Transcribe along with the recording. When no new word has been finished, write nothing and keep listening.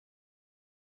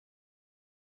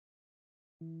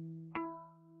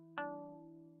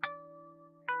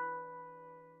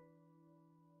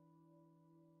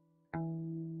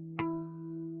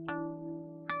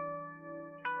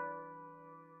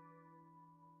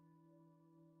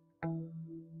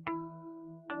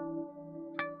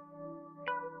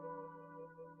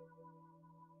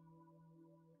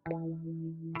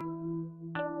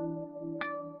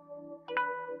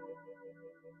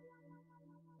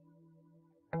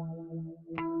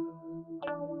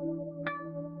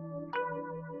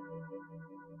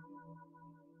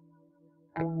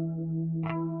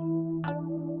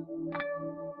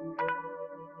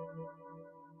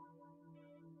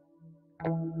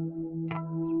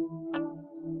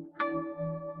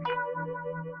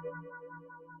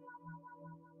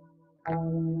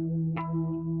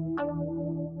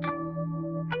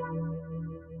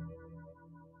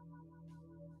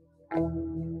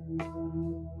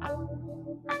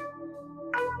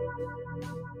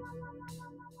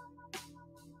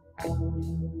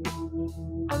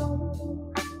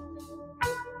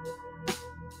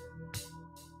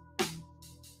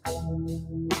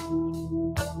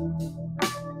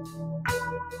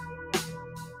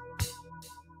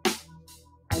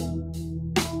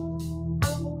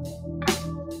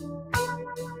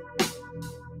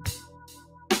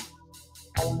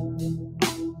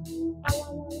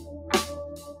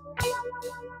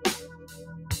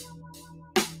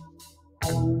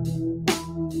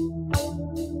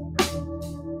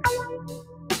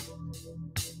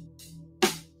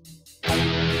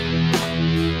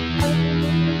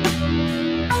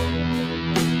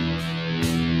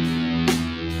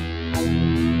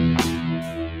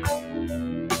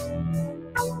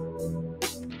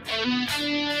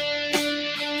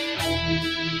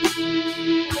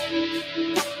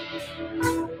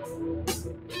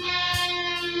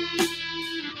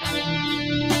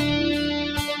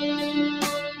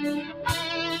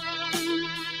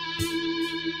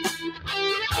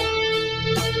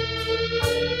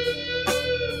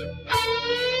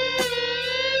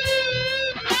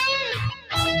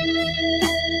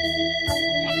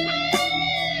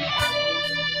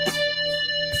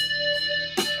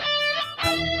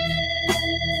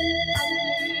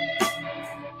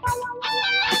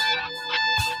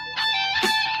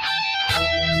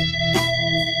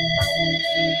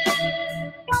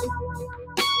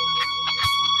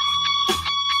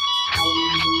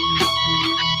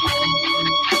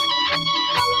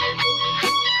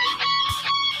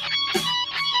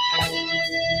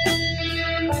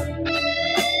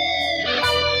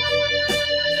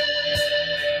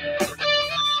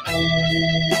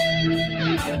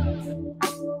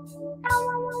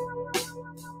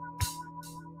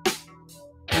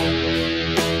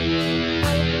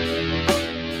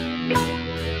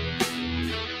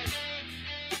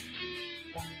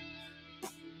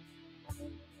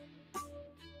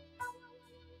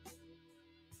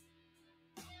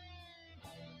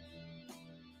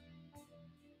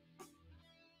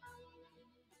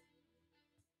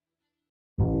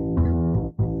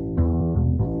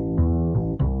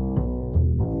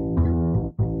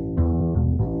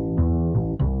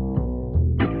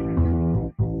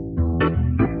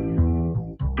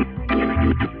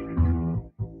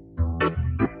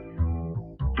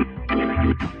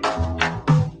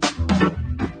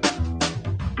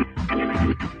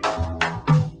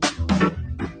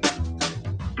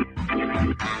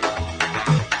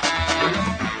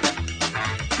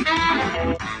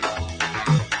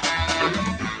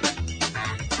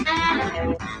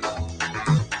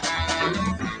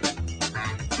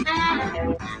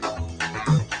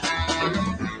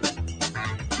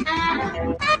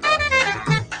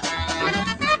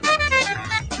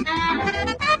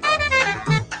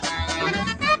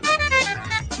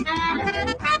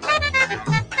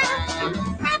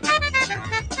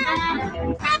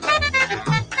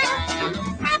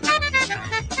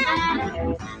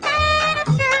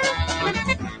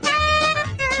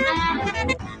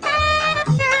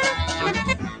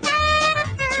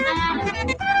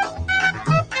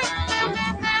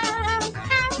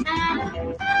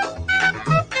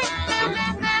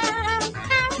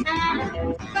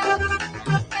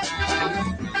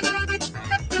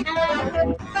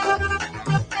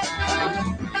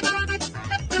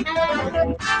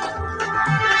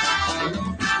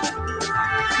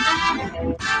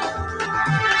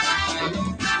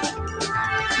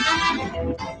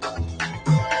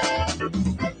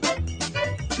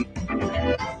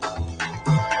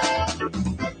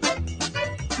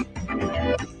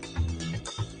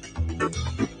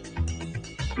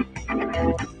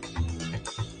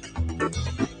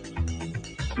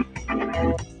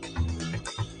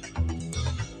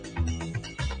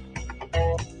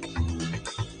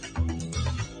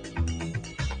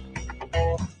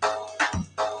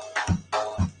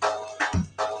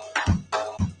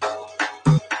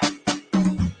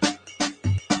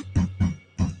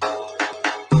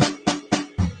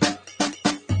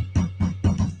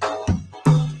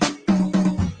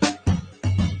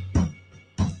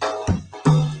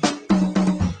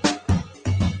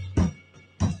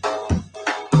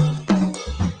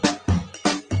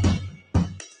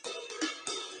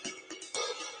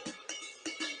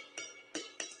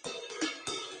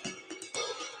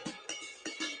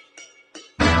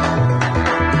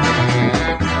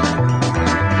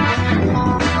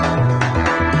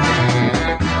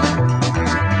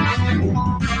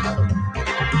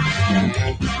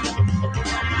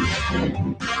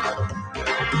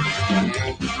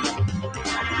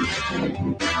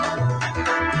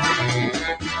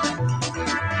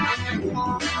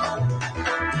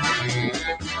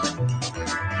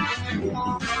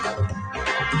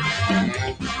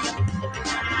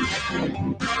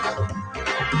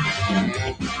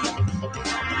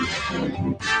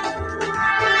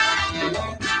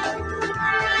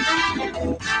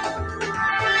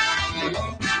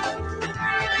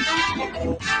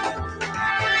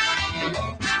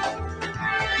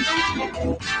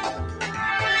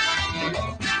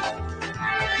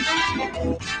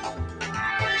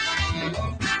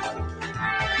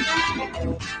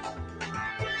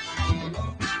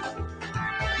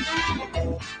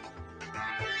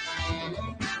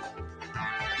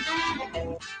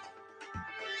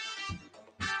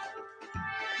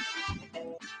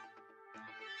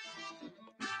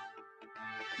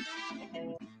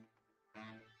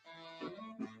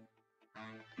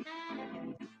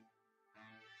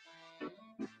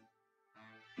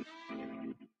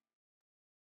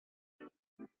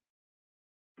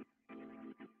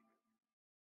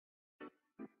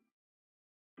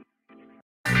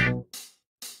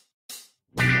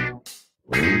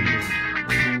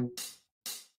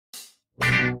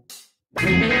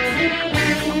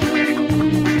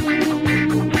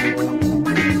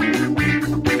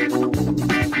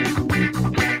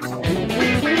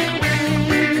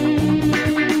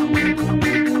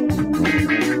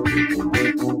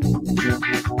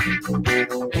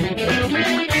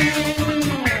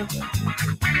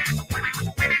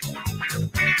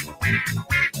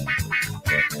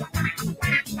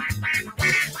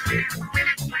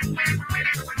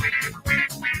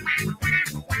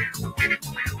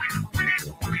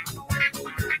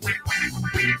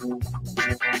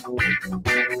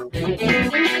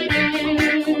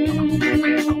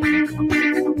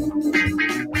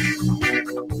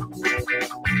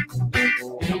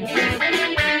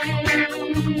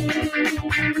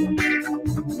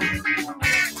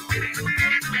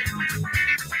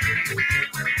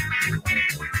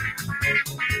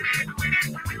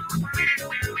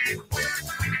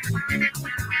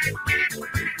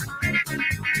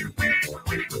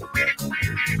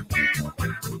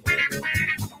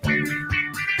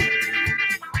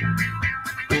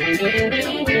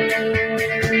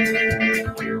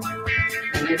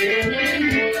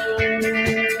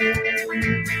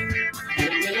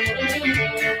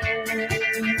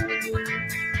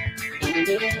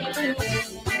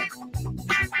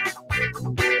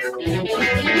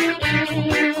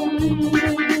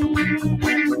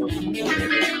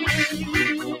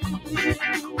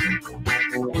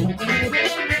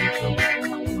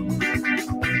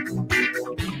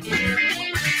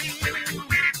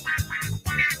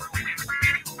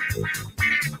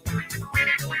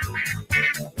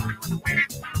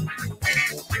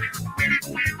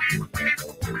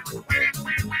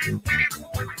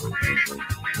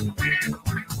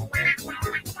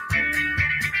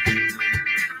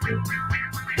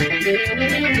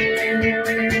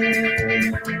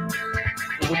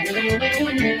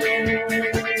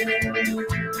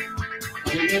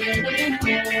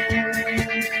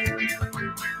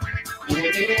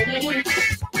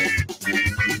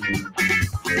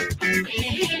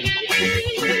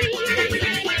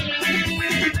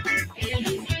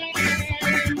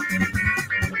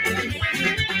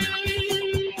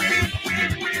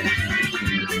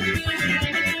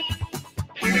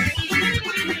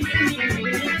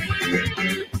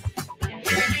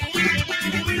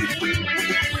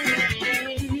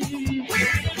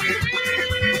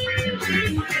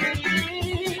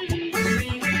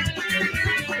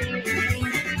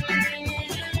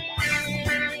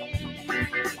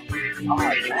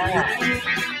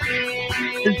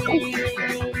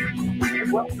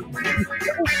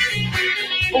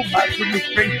Oh my goodness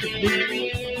gracious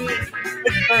me.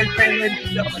 It's Thursday, ladies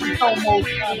and gentlemen. It's almost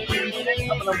time for the weekend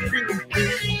coming up really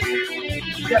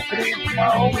soon. Yeah, today and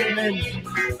tomorrow, and then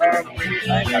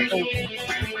I got those.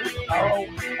 Oh.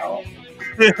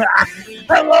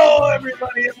 Hello,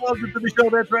 everybody, and welcome to the show.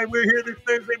 That's right, we're here this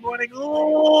Thursday morning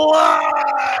live.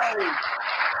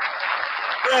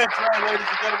 That's right, ladies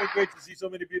and gentlemen. Great to see so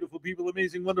many beautiful people,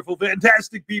 amazing, wonderful,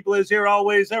 fantastic people as here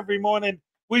always every morning.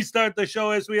 We start the show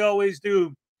as we always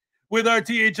do with our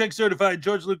THX certified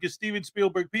George Lucas, Steven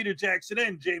Spielberg, Peter Jackson,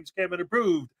 and James Cameron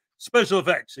approved special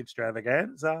effects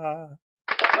extravaganza.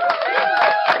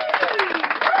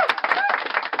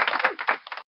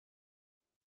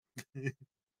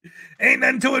 Ain't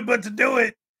nothing to it but to do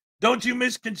it. Don't you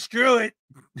misconstrue it.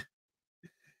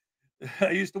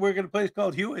 I used to work at a place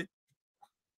called Hewitt.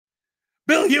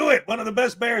 Bill Hewitt, one of the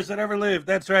best bears that ever lived.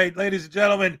 That's right, ladies and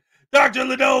gentlemen. Dr.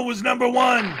 Ledoux was number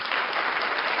one.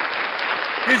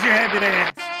 Here's your happy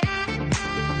dance.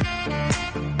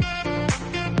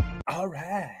 All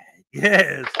right.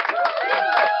 Yes.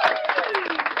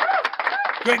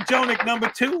 Greg Jonick, number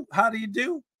two. How do you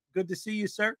do? Good to see you,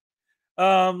 sir.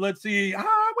 Let's see. Yeah.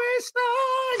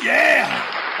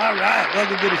 All right.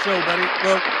 Welcome to the show, buddy.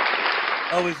 Well,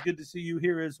 always good to see you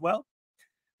here as well.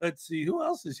 Let's see. Who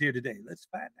else is here today? Let's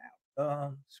find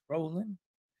out. Scrolling.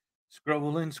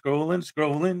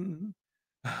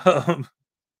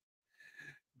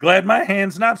 Glad my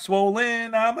hand's not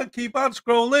swollen. I'm going to keep on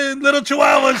scrolling. Little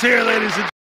Chihuahua's here, ladies and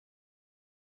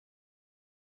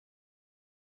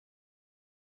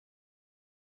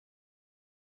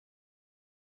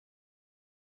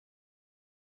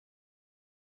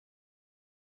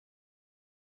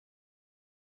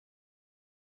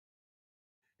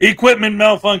Equipment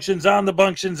malfunctions on the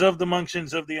bunctions of the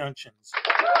munctions of the unctions.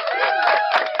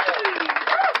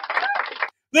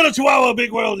 Little Chihuahua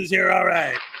Big World is here. All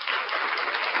right.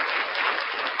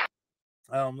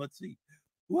 Let's see.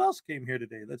 Who else came here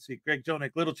today? Let's see. Greg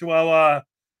Jonick, Little Chihuahua,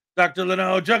 Dr.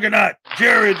 Leno, Juggernaut,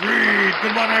 Jared Reed.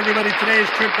 Good morning, everybody. Today is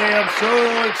trip day. I'm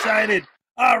so excited.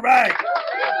 All right.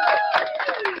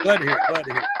 Glad to hear. Glad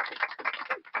to hear.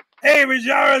 Hey,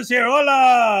 Rijaro's here.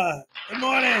 Hola. Good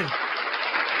morning.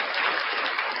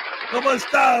 ¿Cómo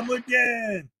está? Muy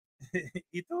bien.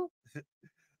 ¿Y tú?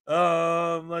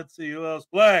 Let's see who else.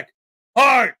 Black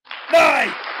Heart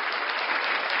Night.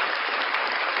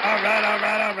 All right, all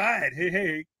right, all right. Hey,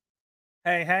 hey.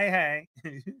 Hey, hey,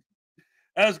 hey.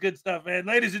 That was good stuff, man.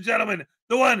 Ladies and gentlemen,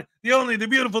 the one, the only, the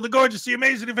beautiful, the gorgeous, the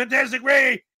amazing, the fantastic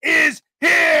Ray is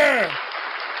here.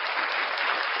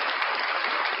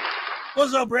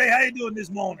 What's up, Ray? How you doing this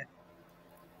morning?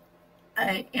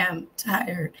 I am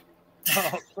tired.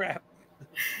 Oh, crap.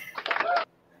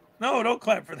 No, don't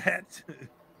clap for that.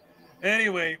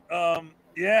 Anyway,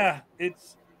 yeah, I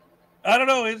don't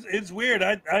know, it's weird.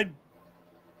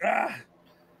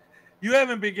 You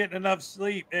haven't been getting enough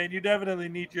sleep, and you definitely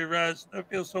need your rest. I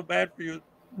feel so bad for you.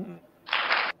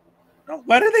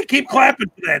 Why do they keep clapping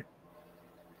for that?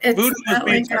 It's not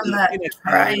like I'm not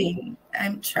trying.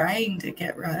 I'm trying to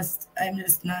get rest. I'm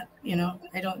just not,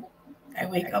 I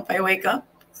wake up.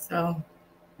 So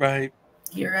right.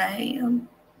 Here I am.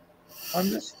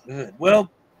 Understood. Well,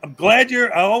 I'm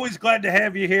always glad to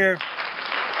have you here.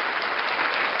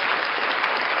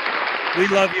 We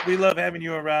love you. We love having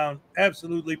you around.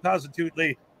 Absolutely,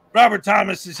 positively. Robert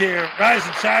Thomas is here. Rise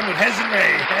and shine with Hez and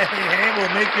Ray. Hey,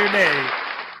 we'll make your day.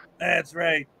 That's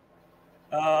right.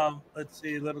 Let's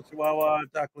see. Little Chihuahua,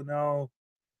 Doc Leno,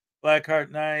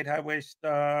 Blackheart Knight, Highway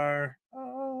Star,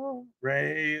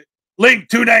 Ray. Link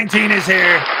 219 is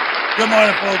here. Good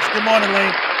morning, folks. Good morning,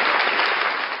 Link.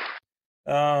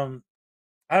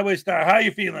 Highway Star, how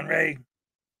you feeling, Ray?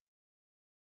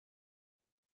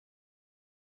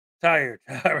 Tired.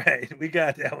 All right, we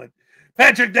got that one.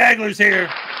 Patrick Dagler's here.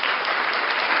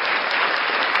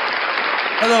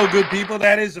 Hello, good people.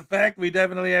 That is a fact. We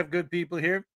definitely have good people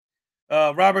here.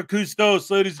 Robert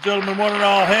Custos, ladies and gentlemen, one and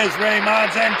all, Hez, Ray,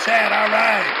 Mods, and Chat. All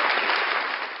right.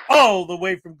 All the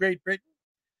way from Great Britain.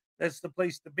 That's the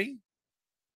place to be.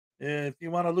 If you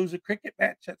want to lose a cricket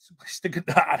match, that's the place to go.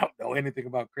 I don't know anything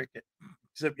about cricket.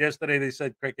 Except yesterday they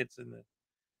said crickets in the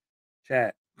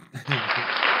chat.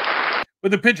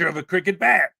 With a picture of a cricket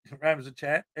bat. Rhymes with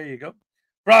chat. There you go.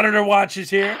 Frauditor Watch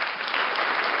is here.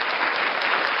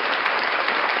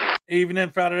 Evening,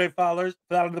 Frauditor followers.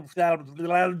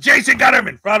 Jason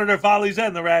Gutterman. Frauditor Follies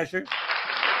and the Rashers.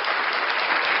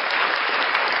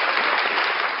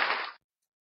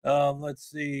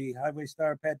 Let's see. Highway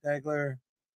Star, Pat Dagler.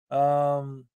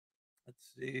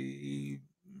 Let's see.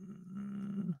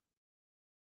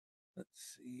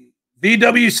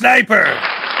 VW Sniper.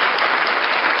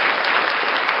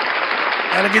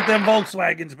 Gotta get them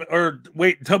Volkswagens, or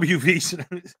wait, WVs.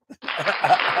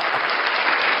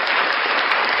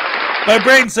 My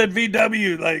brain said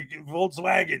VW, like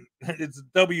Volkswagen. It's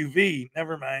WV.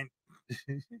 Never mind.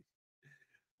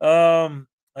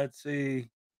 Let's see.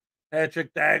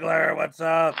 Patrick Dagler, what's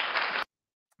up?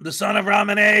 The son of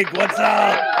Ramen Egg, what's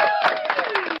up?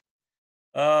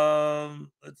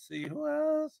 Let's see. Who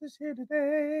else is here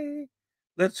today?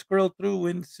 Let's scroll through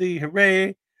and see.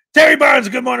 Hooray. Terry Barnes,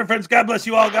 good morning, friends. God bless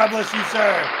you all. God bless you,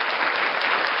 sir.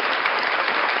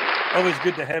 Always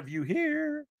good to have you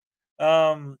here.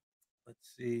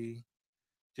 Let's see.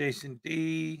 Jason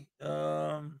D.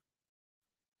 Link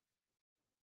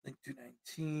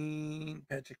 219.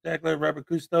 Patrick Dagler, Robert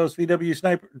Custos, VW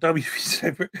Sniper, WV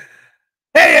Sniper.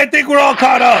 Hey, I think we're all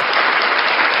caught up.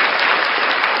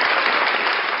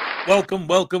 Welcome,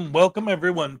 welcome, welcome,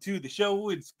 everyone, to the show.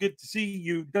 It's good to see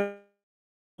you.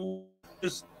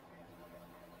 Just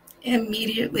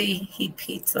immediately heat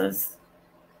pizzas.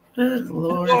 Good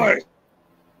Lord.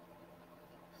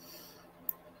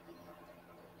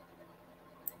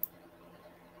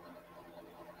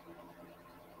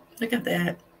 Look at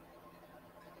that.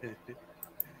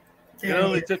 It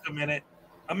only took a minute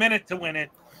to win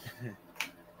it.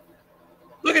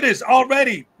 Look at this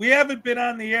already. We haven't been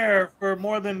on the air for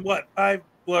more than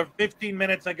 15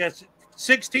 minutes, I guess.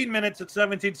 16 minutes and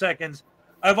 17 seconds.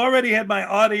 I've already had my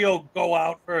audio go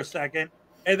out for a second,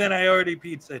 and then I already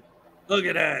pizzaed. Look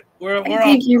at that. I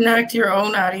think you knocked your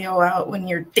own audio out when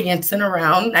you're dancing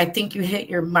around. I think you hit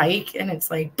your mic, and it's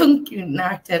like, boom, you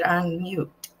knocked it on mute.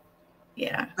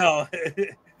 Yeah.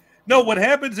 No, what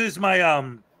happens is my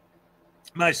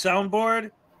my soundboard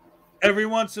every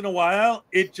once in a while,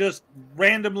 it just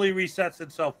randomly resets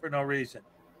itself for no reason.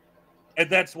 And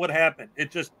that's what happened.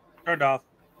 It just turned off.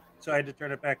 So I had to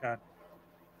turn it back on.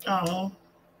 Oh,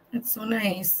 that's so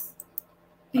nice.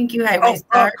 Thank you, Highway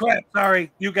Star. Oh, crap. Sorry.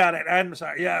 You got it. I'm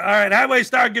sorry. Yeah. All right. Highway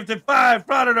Star gifted 5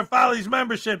 Frauditor Follies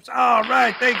memberships. All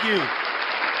right. Thank you.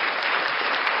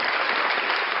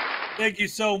 Thank you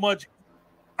so much.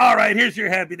 All right. Here's your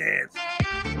happy dance.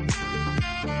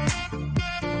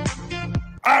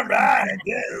 All right.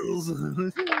 Yes.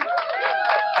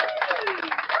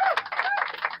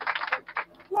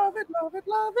 Love it. Love it.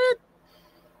 Love it.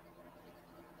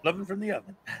 Love it from the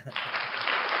oven.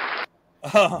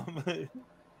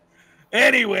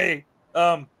 Anyway,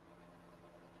 I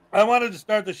wanted to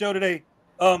start the show today.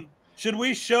 Should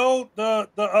we show the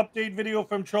update video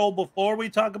from Troll before we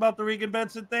talk about the Regan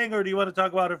Benson thing, or do you want to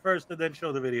talk about it first and then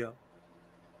show the video?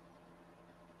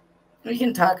 We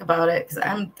can talk about it because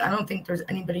I don't think there's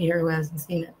anybody here who hasn't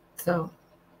seen it. So,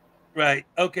 right.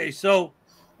 Okay. So,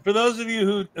 for those of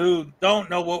you who don't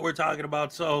know what we're talking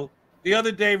about, so the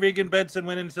other day Regan Benson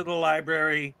went into the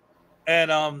library.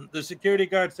 And the security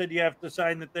guard said you have to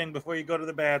sign the thing before you go to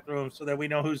the bathroom so that we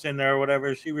know who's in there or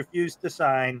whatever. She refused to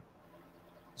sign.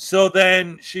 So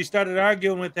then she started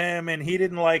arguing with him, and he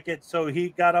didn't like it. So he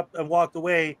got up and walked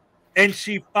away, and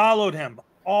she followed him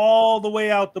all the way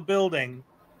out the building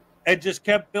and just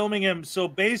kept filming him. So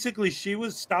basically, she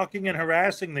was stalking and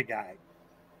harassing the guy.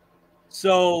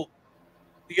 So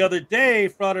the other day,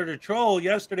 Frauditor Troll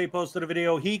yesterday posted a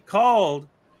video. He called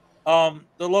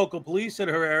the local police in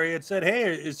her area and said,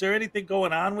 hey, is there anything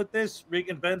going on with this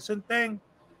Regan Benson thing?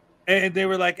 And they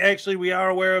were like, actually, we are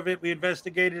aware of it. We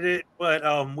investigated it, but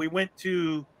we went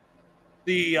to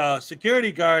the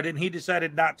security guard and he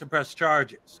decided not to press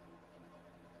charges.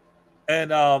 And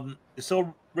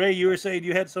so, Ray, you were saying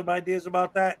you had some ideas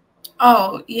about that?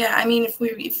 Oh, yeah. I mean,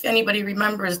 if anybody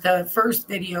remembers the first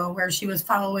video where she was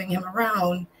following him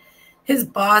around, his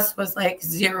boss was like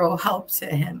zero help to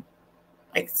him.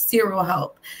 Like zero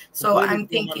help. So I'm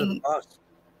thinking,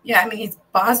 yeah, I mean, his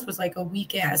boss was like a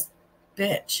weak ass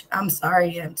bitch. I'm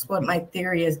sorry. That's what my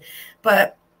theory is,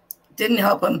 but didn't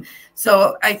help him.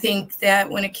 So I think that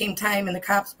when it came time and the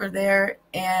cops were there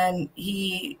and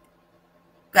he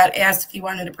got asked if he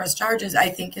wanted to press charges, I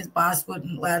think his boss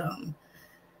wouldn't let him.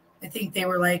 I think they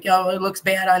were like, oh, it looks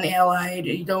bad on Allied.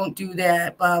 You don't do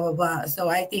that, blah, blah, blah. So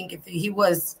I think if he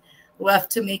was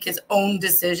left to make his own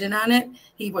decision on it,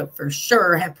 he would for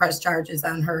sure have pressed charges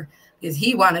on her because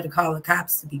he wanted to call the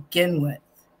cops to begin with.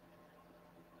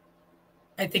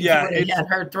 I think he would have had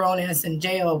her thrown ass in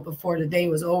jail before the day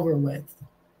was over with.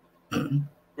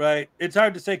 Right. It's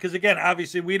hard to say because, again,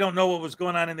 obviously we don't know what was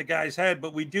going on in the guy's head,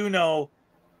 but we do know,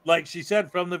 like she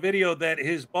said from the video, that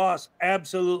his boss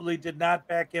absolutely did not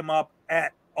back him up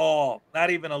at all, not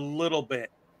even a little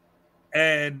bit.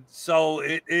 And so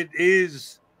it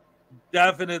is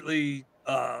definitely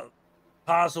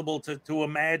possible to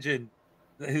imagine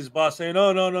his boss saying,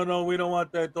 no, we don't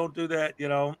want that, don't do that,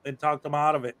 and talk them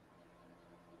out of it.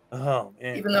 Oh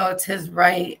man. Even though it's his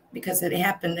right because it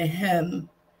happened to him,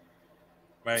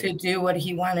 right, to do what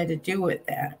he wanted to do with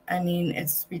that. I mean,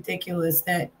 it's ridiculous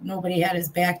that nobody had his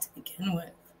back to begin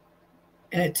with,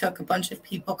 and it took a bunch of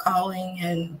people calling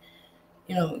and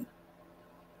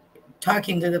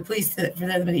talking to the police for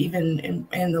them to even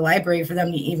in the library for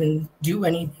them to even do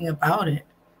anything about it.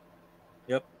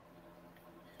 Yep.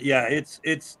 Yeah,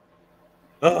 it's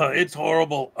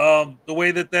horrible. The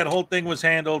way that whole thing was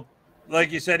handled,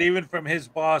 like you said, even from his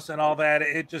boss and all that,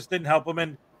 it just didn't help him.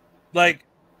 And like,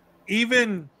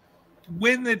 even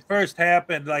when it first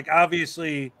happened, like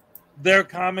obviously their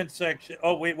comment section.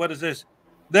 Oh wait, what is this?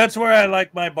 That's where I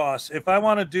like my boss. If I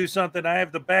want to do something, I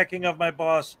have the backing of my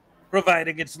boss,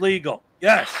 providing it's legal.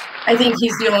 Yes. I think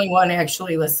he's the only one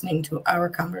actually listening to our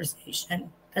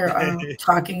conversation. They're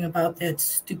talking about that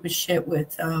stupid shit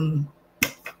with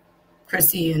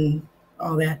Chrissy and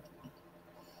all that.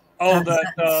 Oh,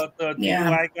 the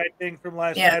DUI guy thing from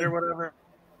last night or whatever.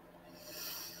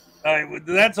 All right,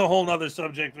 that's a whole nother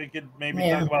subject. We could maybe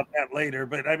talk about that later.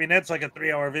 But I mean, that's like a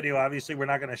 3-hour video. Obviously, we're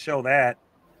not going to show that.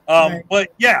 But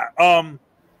yeah,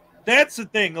 that's the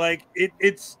thing. Like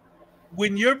it's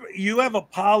when you have a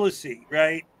policy,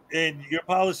 right? And your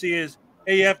policy is,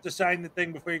 hey, you have to sign the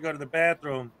thing before you go to the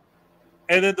bathroom.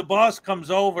 And then the boss comes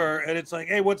over and it's like,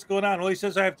 hey, what's going on? Well, he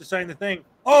says I have to sign the thing.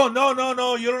 Oh,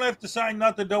 no, you don't have to sign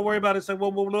nothing. Don't worry about it. It's like,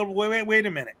 well, wait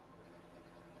a minute.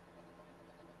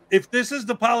 If this is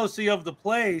the policy of the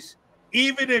place,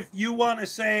 even if you want to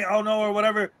say, oh, no, or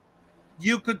whatever,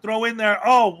 you could throw in there,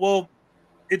 oh, well,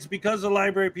 it's because the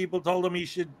library people told him he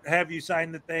should have you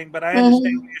sign the thing. But I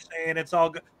understand what you're saying. It's all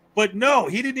good. But no,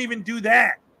 he didn't even do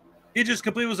that. He just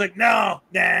completely was like, no,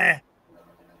 nah.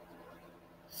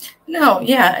 No,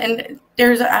 yeah, and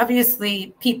there's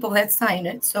obviously people that sign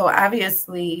it, so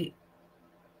obviously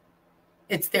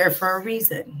it's there for a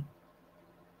reason.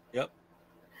 Yep.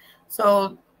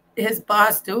 So his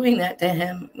boss doing that to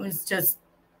him was just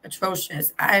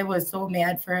atrocious. I was so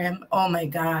mad for him. Oh my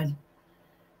God.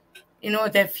 You know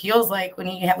what that feels like when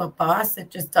you have a boss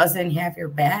that just doesn't have your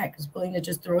back, is willing to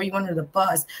just throw you under the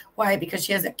bus. Why? Because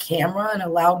she has a camera and a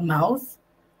loud mouth?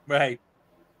 Right.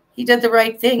 He did the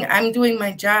right thing. I'm doing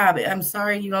my job. I'm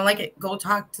sorry you don't like it. Go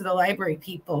talk to the library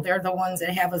people. They're the ones that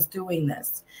have us doing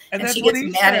this. And that's she what gets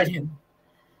he mad said. at him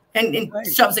and Right.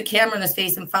 shoves a camera in his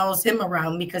face and follows him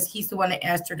around because he's the one that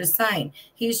asked her to sign.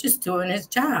 He's just doing his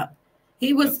job.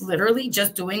 He was literally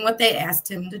just doing what they asked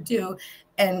him to do,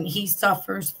 and he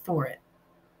suffers for it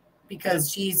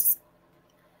because she's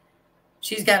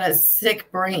got a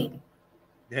sick brain.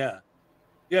 Yeah.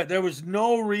 Yeah, there was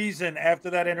no reason after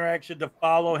that interaction to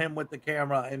follow him with the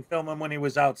camera and film him when he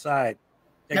was outside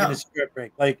taking a script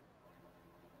break. Like,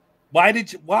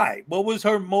 why? What was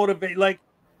her motivation? Like,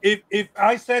 if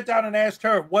I sat down and asked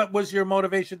her, what was your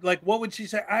motivation? Like, what would she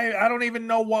say? I don't even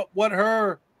know what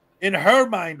her, in her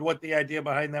mind, what the idea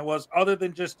behind that was, other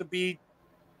than just to be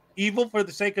evil for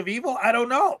the sake of evil. I don't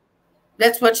know.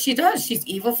 That's what she does. She's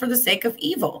evil for the sake of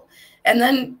evil. And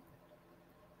then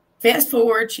fast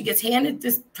forward, she gets handed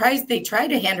this, they try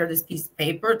to hand her this piece of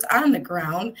paper. It's on the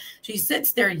ground. She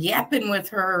sits there yapping with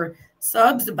her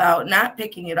subs about not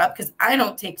picking it up because I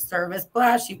don't take service,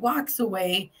 blah. She walks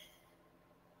away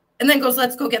and then goes,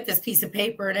 let's go get this piece of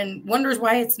paper, and then wonders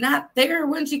why it's not there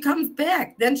when she comes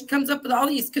back. Then she comes up with all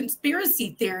these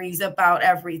conspiracy theories about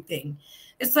everything.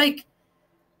 It's like,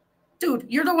 dude,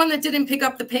 you're the one that didn't pick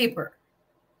up the paper.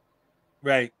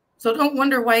 Right. So don't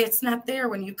wonder why it's not there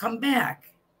when you come back.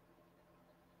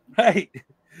 Right.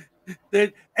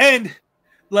 And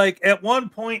like at one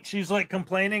point she's like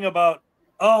complaining about,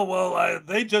 oh, well,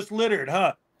 they just littered,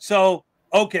 huh? So,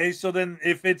 okay. So then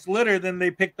if it's litter, then they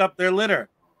picked up their litter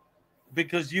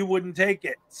because you wouldn't take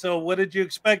it. So what did you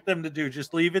expect them to do?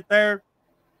 Just leave it there?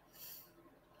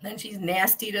 Then she's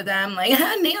nasty to them, like,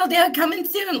 nail dad coming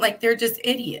soon. Like they're just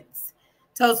idiots.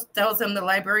 Tells them the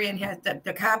librarian has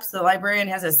the cops, the librarian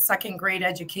has a second grade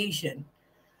education.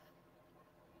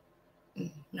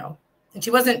 No. And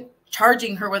she wasn't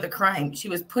charging her with a crime. She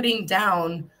was putting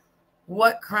down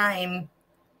what crime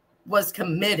was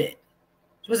committed.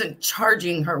 She wasn't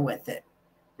charging her with it.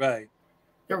 Right.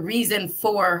 The reason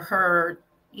for her,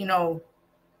 the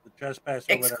trespass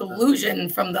exclusion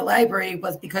from the library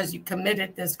was because you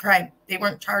committed this crime. They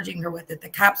weren't charging her with it. The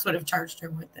cops would have charged her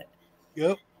with it.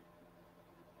 Yep.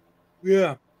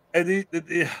 Yeah. And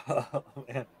oh,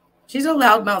 man. She's a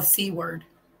loudmouth C word.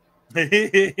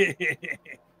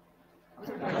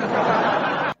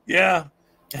 Yeah.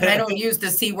 And I don't use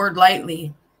the C word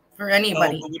lightly for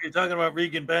anybody. But when you're talking about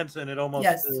Regan Benson, it almost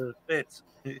fits.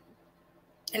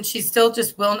 And she still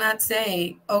just will not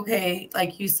say, okay,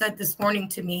 like you said this morning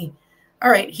to me, all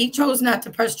right, he chose not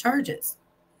to press charges.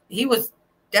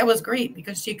 That was great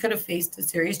because she could have faced a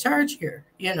serious charge here,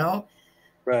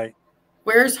 Right.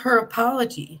 Where's her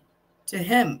apology to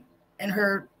him and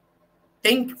her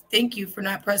thank you for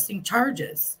not pressing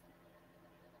charges?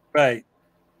 Right.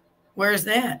 Where's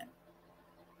that?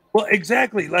 Well,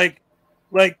 exactly. Like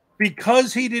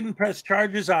because he didn't press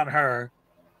charges on her,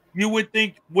 you would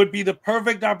think would be the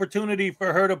perfect opportunity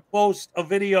for her to post a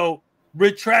video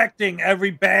retracting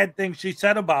every bad thing she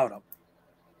said about him.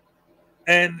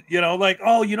 And, like,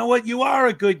 oh, you know what? You are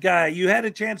a good guy. You had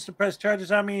a chance to press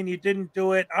charges on me and you didn't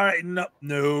do it. All right.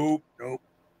 Nope.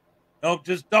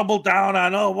 Just double down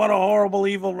on, oh, what a horrible,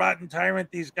 evil, rotten tyrant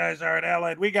these guys are at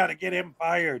Allied. We got to get him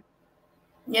fired.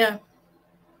 Yeah.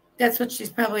 That's what she's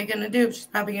probably going to do. She's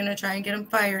probably going to try and get him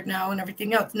fired now and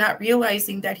everything else, not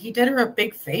realizing that he did her a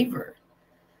big favor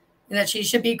and that she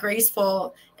should be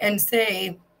graceful and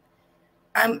say,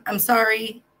 I'm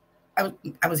sorry.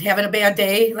 I was having a bad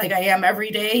day like I am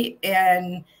every day.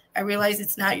 And I realize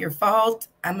it's not your fault.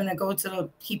 I'm going to go to the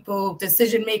people,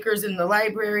 decision makers in the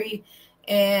library,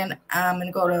 and I'm going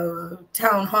to go to a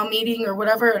town hall meeting or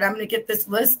whatever. And I'm going to get this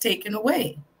list taken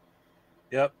away.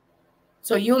 Yep.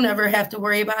 So you'll never have to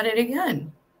worry about it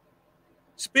again.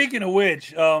 Speaking of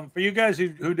which, for you guys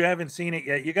who haven't seen it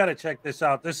yet, you got to check this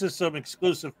out. This is some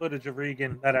exclusive footage of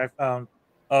Regan that I found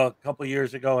a couple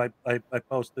years ago. I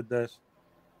posted this.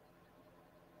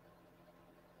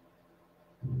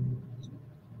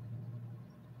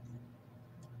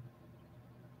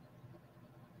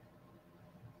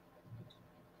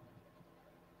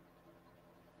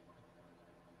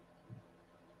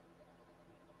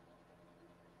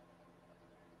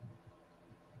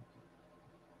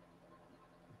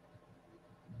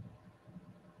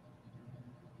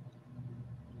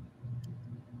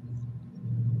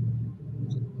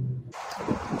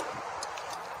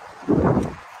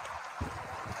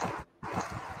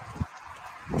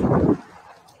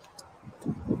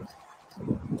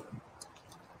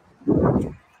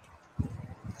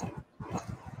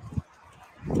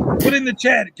 Put in the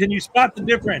chat. Can you spot the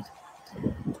difference?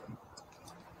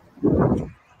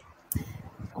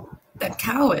 The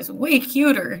cow is way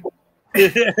cuter.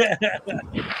 The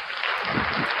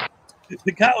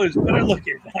cow is better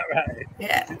looking. All right.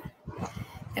 Yeah.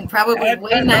 And probably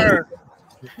way nicer.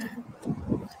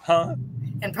 Huh?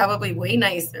 And probably way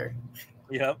nicer.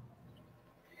 Yep.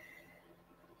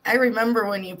 I remember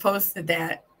when you posted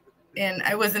that, and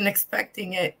I wasn't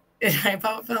expecting it, and I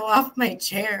about fell off my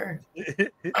chair.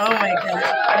 Oh my God.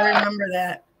 I remember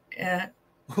that. Yeah.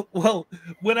 Well,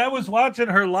 when I was watching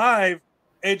her live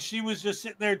and she was just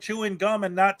sitting there chewing gum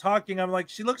and not talking, I'm like,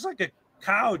 she looks like a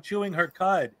cow chewing her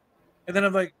cud. And then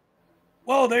I'm like,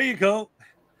 whoa, there you go.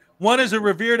 One is a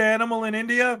revered animal in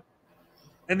India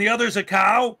and the other's a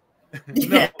cow.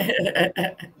 No.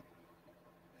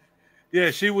 Yeah,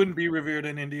 she wouldn't be revered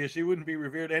in India. She wouldn't be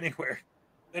revered anywhere.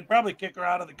 They'd probably kick her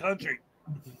out of the country.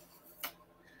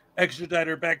 Extradite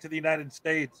her back to the United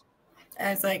States.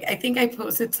 I was like, I think I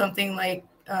posted something like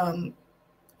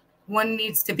one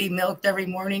needs to be milked every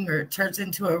morning or it turns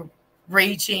into a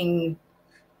raging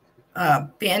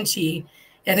banshee,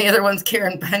 and the other one's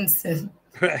Karen Benson.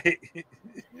 Right.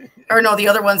 Or no, the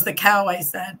other one's the cow, I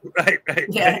said. Right.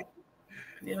 Yeah. Right.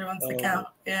 The other one's the cow.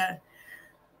 Yeah.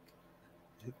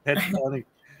 That's funny.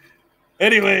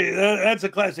 Anyway, that's a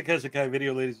classic Hezokuai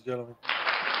video, ladies and gentlemen.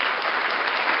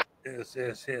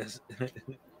 Yes.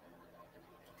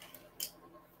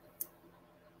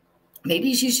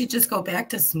 Maybe she should just go back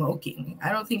to smoking.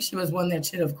 I don't think she was one that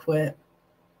should have quit.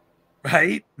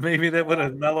 Right? Maybe that would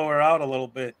have mellowed her out a little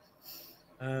bit.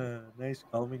 Nice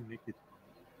calming naked.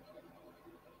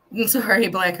 I'm sorry,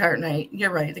 Blackheart Knight.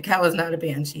 You're right. The cow is not a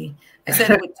banshee. I said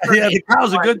it would turn yeah, the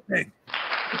cow's a good thing.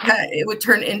 It would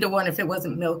turn into one if it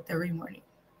wasn't milked every morning.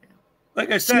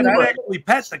 Like I said, I'd actually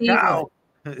pet the cow.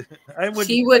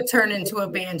 She would turn into a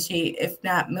banshee if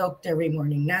not milked every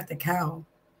morning, not the cow.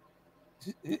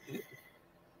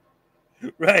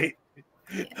 Right.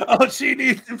 Yeah. Oh, she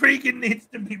needs to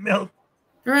be milked.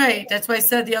 Right. That's why I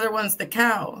said the other one's the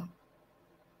cow.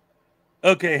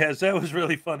 Okay, Hez, that was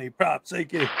really funny. Props.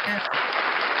 Thank you.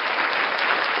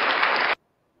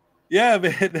 Yeah,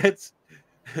 man, that's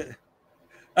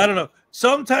I don't know.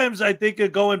 Sometimes I think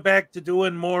of going back to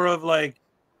doing more of like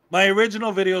my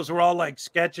original videos were all like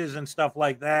sketches and stuff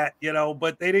like that, you know,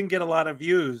 but they didn't get a lot of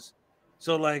views.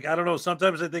 So like, I don't know.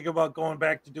 Sometimes I think about going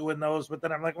back to doing those, but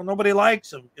then I'm like, well, nobody likes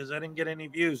them because I didn't get any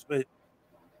views, but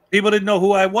people didn't know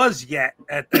who I was yet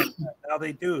at that time. Now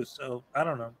they do. So I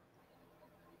don't know.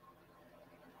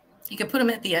 You could put them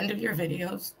at the end of your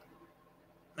videos.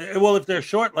 Well, if they're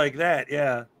short like that,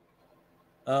 yeah.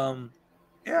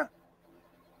 Yeah.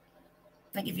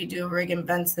 Like if you do a Regan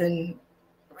Benson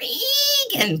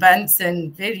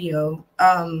video,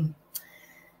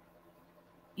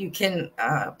 you can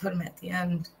put them at the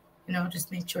end, you know,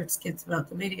 just make short skits about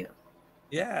the video.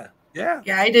 Yeah. Yeah,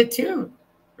 I did too.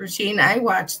 Rasheen, I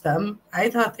watched them. I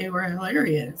thought they were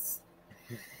hilarious.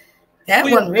 That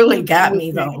one really got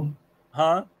me though.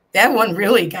 Huh? That one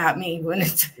really got me when I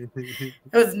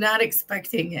was not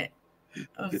expecting it.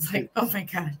 I was like, oh my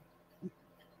God.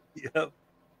 Yep.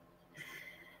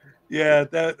 Yeah,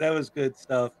 that was good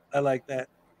stuff. I like that.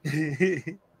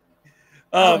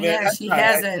 Oh man, yeah, she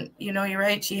hasn't. You know, you're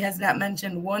right. She has not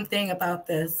mentioned one thing about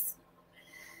this.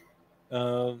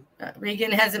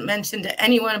 Regan hasn't mentioned to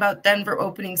anyone about Denver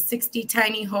opening 60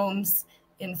 tiny homes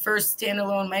in first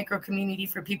standalone micro community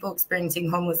for people experiencing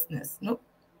homelessness. Nope.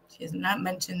 She has not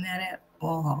mentioned that at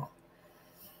all.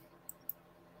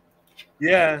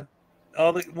 Yeah.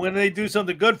 When they do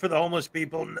something good for the homeless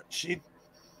people,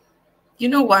 You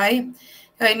know why?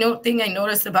 I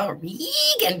noticed about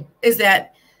Regan is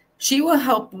that she will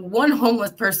help one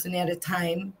homeless person at a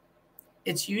time.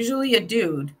 It's usually a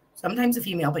dude, sometimes a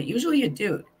female, but usually a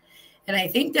dude. And I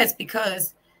think that's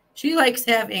because she likes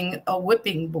having a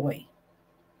whipping boy.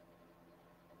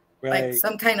 Right. Like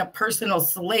some kind of personal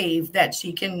slave that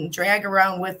she can drag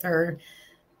around with her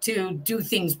to do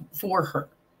things for her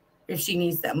if she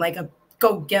needs them. Like a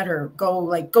go get her,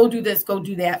 go do this, go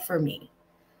do that for me.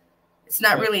 It's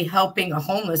not really helping a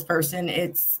homeless person.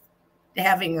 It's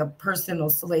having a personal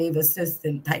slave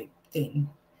assistant type thing.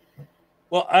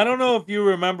 Well, I don't know if you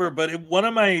remember, but one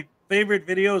of my favorite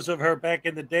videos of her back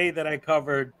in the day that I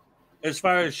covered, as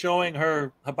far as showing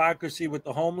her hypocrisy with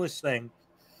the homeless thing,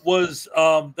 was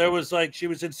there was like she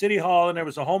was in City Hall and there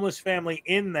was a homeless family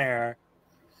in there,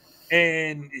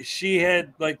 and she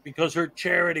had like, because her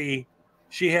charity,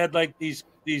 she had like these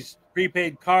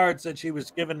prepaid cards that she was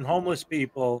giving homeless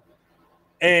people.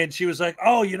 And she was like,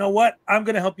 oh, you know what? I'm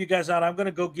going to help you guys out. I'm going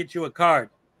to go get you a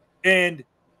card. And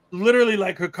literally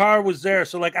like her car was there.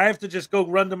 So like I have to just go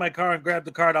run to my car and grab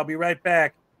the card. I'll be right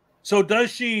back. So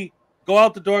does she go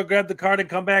out the door, grab the card, and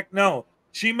come back? No.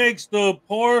 She makes the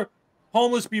poor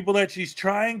homeless people that she's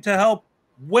trying to help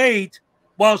wait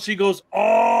while she goes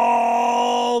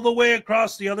all the way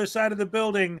across the other side of the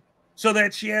building so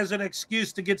that she has an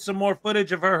excuse to get some more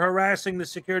footage of her harassing the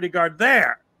security guard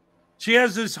there. She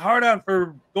has this hard on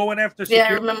for going after security.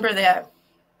 Yeah, I remember that.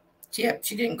 Yep,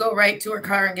 she didn't go right to her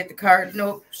car and get the card.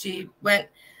 Nope, she went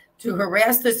to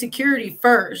harass the security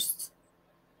first,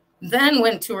 then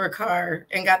went to her car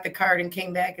and got the card and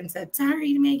came back and said,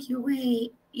 sorry to make you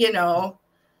wait, you know.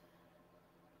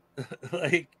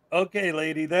 Like, okay,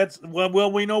 lady, that's,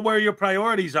 well, we know where your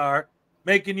priorities are.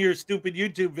 Making your stupid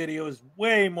YouTube video is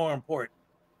way more important.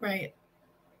 Right.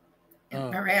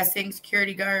 And harassing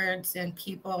security guards and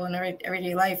people in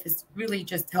everyday life is really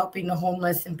just helping the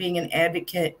homeless and being an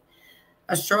advocate,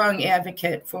 a strong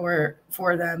advocate for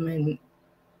them. And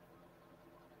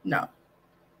no,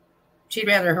 she'd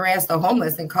rather harass the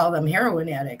homeless than call them heroin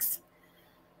addicts.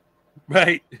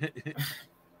 Right.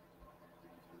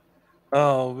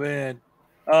 Oh man.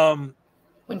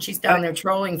 When she's down there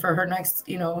trolling for her next,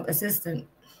 assistant.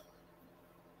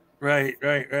 Right.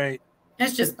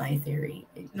 That's just my theory.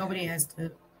 Nobody has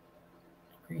to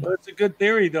agree. Well, it's a good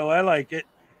theory, though. I like it.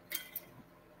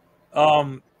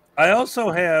 I also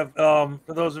have,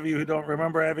 for those of you who don't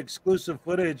remember, I have exclusive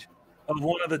footage of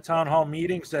one of the town hall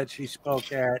meetings that she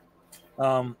spoke at.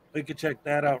 We could check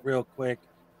that out real quick.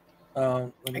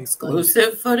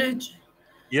 Exclusive footage?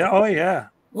 Yeah. Oh, yeah.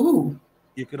 Ooh.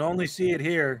 You can only see it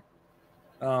here.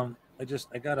 I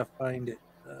gotta find it.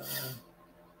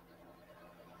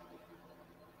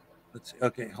 Let's see.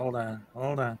 Okay, hold on.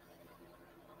 All right,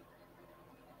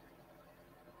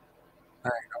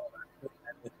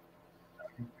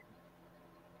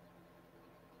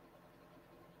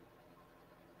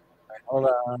 hold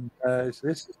on, guys.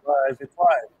 This is live. It's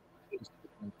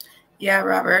live. Yeah,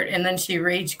 Robert. And then she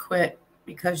rage quit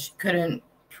because she couldn't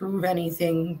prove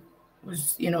anything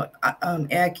was,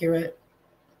 accurate.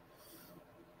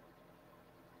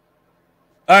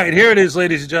 All right, here it is,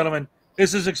 ladies and gentlemen.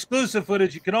 This is exclusive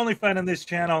footage you can only find on this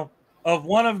channel of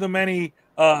one of the many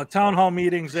town hall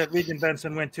meetings that Regan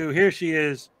Benson went to. Here she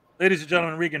is, ladies and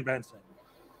gentlemen, Regan Benson.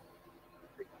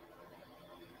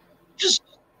 Just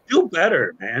do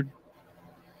better, man.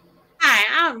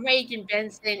 Hi, I'm Regan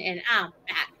Benson, and I'm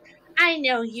back. I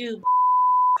know you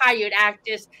hired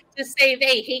actors to say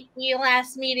they hate me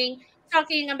last meeting,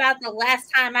 talking about the last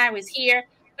time I was here,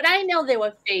 but I know they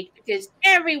were fake because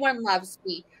everyone loves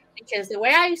me. Because the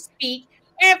way I speak,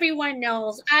 everyone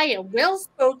knows I am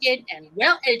well-spoken and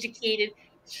well-educated,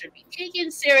 should be taken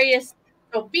serious.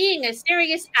 So being a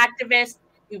serious activist,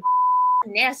 you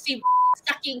nasty,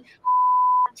 sucking,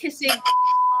 kissing,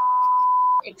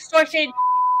 extortion,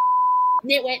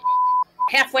 nitwit,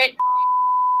 halfwit,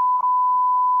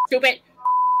 stupid,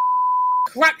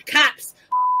 corrupt cops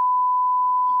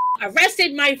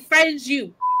arrested my friends,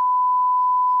 you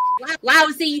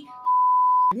lousy,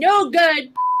 no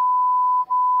good,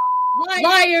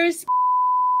 liars,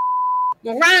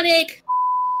 moronic,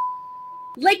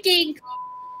 licking,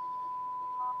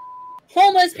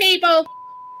 homeless people,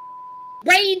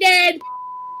 brain dead,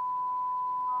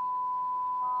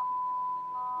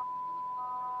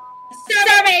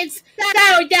 servants,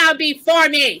 bow down before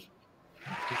me.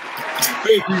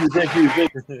 Thank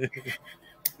you.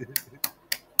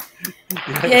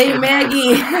 Yay,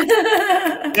 Maggie.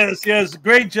 Yes.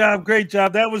 Great job.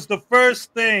 That was the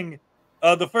first thing,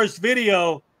 the first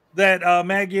video that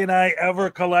Maggie and I ever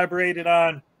collaborated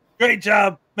on. Great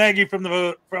job, Maggie from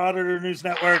the Frauditor News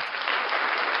Network.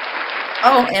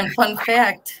 Oh, and fun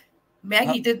fact,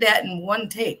 Maggie did that in one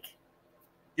take.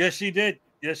 Yes, she did.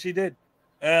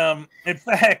 In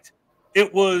fact,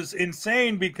 it was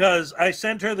insane because I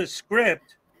sent her the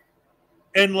script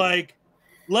and like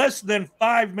less than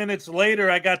 5 minutes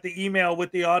later, I got the email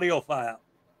with the audio file.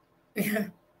 Yeah.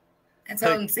 That's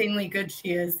how insanely good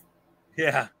she is.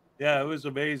 Yeah, it was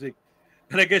amazing.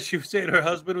 And I guess she was saying her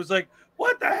husband was like,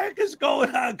 what the heck is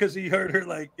going on? Because he heard her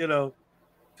like,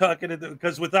 talking to them,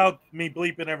 because without me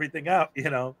bleeping everything out,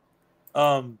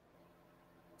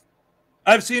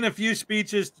 I've seen a few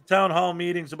speeches to town hall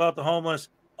meetings about the homeless.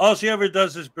 All she ever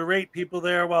does is berate people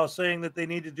there while saying that they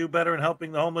need to do better in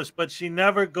helping the homeless, but she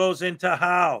never goes into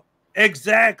how.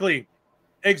 Exactly.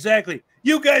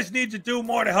 You guys need to do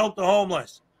more to help the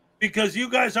homeless because you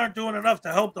guys aren't doing enough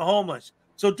to help the homeless.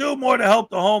 So do more to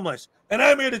help the homeless. And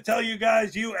I'm here to tell you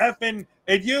guys, you effing,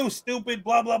 and you stupid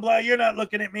blah, blah, blah, you're not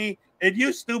looking at me. And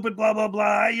you stupid blah, blah,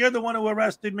 blah, you're the one who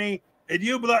arrested me. And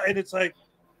you blah, and it's like.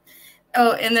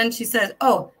 Oh, and then she says,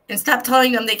 "Oh, and stop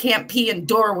telling them they can't pee in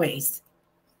doorways."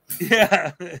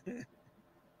 Yeah.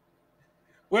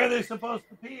 Where are they supposed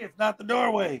to pee if not the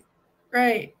doorway?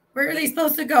 Right. Where are they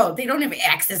supposed to go? They don't have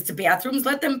access to bathrooms.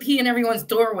 Let them pee in everyone's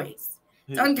doorways.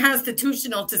 It's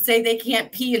unconstitutional to say they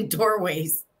can't pee in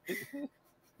doorways.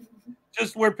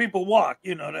 Just where people walk,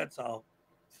 you know, that's all.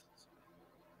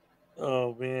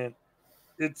 Oh, man.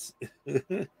 It's...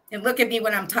 And look at me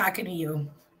when I'm talking to you.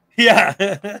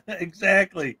 Yeah,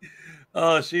 exactly.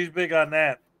 Oh, she's big on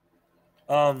that.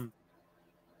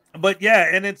 But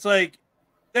yeah, and it's like,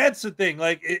 that's the thing.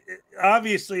 Like,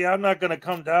 obviously, I'm not going to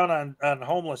come down on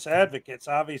homeless advocates.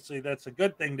 Obviously, that's a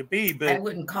good thing to be. But I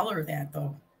wouldn't call her that,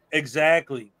 though.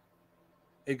 Exactly.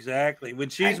 When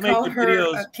she's I call making her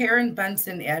videos, a Karen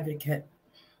Benson advocate.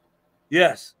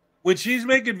 yes, when she's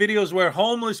making videos where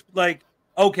homeless, like,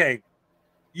 okay,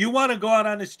 you want to go out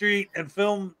on the street and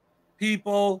film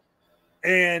people,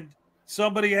 and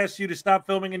somebody asks you to stop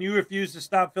filming and you refuse to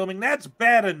stop filming, that's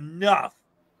bad enough.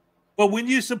 But when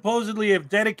you supposedly have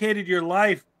dedicated your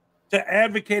life to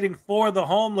advocating for the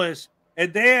homeless,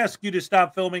 and they ask you to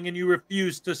stop filming and you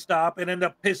refuse to stop and end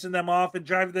up pissing them off and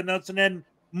driving them nuts and then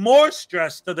more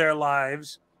stress to their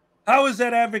lives, how is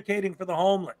that advocating for the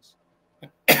homeless?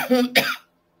 I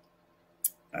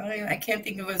can't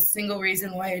think of a single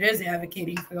reason why it is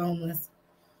advocating for the homeless.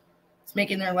 It's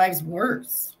making their lives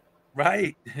worse.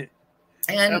 Right.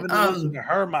 And listen to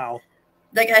her mouth.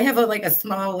 Like, I have a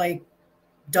small, like,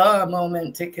 duh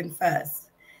moment to confess.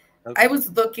 Okay. I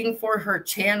was looking for her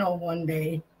channel one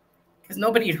day because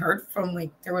nobody had heard from,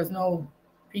 like, there was no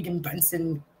Regan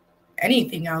Benson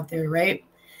anything out there, right?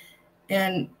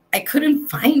 And I couldn't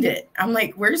find it. I'm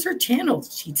like, where's her channel?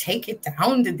 Did she take it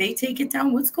down? Did they take it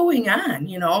down? What's going on?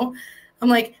 You know, I'm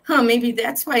like, maybe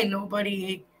that's why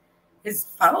nobody is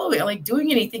following, like,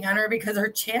 doing anything on her, because her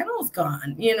channel's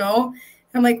gone, you know?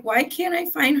 I'm like, why can't I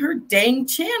find her dang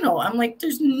channel? I'm like,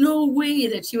 there's no way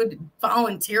that she would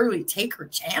voluntarily take her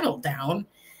channel down.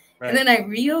 Right. And then I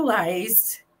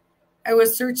realized I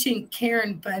was searching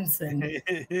Karen Benson.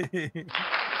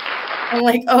 I'm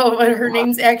like, oh, but her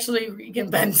name's actually Regan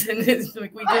Benson. It's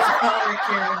like, we just call her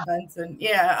Karen Benson.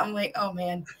 Yeah, I'm like, oh,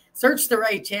 man, search the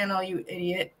right channel, you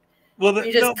idiot. Well,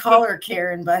 you just call her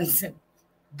Karen Benson.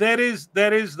 That is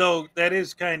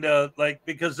kind of like,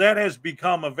 because that has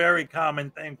become a very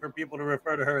common thing for people to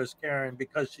refer to her as Karen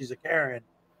because she's a Karen.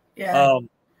 Yeah.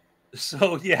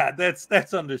 So yeah,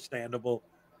 that's understandable.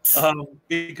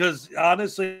 Because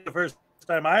honestly, the first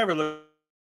time I ever looked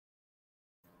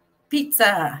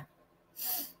Pizza.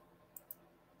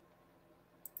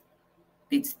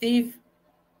 Pete Steve.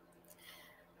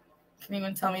 Can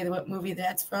anyone tell me what movie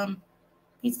that's from?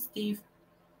 Pete Steve.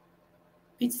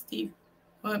 Pete Steve.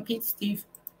 Pete Steve.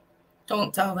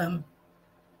 Don't tell them.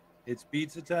 It's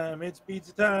pizza time. It's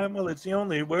pizza time. Well, it's the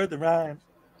only word that rhymes.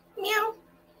 Meow.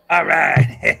 All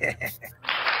right.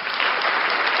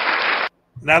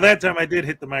 Now that time I did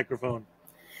hit the microphone.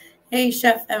 Hey,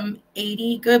 Chef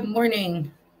M80. Good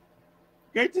morning.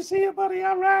 Great to see you, buddy.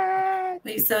 All right.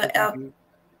 Lisa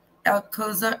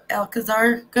Alcazar.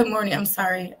 Good morning. I'm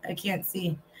sorry. I can't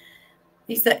see.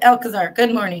 Lisa Alcazar.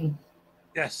 Good morning.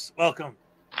 Yes. Welcome.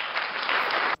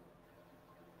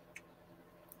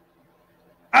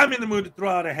 I'm in the mood to throw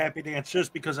out a happy dance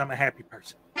just because I'm a happy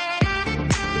person.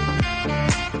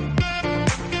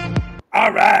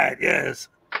 All right, yes.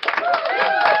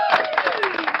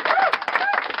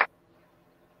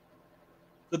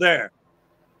 So there.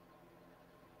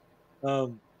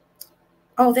 Oh,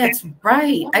 that's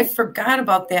right. I forgot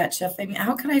about that, Chef. I mean,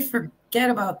 how could I forget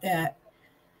about that?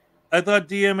 I thought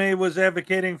DMA was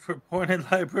advocating for porn in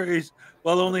libraries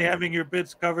while only having your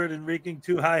bits covered and reeking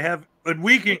to high heaven,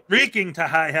 reeking to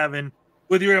high heaven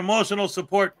with your emotional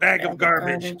support bag of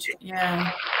garbage.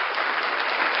 Yeah.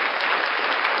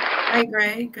 Hi,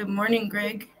 Greg. Good morning,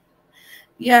 Greg.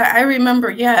 Yeah, I remember.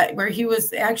 Yeah, where he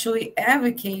was actually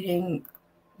advocating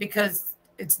because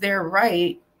it's their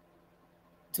right,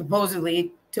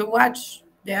 supposedly, to watch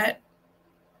that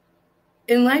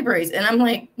in libraries, and I'm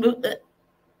like.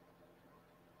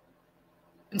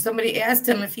 And somebody asked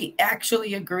him if he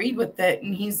actually agreed with it.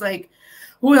 And he's like,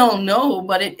 well, no,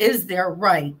 but it is their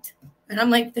right. And I'm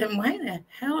like, then why the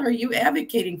hell are you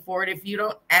advocating for it if you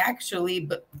don't actually?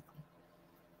 But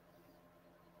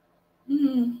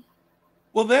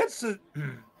Well, that's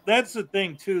the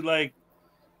thing, too. Like,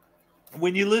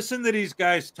 when you listen to these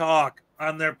guys talk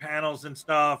on their panels and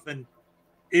stuff, and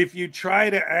if you try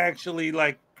to actually,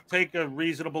 like, take a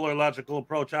reasonable or logical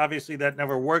approach, obviously that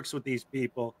never works with these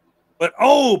people. But,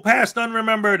 Past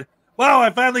Unremembered. Wow,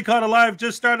 I finally caught a live.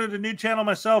 Just started a new channel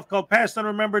myself called Past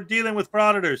Unremembered, dealing with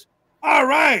frauditors. All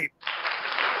right.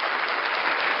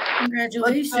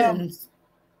 Congratulations.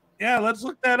 Yeah, let's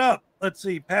look that up. Let's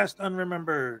see. Past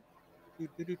unremembered.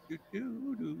 You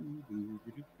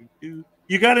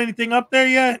got anything up there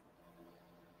yet?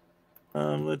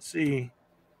 Let's see.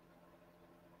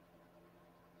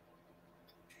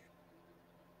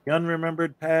 The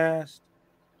unremembered past.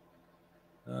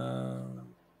 I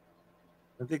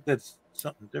think that's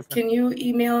something different. Can you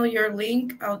email your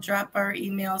link? I'll drop our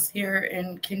emails here,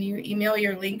 and can you email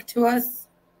your link to us?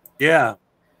 Yeah.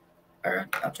 Or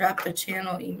I'll drop the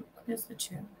channel email. What is the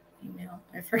channel email?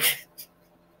 I forget.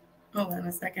 Hold on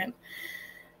a second.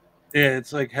 Yeah,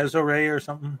 it's like Hezokuai or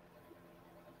something.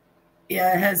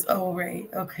 Yeah, it has Ray.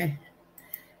 Okay.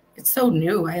 It's so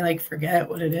new. I like forget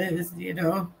what it is, you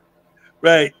know?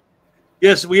 Right.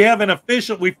 Yes, we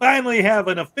finally have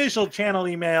an official channel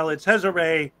email. It's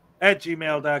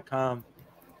hezokuai@gmail.com.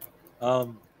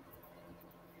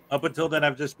 Up until then,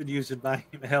 I've just been using my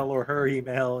email or her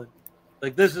email. And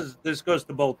like this goes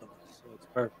to both of us, so it's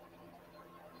perfect.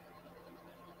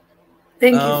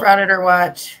 Thank you, Frauditor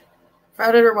Watch.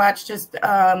 Frauditor Watch just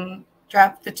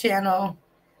dropped the channel.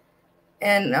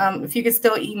 And if you could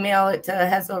still email it to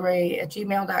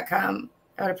hezokuai@gmail.com,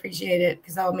 I would appreciate it,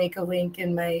 because I'll make a link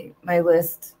in my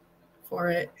list for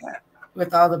it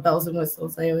with all the bells and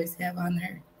whistles I always have on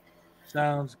there.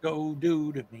 Sounds go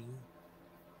do to me.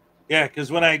 Yeah,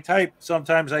 because when I type,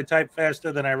 sometimes I type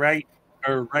faster than I write,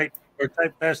 or type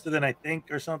faster than I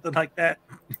think, or something like that.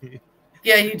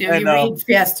 Yeah, you do. And, you read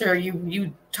faster.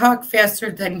 You talk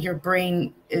faster than your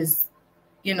brain is,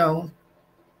 you know,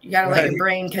 you got to let your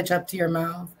brain catch up to your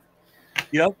mouth.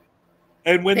 Yep.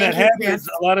 And when that happens,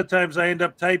 a lot of times I end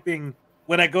up typing,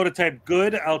 when I go to type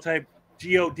good, I'll type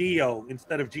GODO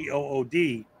instead of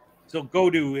GOOD. So go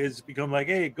do is become like,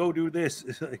 hey, go do this.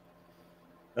 It's like,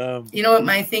 you know what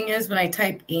my thing is? When I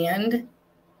type and,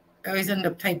 I always end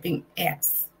up typing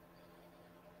S.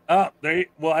 Well,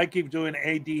 I keep doing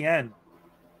ADN.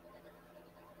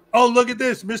 Oh, look at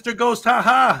this. Mr. Ghost,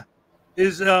 haha,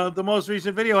 is the most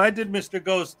recent video. I did Mr.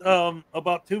 Ghost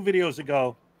about 2 videos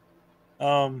ago.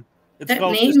 That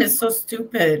name is so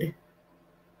stupid.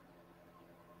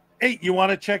 Hey, you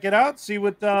want to check it out? See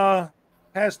what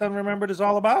Past Unremembered is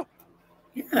all about?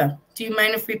 Yeah. Do you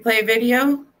mind if we play a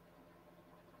video?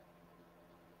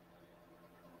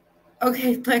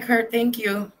 Okay, Blackheart, thank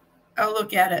you. I'll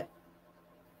look at it.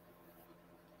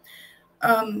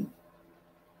 I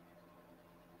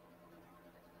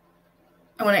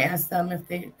want to ask them if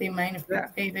they mind if we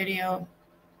play a video.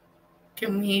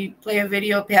 Can we play a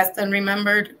video past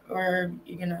unremembered, or are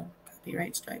you going to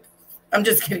copyright strike? I'm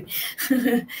just kidding.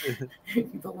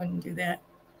 People wouldn't do that.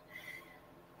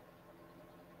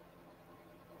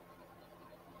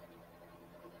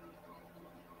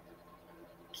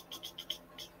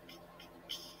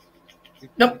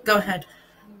 Nope, go ahead.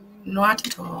 Not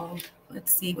at all.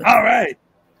 Let's see. All right.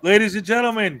 Ladies and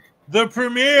gentlemen, the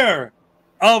premiere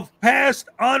of Past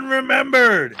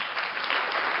Unremembered.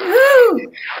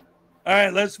 Woo! All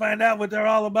right, let's find out what they're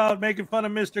all about. Making fun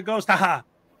of Mr. Ghost. Haha.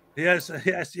 Yes,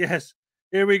 yes, yes.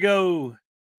 Here we go.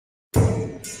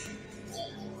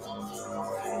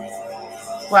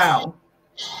 Wow.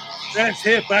 That's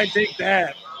hip. I take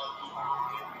that.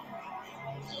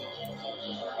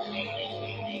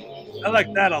 I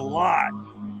like that a lot.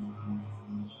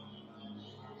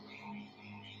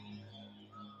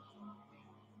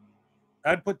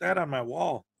 I'd put that on my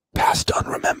wall. Past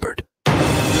Unremembered.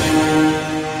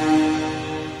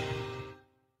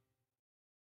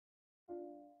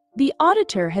 The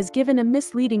auditor has given a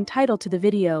misleading title to the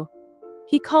video.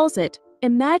 He calls it,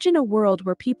 "Imagine a World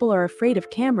Where People Are Afraid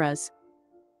of Cameras."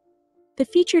 The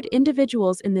featured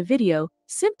individuals in the video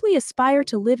simply aspire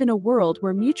to live in a world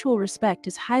where mutual respect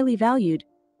is highly valued.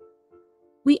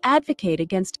 We advocate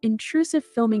against intrusive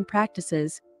filming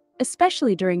practices,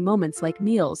 especially during moments like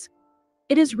meals.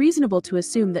 It is reasonable to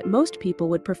assume that most people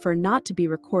would prefer not to be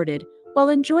recorded while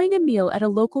enjoying a meal at a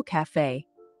local cafe.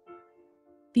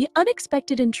 The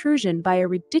unexpected intrusion by a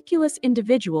ridiculous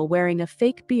individual wearing a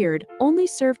fake beard only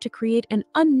served to create an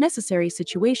unnecessary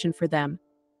situation for them.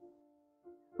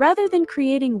 Rather than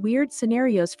creating weird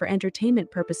scenarios for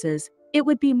entertainment purposes, it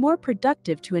would be more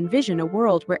productive to envision a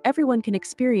world where everyone can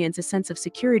experience a sense of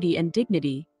security and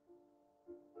dignity.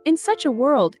 In such a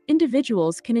world,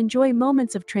 individuals can enjoy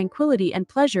moments of tranquility and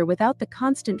pleasure without the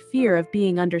constant fear of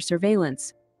being under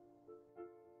surveillance.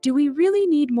 Do we really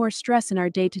need more stress in our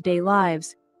day-to-day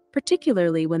lives,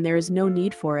 particularly when there is no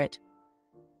need for it?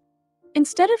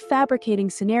 Instead of fabricating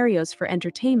scenarios for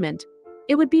entertainment,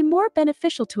 it would be more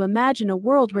beneficial to imagine a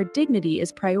world where dignity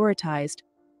is prioritized.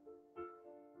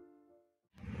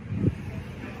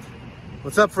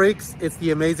 What's up, freaks? It's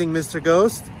the amazing Mr.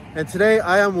 Ghost, and today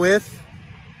I am with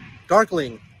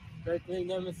Darkling. Darkling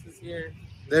Nemesis here.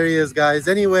 There he is, guys.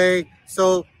 Anyway,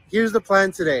 so here's the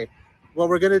plan today. What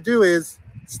we're gonna do is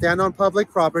stand on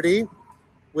public property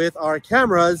with our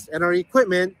cameras and our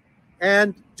equipment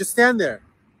and just stand there.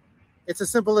 It's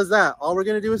as simple as that. All we're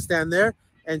gonna do is stand there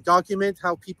and document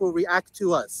how people react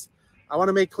to us. I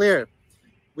wanna make clear,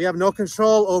 we have no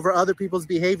control over other people's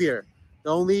behavior. The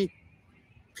only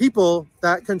people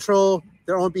that control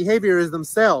their own behavior is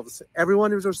themselves.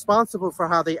 Everyone is responsible for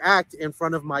how they act in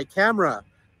front of my camera.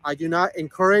 I do not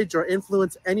encourage or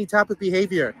influence any type of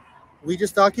behavior. We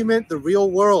just document the real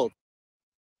world.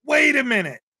 Wait a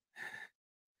minute.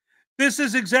 This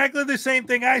is exactly the same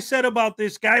thing I said about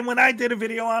this guy when I did a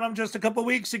video on him just a couple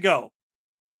weeks ago.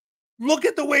 Look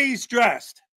at the way he's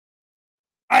dressed.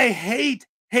 I hate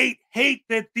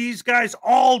that these guys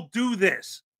all do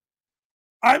this.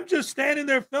 I'm just standing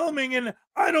there filming, and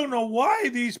I don't know why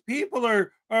these people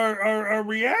are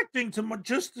reacting to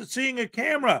just seeing a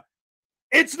camera.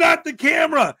 It's not the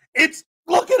camera. It's,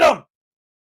 look at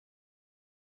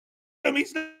him.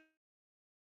 He's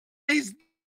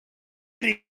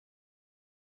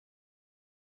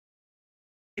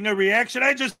a reaction.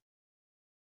 I just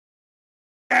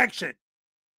action.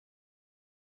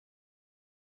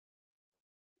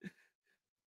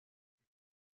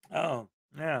 Oh,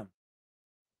 yeah.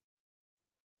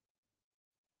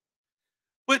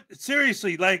 But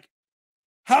seriously, like,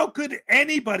 how could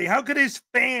anybody, how could his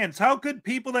fans, how could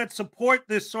people that support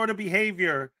this sort of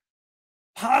behavior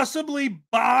possibly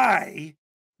buy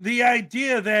the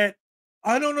idea that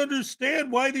I don't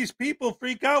understand why these people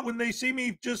freak out when they see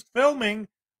me just filming?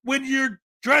 When you're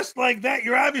dressed like that,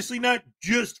 you're obviously not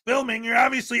just filming. You're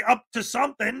obviously up to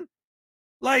something.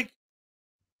 Like,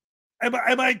 am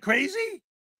I crazy?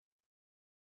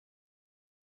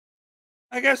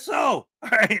 I guess so. All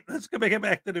right, let's go get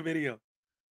back to the video.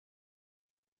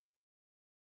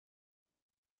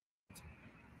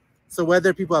 So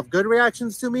whether people have good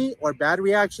reactions to me or bad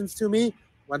reactions to me,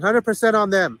 100% on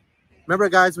them. Remember,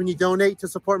 guys, when you donate to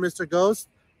support Mr. Ghost,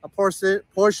 a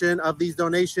portion of these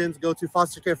donations go to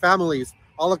foster care families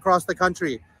all across the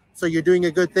country. So you're doing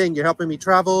a good thing. You're helping me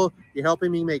travel, you're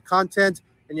helping me make content,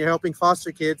 and you're helping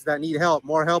foster kids that need help,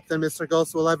 more help than Mr.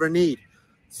 Ghost will ever need.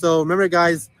 So remember,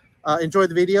 guys, enjoy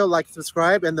the video, like,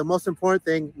 subscribe, and the most important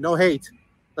thing, no hate.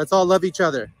 Let's all love each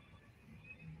other.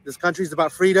 This country is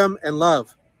about freedom and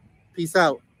love. Peace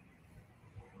out.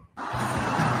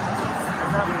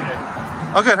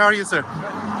 Oh, good. How are you, sir?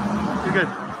 You're good.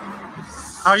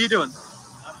 How are you doing?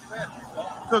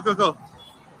 Cool.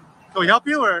 Can we help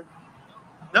you or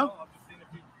no?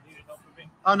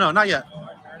 Oh, no, not yet.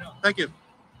 Thank you.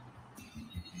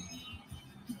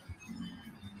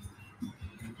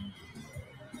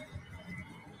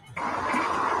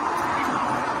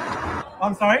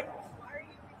 I'm sorry?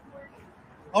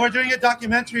 Oh, we're doing a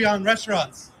documentary on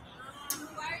restaurants.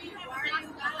 Why are you wearing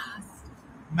a mask?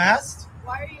 Masked?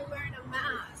 Why are you wearing a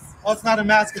mask? Oh, it's not a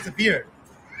mask, it's a beard.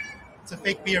 It's a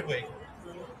fake beard wig.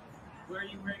 Where are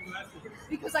you wearing glasses?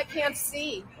 Because I can't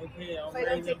see. Okay, If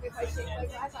I take my glasses,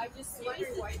 I'm just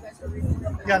wondering why you guys are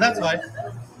recording. Yeah, that's why.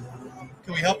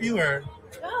 Can we help you or?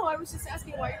 No, I was just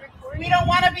asking why you're recording. We don't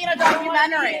want to be in a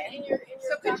documentary.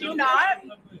 So could you not?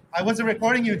 I wasn't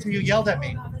recording you until you yelled at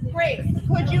me. Great.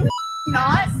 Could you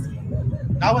not?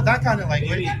 Not with that kind of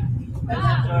language.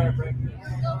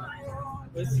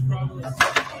 What's the problem?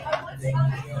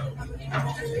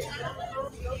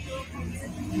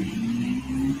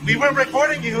 We weren't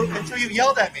recording you until you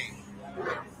yelled at me.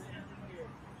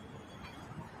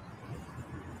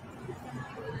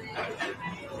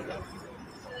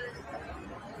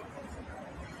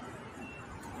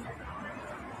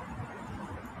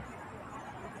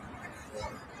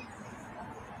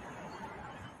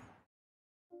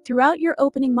 Throughout your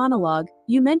opening monologue,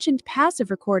 you mentioned passive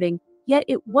recording, yet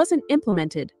it wasn't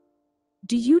implemented.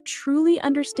 Do you truly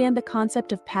understand the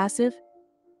concept of passive?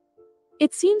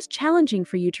 It seems challenging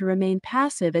for you to remain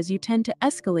passive as you tend to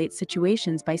escalate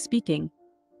situations by speaking.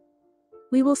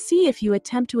 We will see if you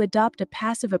attempt to adopt a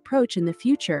passive approach in the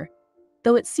future,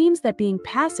 though it seems that being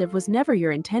passive was never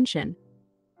your intention.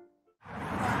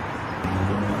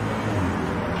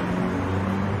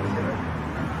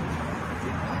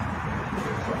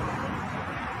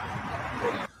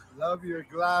 Love your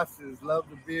glasses. Love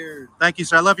the beard. Thank you,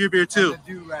 sir. I love your beard too. And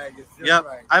the do-rag is just Yep.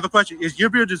 right. I have a question. Your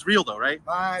beard is real though, right?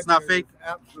 My It's not beard fake? is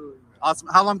absolutely real. Awesome.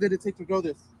 How long did it take to grow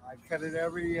this? I cut it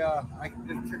every, it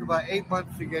took about 8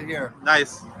 months to get here.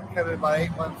 Nice. I cut it about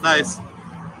 8 months. Nice.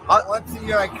 Once a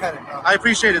year I cut it. I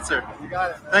appreciate it, sir. You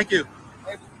got it, man. Thank you.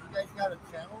 Hey, you guys got a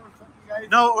channel or something? You guys?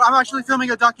 No, I'm actually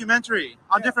filming a documentary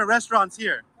on different restaurants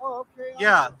here. Oh, okay.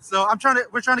 Yeah, so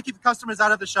we're trying to keep the customers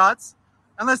out of the shots,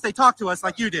 unless they talk to us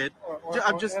like you did.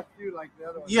 I'm just F you like the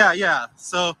other one. yeah.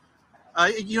 So,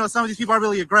 you know, some of these people are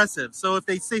really aggressive. So if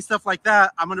they say stuff like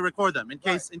that, I'm gonna record them in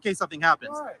case something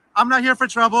happens. Right. I'm not here for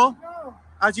trouble, No.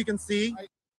 as you can see.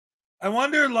 I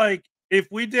wonder, like, if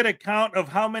we did a count of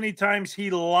how many times he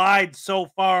lied so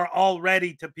far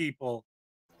already to people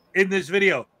in this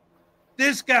video.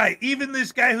 This guy, even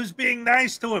this guy who's being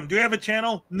nice to him. Do you have a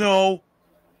channel? No.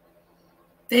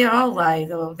 They all lie,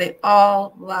 though. They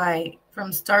all lie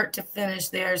from start to finish.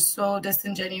 They are so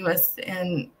disingenuous,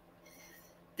 and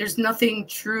there's nothing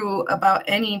true about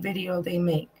any video they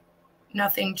make.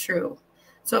 Nothing true.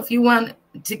 So if you want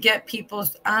to get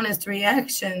people's honest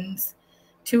reactions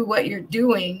to what you're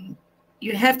doing,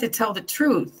 you have to tell the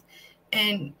truth.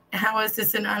 And how is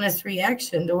this an honest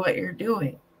reaction to what you're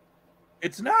doing?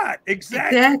 It's not.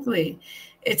 Exactly. Exactly.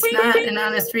 It's not an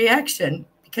honest reaction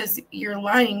because you're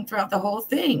lying throughout the whole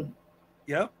thing.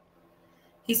 Yep.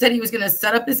 He said he was going to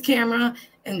set up his camera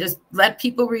and just let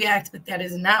people react, but that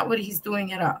is not what he's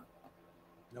doing at all.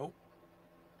 Nope.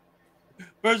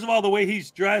 First of all, the way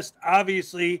he's dressed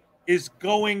obviously is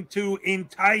going to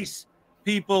entice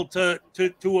people to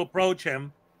approach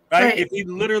him, right? If he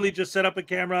literally just set up a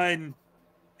camera and,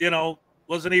 you know,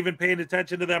 wasn't even paying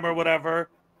attention to them or whatever,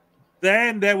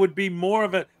 then that would be more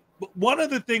of a... One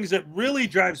of the things that really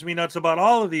drives me nuts about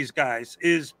all of these guys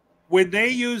is when they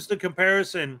use the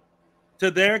comparison to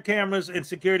their cameras and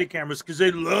security cameras, because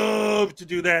they love to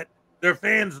do that. Their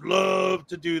fans love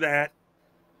to do that.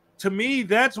 To me,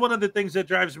 that's one of the things that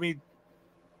drives me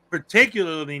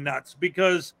particularly nuts,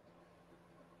 because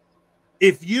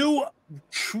if you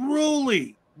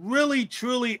truly, really,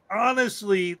 truly,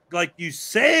 honestly, like you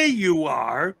say you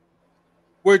are,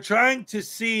 we're trying to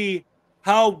see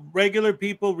how regular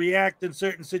people react in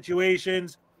certain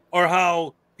situations, or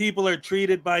how people are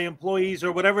treated by employees,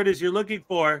 or whatever it is you're looking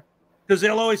for, because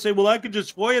they'll always say, well, I could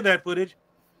just FOIA that footage.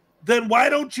 Then why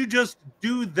don't you just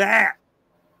do that?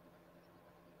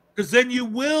 Because then you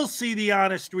will see the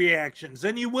honest reactions.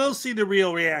 Then you will see the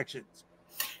real reactions.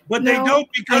 But they don't,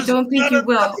 because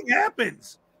nothing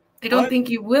happens. I don't think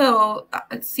you will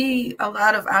see a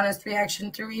lot of honest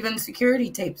reaction through even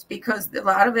security tapes, because a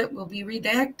lot of it will be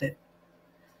redacted.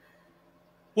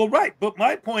 Well, right. But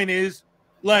my point is,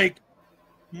 like,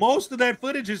 most of that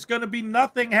footage is going to be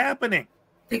nothing happening.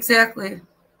 Exactly.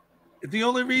 The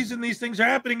only reason these things are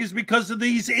happening is because of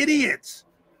these idiots.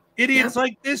 Idiots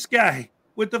like this guy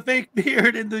with the fake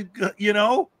beard and the, you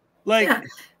know, like. Yeah.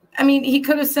 I mean, he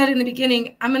could have said in the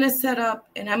beginning, I'm going to set up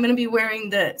and I'm going to be wearing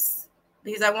this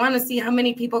because I want to see how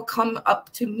many people come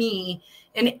up to me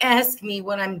and ask me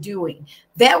what I'm doing.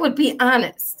 That would be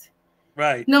honest.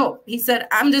 Right. No, he said,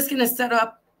 I'm just going to set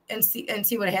up and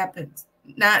see what happens.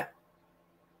 Not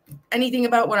anything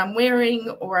about what I'm wearing,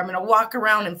 or I'm going to walk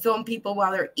around and film people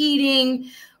while they're eating,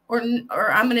 or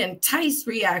I'm going to entice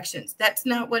reactions. That's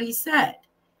not what he said.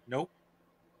 Nope.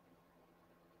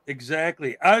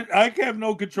 Exactly. I have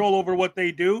no control over what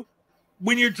they do.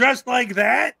 When you're dressed like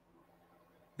that,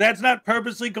 that's not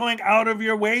purposely going out of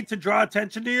your way to draw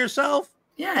attention to yourself.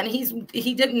 Yeah, and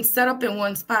he didn't set up in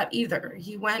one spot either.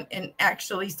 He went and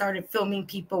actually started filming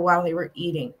people while they were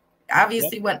eating.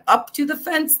 Obviously went up to the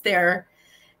fence there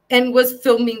and was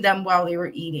filming them while they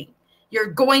were eating. You're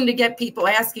going to get people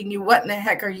asking you, what in the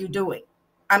heck are you doing?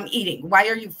 I'm eating. Why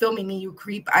are you filming me, you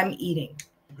creep? I'm eating.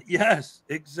 Yes,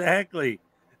 exactly.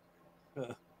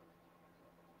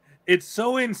 It's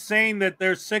so insane that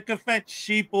their sycophant,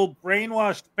 sheeple,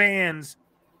 brainwashed fans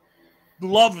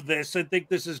love this and think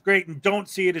this is great and don't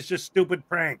see it as just stupid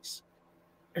pranks.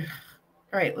 All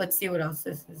right, let's see what else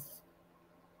this is.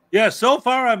 Yeah, so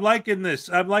far I'm liking this.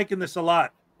 I'm liking this a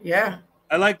lot. Yeah.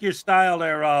 I like your style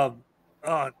there. Oh,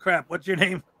 crap. What's your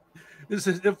name? This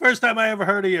is the first time I ever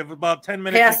heard of you. About 10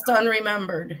 minutes Past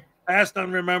Unremembered. Past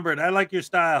Unremembered. I like your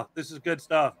style. This is good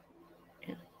stuff.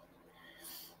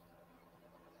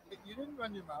 You didn't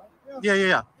run your mouth.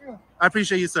 Yeah. I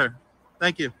appreciate you, sir.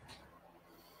 Thank you.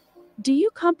 Do you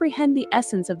comprehend the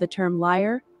essence of the term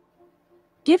liar?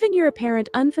 Given your apparent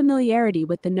unfamiliarity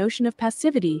with the notion of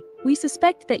passivity, we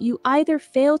suspect that you either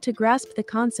fail to grasp the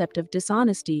concept of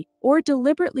dishonesty or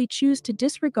deliberately choose to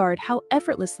disregard how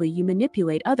effortlessly you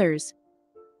manipulate others.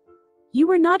 You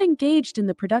were not engaged in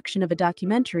the production of a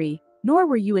documentary, nor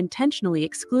were you intentionally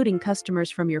excluding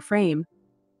customers from your frame.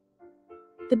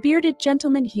 The bearded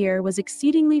gentleman here was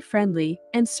exceedingly friendly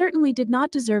and certainly did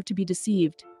not deserve to be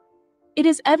deceived. It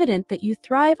is evident that you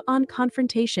thrive on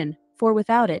confrontation, for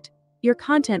without it, your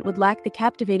content would lack the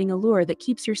captivating allure that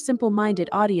keeps your simple-minded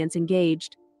audience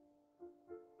engaged.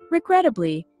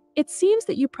 Regrettably, it seems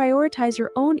that you prioritize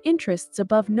your own interests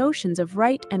above notions of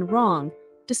right and wrong,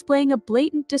 displaying a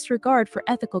blatant disregard for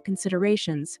ethical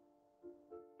considerations.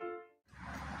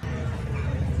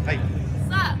 Hey.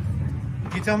 What's up?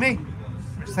 You tell me.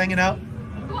 We're just hanging out.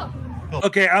 Cool.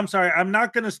 Okay, I'm sorry. I'm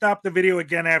not going to stop the video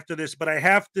again after this, but I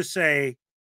have to say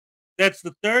that's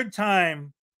the third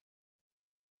time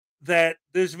that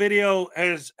this video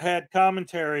has had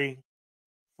commentary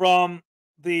from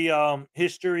the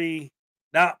history.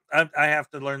 Now, I have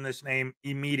to learn this name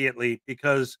immediately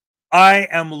because I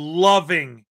am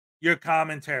loving your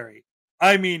commentary.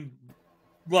 I mean,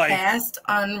 like Past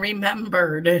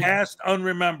unremembered. Past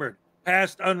unremembered.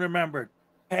 Past unremembered.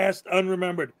 Past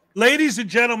unremembered. Ladies and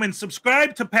gentlemen,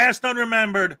 subscribe to Past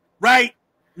Unremembered right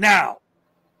now.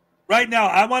 Right now.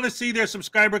 I want to see their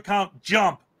subscriber count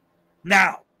jump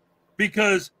now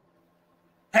because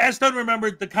Past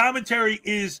Unremembered, the commentary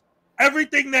is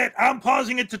everything that I'm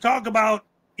pausing it to talk about.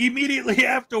 Immediately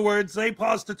afterwards, they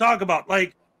pause to talk about.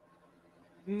 Like,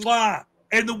 mwah.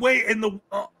 And the way, and the,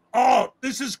 oh,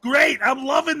 this is great. I'm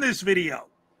loving this video.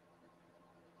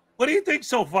 What do you think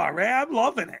so far, Ray? I'm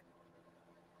loving it.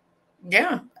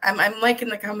 Yeah, I'm liking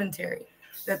the commentary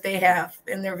that they have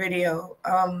in their video.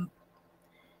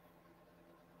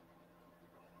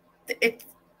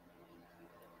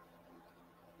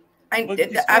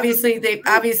 Obviously they've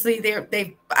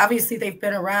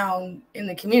been around in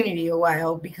the community a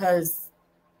while because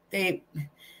they're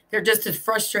just as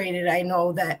frustrated, I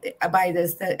know, that by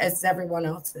this that as everyone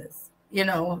else is, you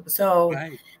know. So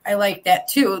right. I like that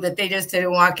too, that they just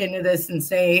didn't walk into this and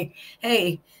say,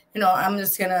 hey, you know, I'm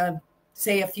just gonna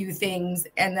say a few things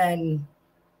and then,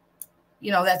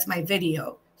 you know, that's my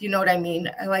video. You know what I mean?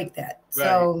 I like that. Right.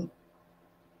 So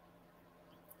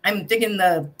I'm digging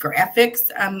the graphics.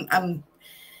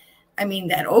 I mean,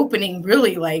 that opening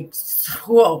really, like,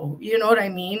 whoa, you know what I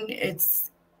mean? This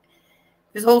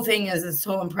whole thing is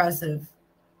so impressive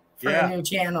for a new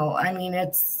channel. I mean,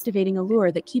 it's activating a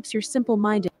lure that keeps your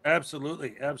simple-minded.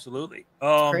 Absolutely, absolutely.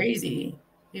 Crazy,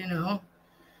 you know.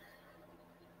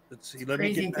 Let's see. Let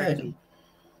me get back to.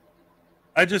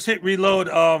 I just hit reload.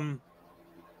 All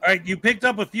right, you picked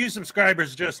up a few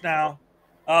subscribers just now.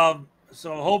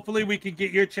 So hopefully we can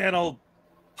get your channel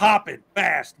popping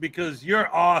fast because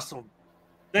you're awesome.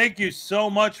 Thank you so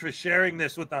much for sharing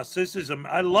this with us.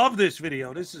 I love this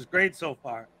video. This is great so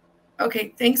far.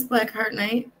 Okay, thanks, Blackheart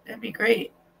Knight. That'd be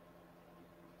great.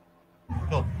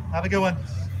 Cool. Have a good one.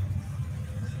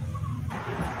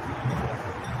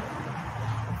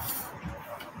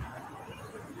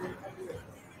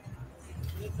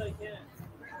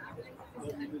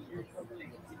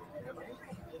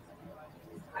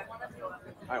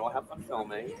 All right, well, have fun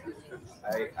filming.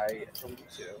 I filmed you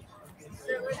too.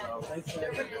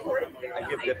 I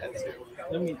give good head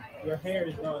too. Your hair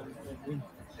is done.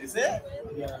 Is it?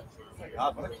 Yeah. Oh my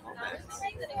God, what a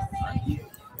comment.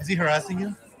 Is he harassing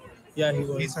you? Yeah, he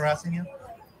was. He's harassing you?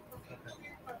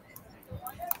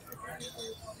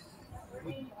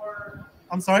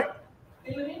 I'm sorry?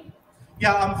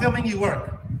 Yeah, I'm filming you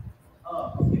work.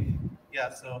 Oh, okay. Yeah,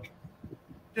 so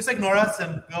just ignore us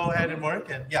and go ahead and work,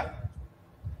 and yeah.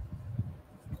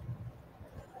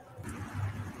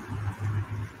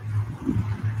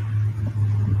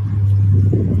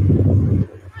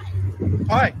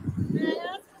 Hi. May I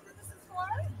ask what this is for?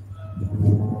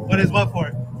 What is what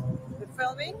for? The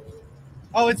filming?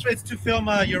 Oh, it's to film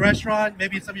your restaurant,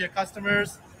 maybe some of your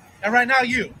customers, and right now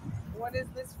you. What is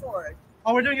this for?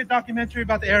 Oh, we're doing a documentary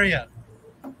about the area,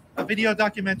 a video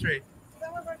documentary.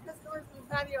 Some of our customers in the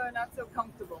patio are not so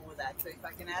comfortable with that, so if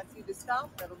I can ask you to stop,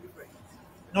 that'll be great.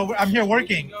 No, I'm here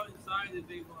working.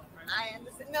 I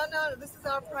understand. No, this is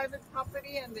our private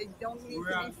property, and they don't need to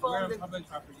be filmed.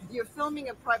 You're filming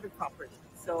a private property,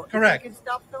 so correct. If you can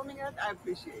stop filming it, I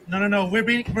appreciate it. No. We're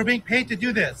being paid to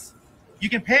do this. You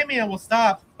can pay me and we'll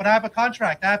stop, but I have a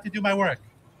contract. I have to do my work.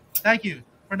 Thank you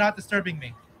for not disturbing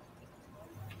me.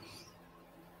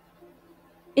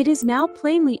 It is now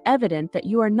plainly evident that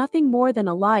you are nothing more than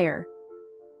a liar.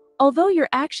 Although your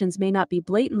actions may not be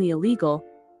blatantly illegal,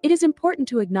 it is important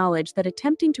to acknowledge that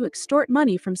attempting to extort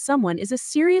money from someone is a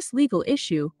serious legal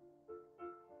issue.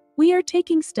 We are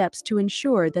taking steps to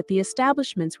ensure that the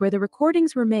establishments where the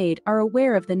recordings were made are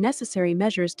aware of the necessary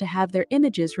measures to have their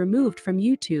images removed from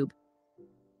YouTube.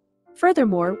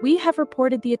 Furthermore, we have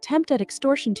reported the attempt at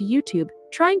extortion to YouTube.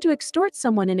 Trying to extort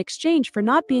someone in exchange for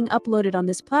not being uploaded on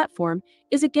this platform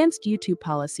is against YouTube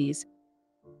policies.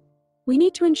 We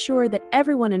need to ensure that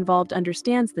everyone involved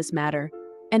understands this matter,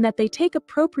 and that they take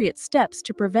appropriate steps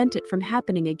to prevent it from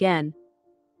happening again.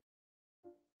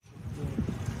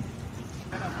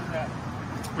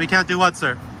 We can't do what,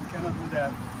 sir? We cannot do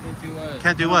that. Can't do what?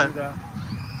 Can't do what?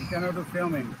 We cannot do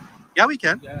filming. Yeah, we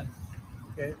can. Yeah.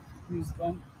 Okay, please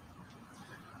come.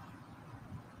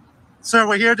 Sir,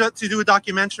 we're here to do a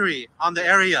documentary on the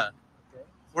area. Okay.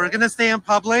 We're going to stay in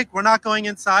public. We're not going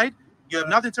inside. You have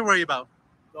nothing to worry about.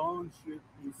 Don't shoot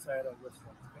inside of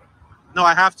restaurant. Okay? No,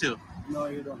 I have to. No,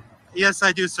 you don't. Yes,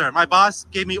 I do, sir. My boss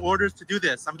gave me orders to do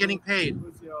this. I'm getting paid.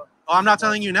 Who's your Oh, I'm not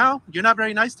telling you now. You're not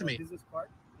very nice to me. business card?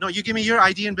 No, you give me your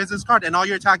ID and business card and all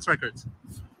your tax records.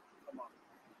 Come on.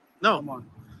 No, Come on.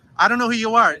 I don't know who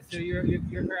you are. So you're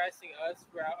harassing us.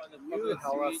 We're out on the You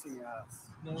public streets. harassing us.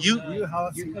 No, You- we're not. You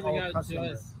harassing You're coming our out to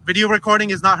customers. us. Video recording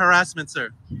is not harassment, sir.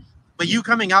 But you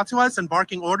coming out to us and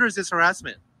barking orders is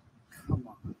harassment. Come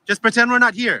on. Just pretend we're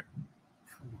not here.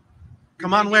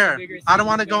 Come on, making where? a bigger I don't scene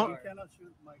want to than go. we You are. cannot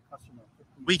shoot my customer.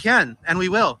 We can, and we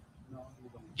will. No, you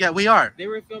don't. Yeah, we are. They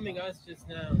were filming us just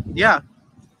now. Yeah,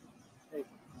 Hey,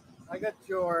 I got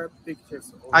your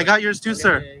pictures. I got yours too,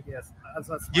 sir. Okay. Yes,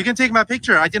 that's You can take my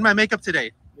picture. I did my makeup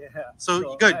today. Yeah.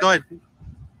 So, good, go ahead.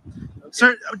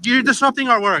 Sir, you're disrupting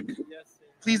our work. Yes, sir.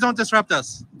 Please don't disrupt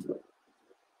us.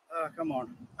 Come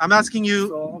on. I'm asking you.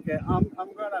 So, okay, I'm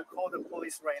gonna call the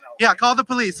police right now. Yeah, call the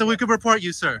police so we could report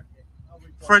you, sir,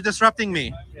 for disrupting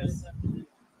me. Yes.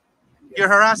 You're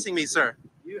harassing me, sir.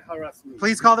 You harass me.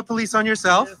 Please call the police on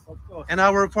yourself, Yes, of course. and I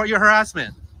will report your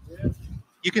harassment. Yes.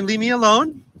 You can leave me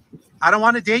alone. I don't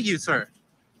want to date you, sir.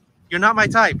 You're not my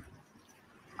type.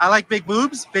 I like big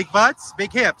boobs, big butts,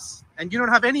 big hips, and you don't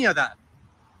have any of that.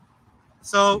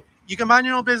 So you can mind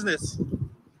your own business.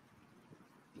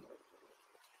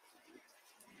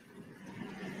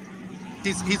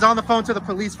 He's on the phone to the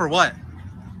police for what?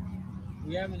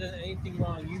 We haven't done anything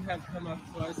wrong. You have come up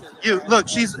to us. And You look.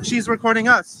 She's recording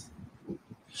us.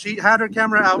 She had her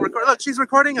camera out. Look, she's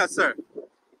recording us, sir.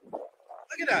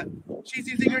 Look at that. She's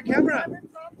using her camera.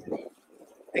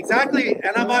 Exactly,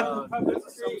 and I'm on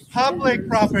public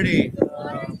property.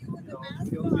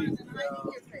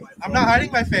 I'm not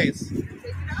hiding my face.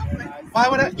 Why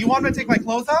would I? You want me to take my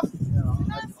clothes off?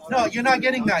 No, you're not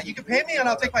getting that. You can pay me and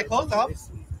I'll take my clothes off.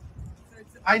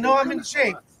 I know I'm in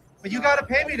shape, but you gotta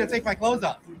pay me to take my clothes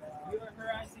off. You're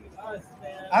harassing us,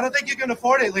 man. I don't think you can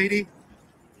afford it, lady.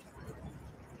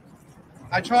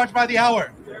 I charge by the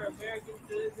hour. You're American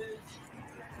citizens.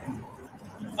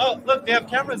 Oh, look, they have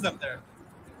cameras up there.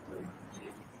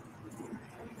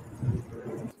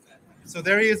 So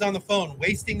there he is on the phone,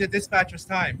 wasting the dispatcher's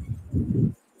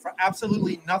time for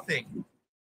absolutely nothing.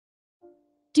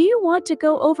 Do you want to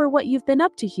go over what you've been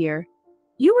up to here?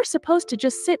 You were supposed to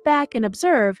just sit back and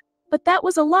observe, but that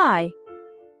was a lie.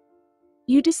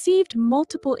 You deceived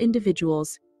multiple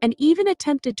individuals and even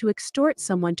attempted to extort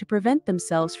someone to prevent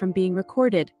themselves from being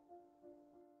recorded.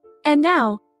 And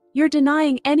now, you're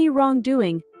denying any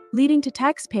wrongdoing, leading to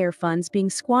taxpayer funds being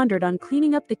squandered on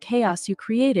cleaning up the chaos you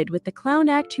created with the clown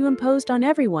act you imposed on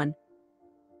everyone.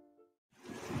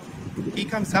 He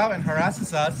comes out and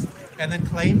harasses us and then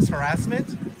claims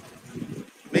harassment?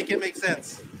 Make it make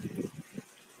sense.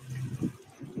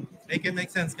 Make it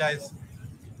make sense, guys.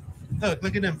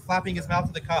 Look at him flapping his mouth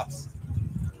to the cops.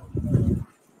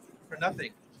 For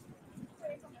nothing.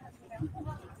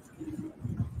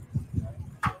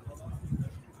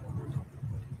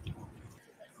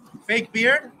 Fake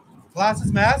beard,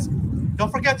 glasses, mask.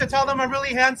 Don't forget to tell them I'm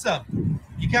really handsome.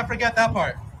 You can't forget that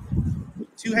part.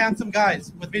 Two handsome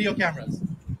guys with video cameras.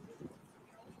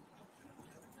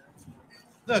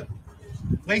 Look,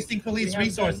 wasting police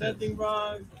resources. Nothing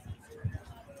wrong.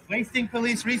 Wasting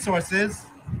police resources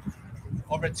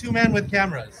over two men with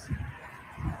cameras.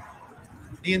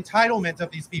 The entitlement of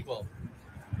these people.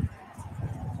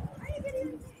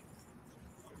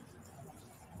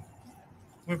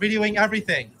 We're videoing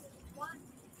everything.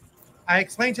 I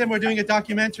explained to him we're doing a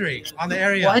documentary on the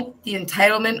area. What? The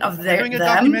entitlement of We're their doing a them?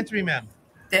 documentary, ma'am.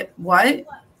 That what?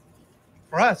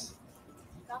 For us.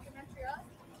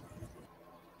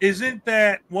 Isn't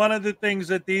that one of the things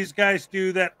that these guys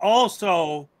do that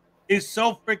also is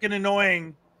so freaking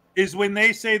annoying is when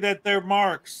they say that their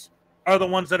marks are the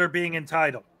ones that are being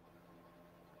entitled?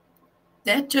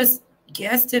 That just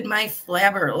guessed my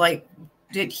flabber. Like,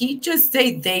 did he just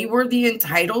say they were the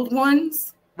entitled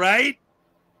ones? Right?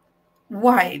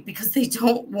 Why? Because they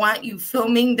don't want you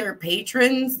filming their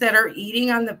patrons that are eating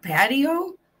on the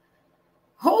patio?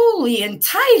 Holy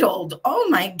entitled. Oh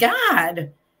my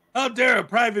God. How dare a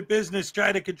private business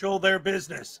try to control their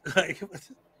business?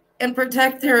 And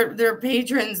protect their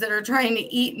patrons that are trying to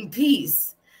eat in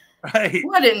peace. Right.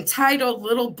 What entitled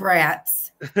little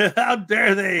brats. How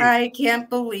dare they? I can't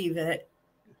believe it.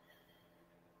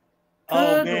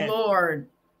 Oh, Good man. Lord.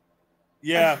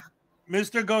 Yeah.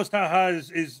 Mr. Ghost Haha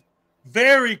is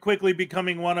very quickly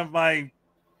becoming one of my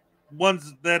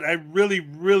ones that I really,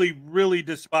 really, really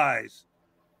despise,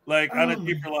 like on a Oh,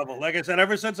 deeper level. Like I said,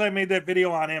 ever since I made that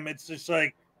video on him, it's just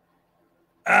like,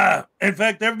 in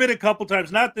fact, there have been a couple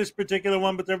times, not this particular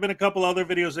one, but there have been a couple other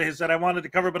videos of his that I wanted to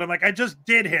cover, but I'm like, I just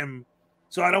did him.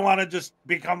 So I don't want to just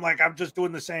become like, I'm just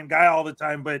doing the same guy all the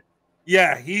time. But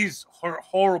yeah, he's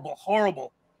horrible,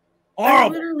 horrible, I'm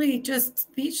horrible. literally just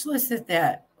speechless at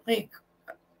that. Like,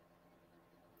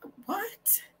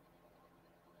 what?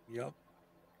 Yep.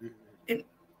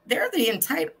 They're the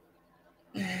entitled.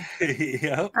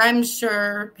 Yep. I'm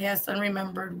sure Past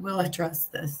Unremembered will address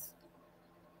this.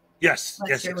 Yes. Let's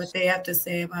Yes. hear Yes. what they have to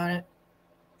say about it.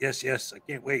 Yes. Yes. I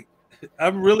can't wait.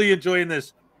 I'm really enjoying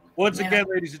this. Once Yeah. again,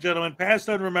 ladies and gentlemen, Past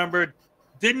Unremembered.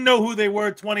 Didn't know who they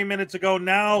were 20 minutes ago.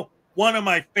 Now, one of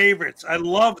my favorites. I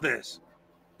love this.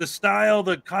 The style,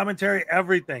 the commentary,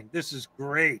 everything. This is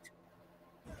great.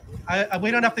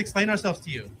 We don't have to explain ourselves to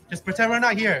you. Just pretend we're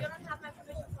not here.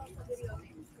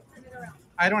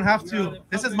 I don't have to.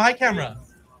 This is my camera.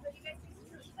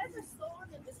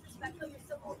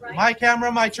 My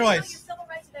camera, my choice.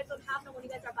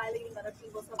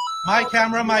 My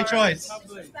camera, my choice.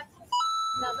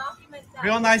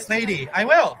 Real nice lady. I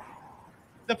will.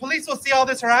 The police will see all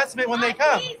this harassment when they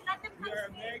come.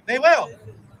 They will.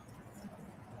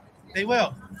 They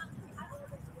will.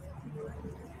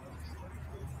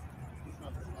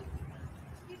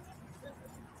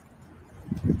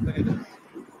 Look at this.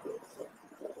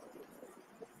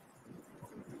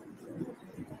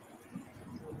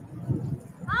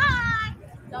 Hi!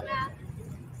 Dumbass.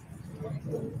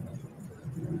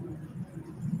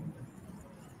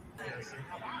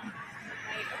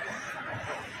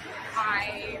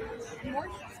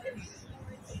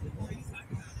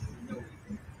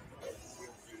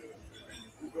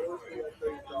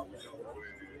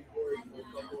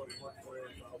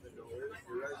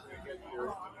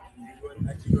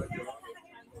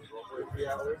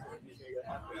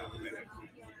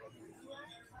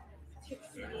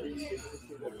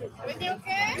 Everything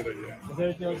okay? Is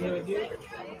everything okay with you?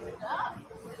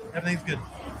 Everything's good.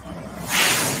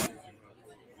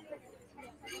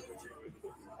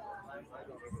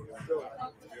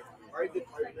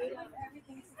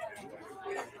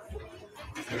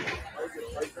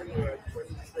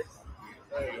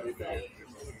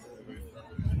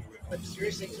 But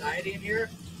serious anxiety in here,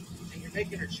 and you're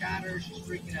making her chatter. She's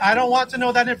freaking out. I don't want to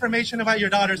know that information about your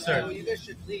daughter, sir. No, you guys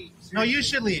should leave. No, you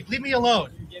should leave. Leave me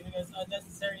alone. You're giving us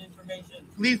unnecessary information.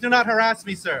 Please do not harass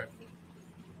me, sir.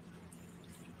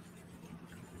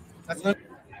 That's not.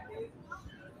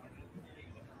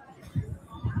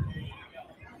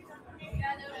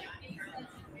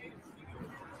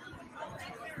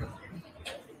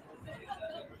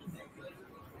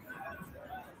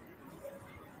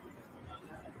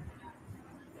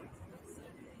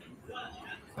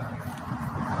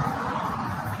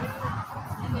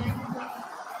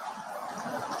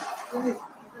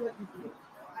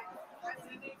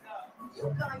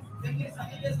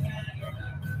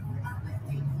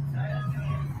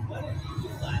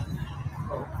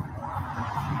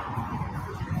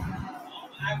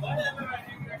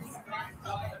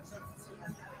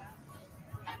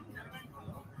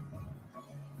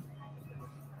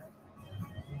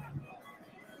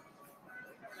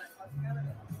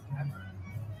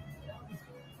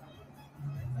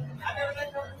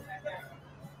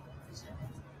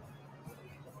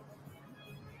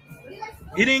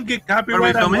 He didn't get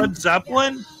copyright on Led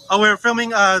Zeppelin? Oh, we were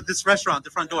filming this restaurant, the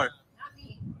front door.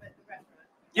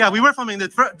 Yeah, we were filming the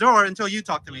front door until you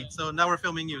talked to me. So now we're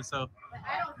filming you. So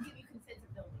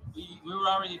We were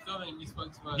already filming. You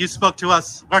spoke to us. you spoke to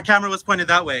us. Our camera was pointed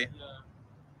that way.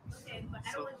 Okay, but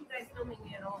I don't want you guys filming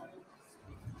me at all.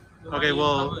 Okay,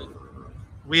 well,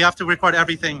 we have to record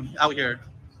everything out here.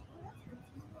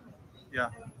 Yeah.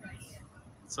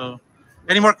 So,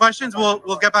 any more questions?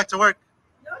 We'll get back to work.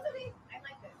 No, it's okay. I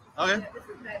like this. Okay. This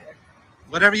is better.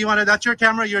 Whatever you wanted. That's your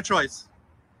camera, your choice.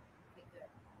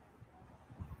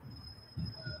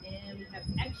 And we have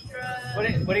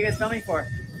extra. What are you guys filming for?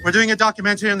 We're doing a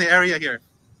documentary in the area here.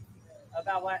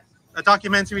 About what? A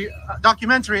documentary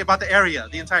about the area,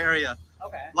 the entire area.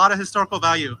 Okay. A lot of historical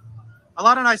value. A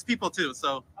lot of nice people too.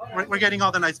 So we're getting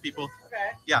all the nice people.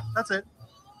 Okay. Yeah, that's it.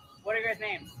 What are your guys'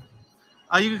 names?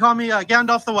 You can call me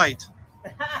Gandalf the White.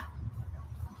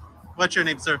 What's your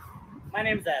name, sir? My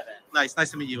name's Evan. Nice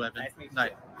to meet you, Evan. Nice to meet you.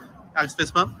 Nice. I'm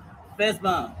Fist Bump. Fist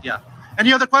bump. Yeah.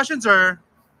 Any other questions or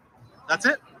that's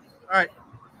it? All right.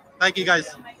 Thank you,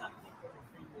 guys.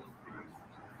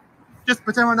 Just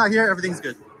pretend we're not here. Everything's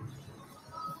good.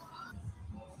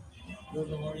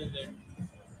 There's a warning there.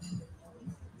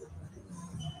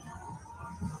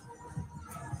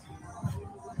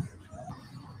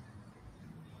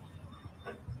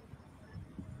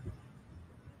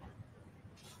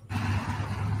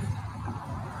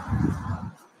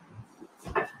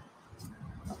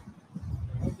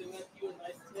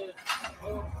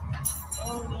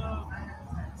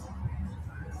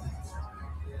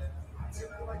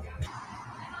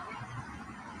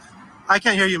 I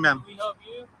can't hear you, ma'am. Can we help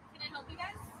you? Can I help you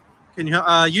guys? Can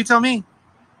you? You tell me. Do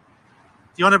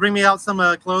you want to bring me out some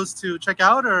clothes to check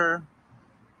out, or?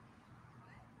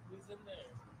 Who's in there?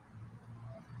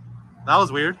 That was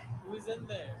weird. Who's in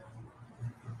there?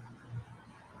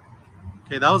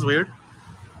 Okay, that was weird.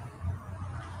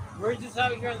 We're just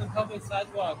out here on the public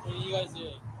sidewalk. What are you guys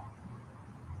doing?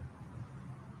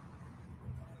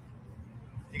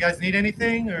 You guys need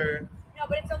anything, or? No,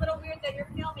 but it's a little weird that you're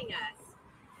filming us.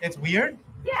 It's weird?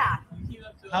 Yeah.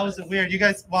 How is it weird? You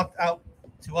guys walked out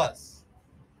to us.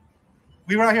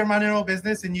 We were out here minding our own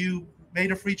business, and you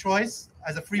made a free choice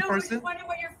as a free no, person? we're just wondering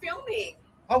what you're filming.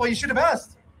 Oh, well, you should have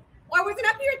asked. Well, I wasn't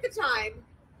up here at the time.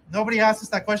 Nobody asked us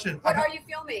that question. What are you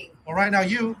filming? Well, right now,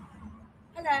 you.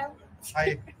 Hello.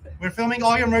 We're filming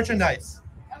all your merchandise.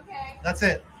 Okay. That's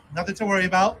it. Nothing to worry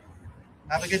about.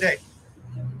 Have a good day.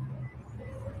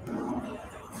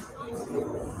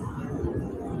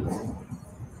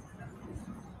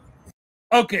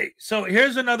 Okay, so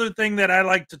here's another thing that I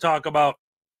like to talk about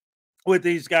with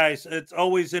these guys. It's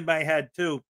always in my head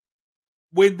too.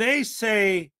 When they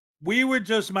say we were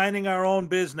just minding our own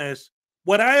business,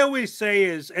 what I always say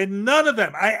is, and none of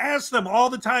them, I ask them all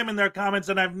the time in their comments,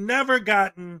 and I've never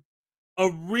gotten a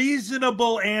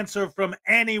reasonable answer from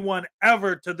anyone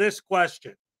ever to this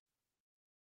question.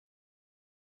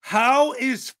 How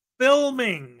is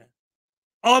filming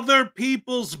other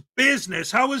people's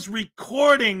business, how is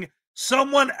recording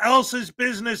someone else's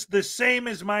business the same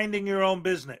as minding your own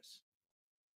business?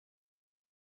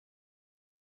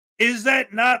 Is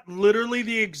that not literally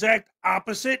the exact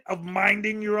opposite of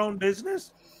minding your own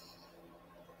business?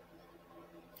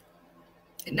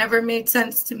 It never made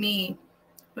sense to me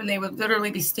when they would literally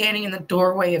be standing in the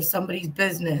doorway of somebody's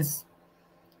business,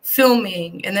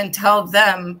 filming, and then tell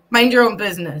them, mind your own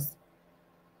business.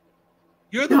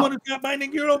 You're the one who's not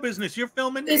minding your own business. You're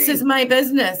filming This me. is my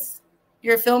business.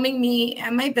 You're filming me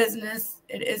and my business.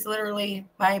 It is literally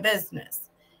my business.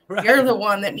 Right. You're the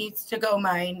one that needs to go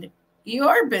mind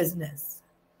your business.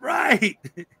 Right.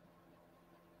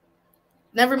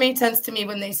 Never made sense to me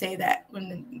when they say that.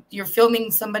 When you're filming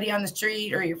somebody on the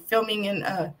street or you're filming in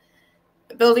a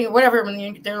building or whatever,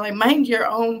 when they're like, mind your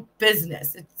own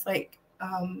business. It's like,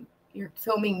 you're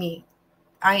filming me.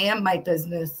 I am my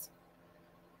business.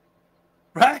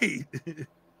 Right.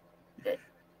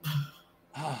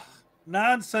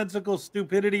 Nonsensical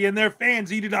stupidity, and their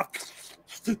fans eat it up.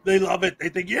 They love it. They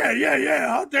think, yeah.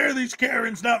 How dare these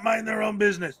Karens not mind their own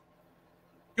business?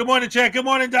 Good morning, Chet. Good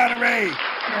morning, Donna Ray.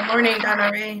 Good morning,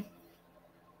 Donna Ray.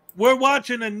 We're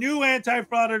watching a new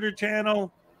anti-frauditor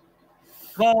channel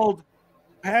called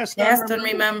Past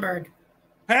Unremembered.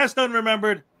 Past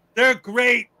Unremembered. They're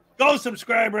great. Go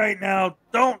subscribe right now.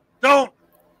 Don't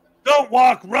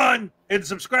walk, run, and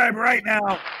subscribe right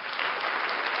now.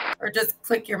 Or just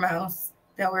click your mouse.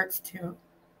 That works too.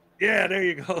 Yeah, there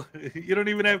you go. You don't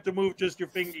even have to move, just your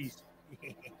fingies.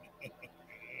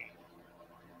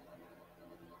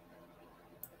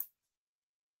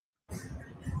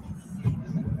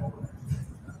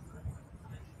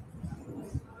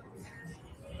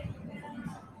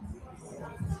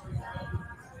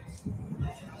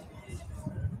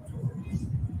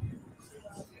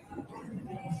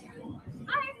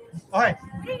 All right.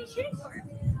 What are you shooting for?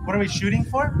 What are we shooting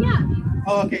for? Yeah.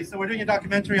 Oh, okay. So we're doing a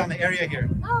documentary on the area here.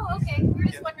 Oh, okay. We were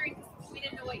just wondering, we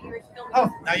didn't know what you were filming.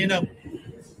 Oh, now you know.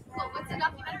 Well, what's the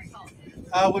documentary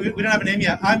called? We don't have a name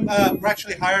yet. We're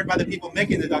actually hired by the people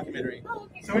making the documentary. Oh,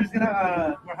 okay. So we're just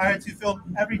we're hired to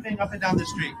film everything up and down the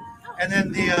street. And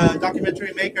then the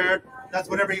documentary maker does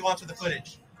whatever he wants with the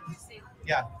footage.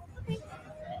 Yeah. Okay.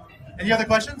 Any other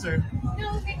questions, or?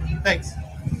 No, thank you. Thanks.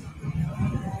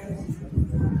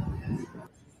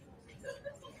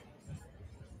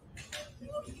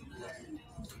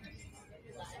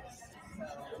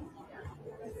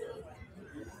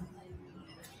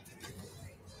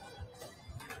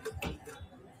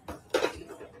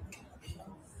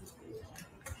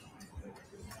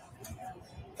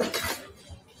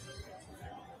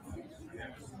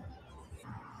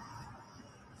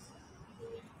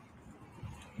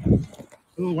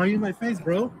 Ooh, why are you in my face,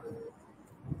 bro?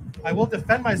 I will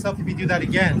defend myself if you do that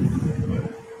again.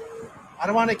 I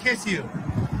don't want to kiss you.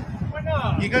 Why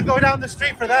not? You could go down the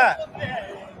street for that.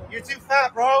 You're too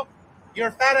fat, bro. You're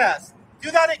a fat ass. Do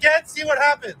that again, see what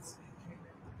happens.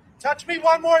 Touch me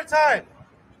one more time.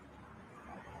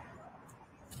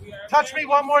 Touch me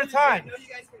one more time. You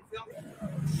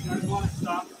guys want to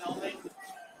stop filming?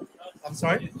 I'm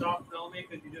sorry? Stop filming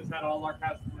because you just had all our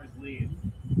customers leave.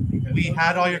 We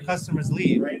had all your customers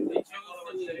leave. Right? They chose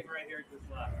to leave. Sitting right here just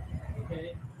left.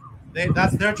 Okay.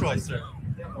 That's their choice, sir.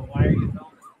 Yeah, but why are you filming?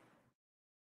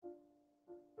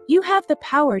 You have the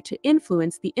power to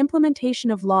influence the implementation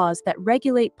of laws that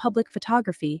regulate public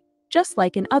photography, just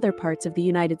like in other parts of the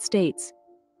United States.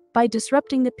 By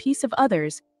disrupting the peace of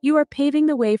others, you are paving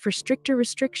the way for stricter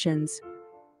restrictions.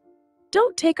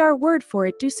 Don't take our word for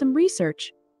it, do some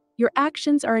research. Your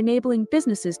actions are enabling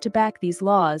businesses to back these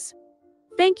laws.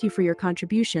 Thank you for your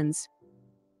contributions.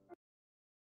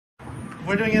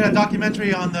 We're doing a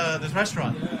documentary on this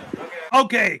restaurant.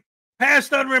 Okay,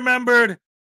 past unremembered.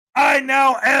 I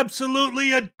now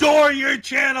absolutely adore your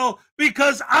channel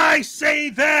because I say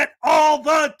that all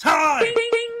the time.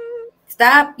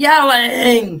 Stop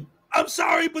yelling. I'm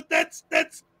sorry, but that's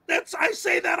I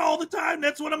say that all the time.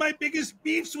 That's one of my biggest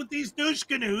beefs with these douche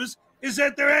canoes is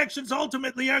that their actions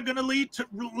ultimately are going to lead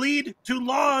to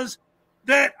laws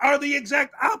that are the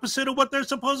exact opposite of what they're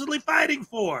supposedly fighting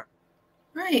for.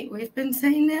 Right, we've been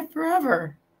saying that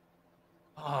forever.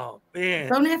 Oh man!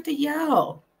 Don't have to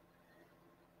yell.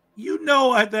 You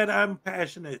know that I'm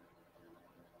passionate.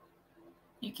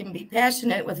 You can be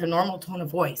passionate with a normal tone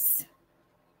of voice.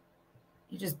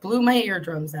 You just blew my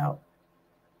eardrums out.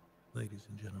 Ladies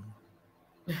and gentlemen.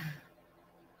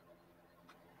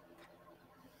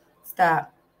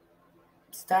 Stop.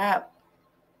 Stop.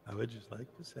 I would just like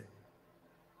to say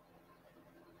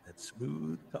that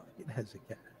smooth talking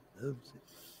Hezekiah loves it.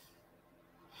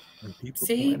 When people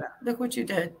see, point out. Look what you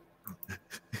did.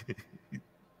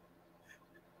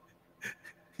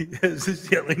 Yes,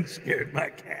 this yelling scared my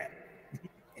cat.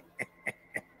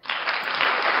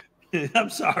 I'm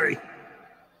sorry.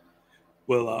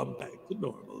 Well, I'm back to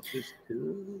normal. Just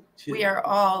chill. We are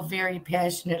all very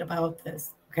passionate about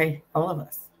this. Okay, all of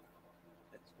us.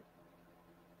 That's right.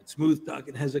 And smooth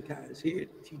talking Hezekiah is here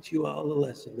to teach you all a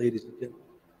lesson, ladies and gentlemen.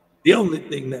 The only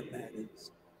thing that matters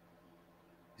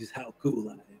is how cool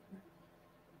I am.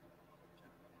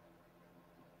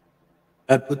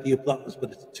 I'd put the applause,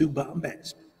 but it's too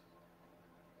bombastic.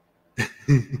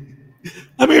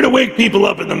 I'm here to wake people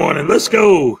up in the morning. Let's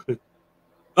go.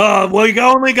 Well, you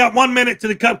only got 1 minute to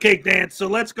the cupcake dance, so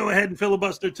let's go ahead and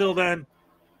filibuster till then.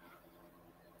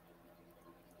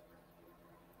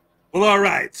 Well, all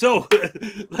right. So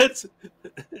let's.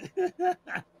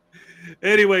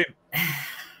 Anyway,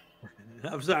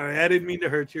 I'm sorry. I didn't mean to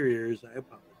hurt your ears. I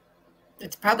apologize.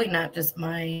 It's probably not just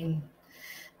mine.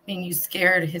 I mean, you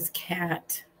scared his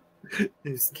cat.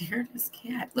 You scared his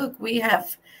cat. Look, we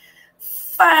have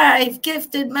 5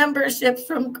 gifted memberships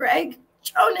from Greg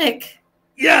Jonick.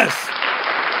 Yes.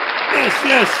 Yes,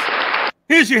 yes.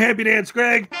 Here's your happy dance,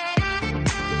 Greg.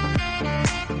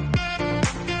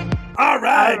 All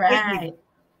right. All right.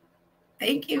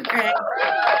 Thank you, Greg.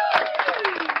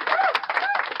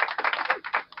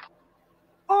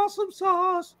 Awesome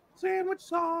sauce. Sandwich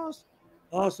sauce.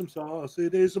 Awesome sauce.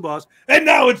 It is the boss. And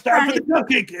now it's time for the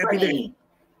cupcake happy dance.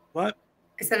 What?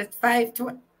 I said it's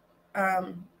 8:20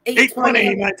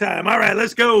 my time. All right,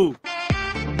 let's go.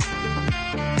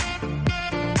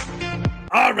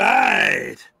 All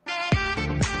right.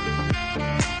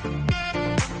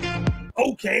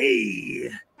 Okay.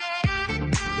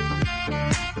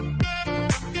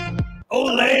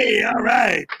 Olay. All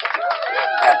right.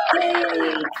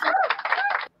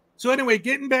 So anyway,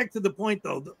 getting back to the point,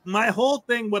 though, my whole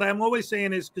thing, what I'm always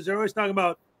saying is, because they're always talking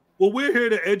about, well, we're here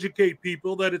to educate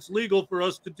people that it's legal for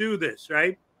us to do this,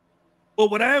 right? But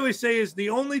what I always say is the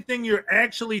only thing you're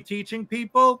actually teaching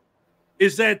people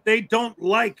is that they don't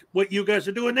like what you guys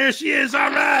are doing. There she is.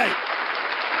 All right.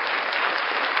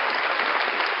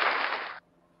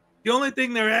 The only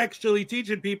thing they're actually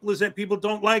teaching people is that people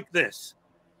don't like this.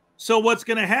 So what's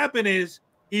going to happen is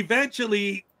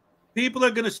eventually people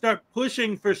are going to start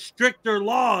pushing for stricter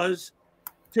laws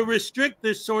to restrict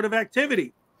this sort of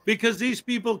activity because these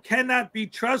people cannot be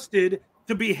trusted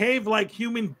to behave like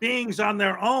human beings on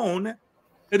their own.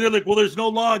 And they're like, well, there's no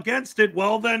law against it.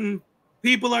 Well, then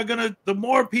people are going to, the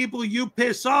more people you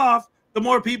piss off, the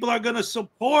more people are going to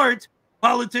support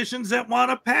politicians that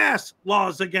want to pass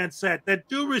laws against that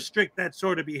do restrict that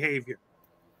sort of behavior.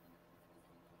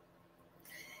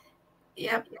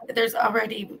 Yep, there's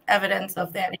already evidence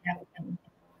of that happening.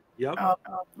 Yep.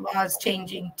 Laws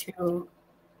changing to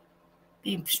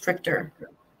be stricter.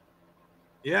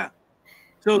 Yeah.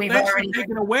 So We've thanks already- for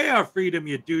taking away our freedom,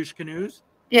 you douche canoes.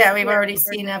 Yeah, we've already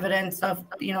seen evidence of,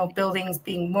 buildings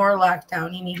being more locked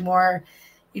down. You need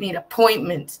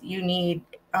appointments. You need,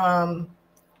 I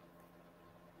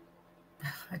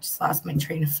just lost my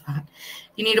train of thought.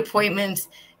 You need appointments.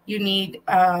 You need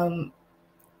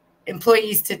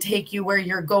employees to take you where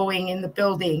you're going in the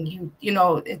building.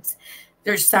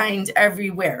 There's signs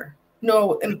everywhere.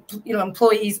 No,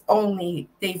 employees only.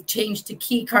 They've changed to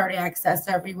key card access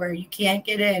everywhere. You can't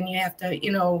get in. You have to,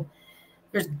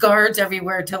 There's guards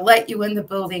everywhere to let you in the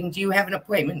building. Do you have an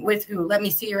appointment with who? Let me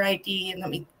see your ID and let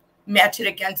me match it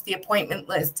against the appointment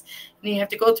list. And you have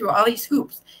to go through all these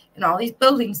hoops in all these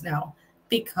buildings now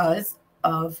because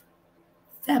of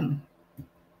them.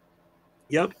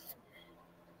 Yep.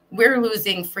 We're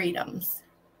losing freedoms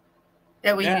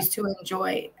that we used to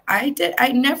enjoy. I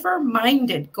never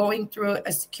minded going through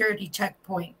a security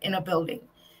checkpoint in a building.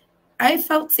 I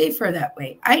felt safer that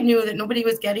way. I knew that nobody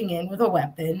was getting in with a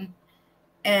weapon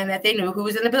and that they knew who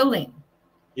was in the building.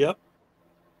 Yep.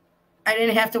 I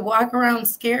didn't have to walk around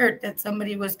scared that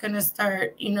somebody was going to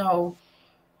start,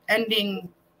 ending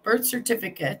birth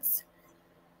certificates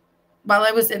while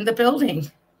I was in the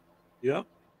building. Yep.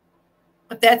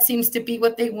 But that seems to be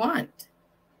what they want.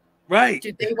 Right.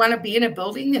 Do they want to be in a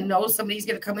building and know somebody's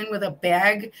going to come in with a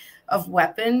bag of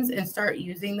weapons and start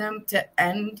using them to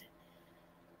end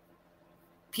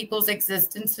people's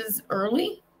existences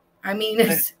early? I mean,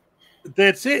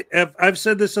 that's it. I've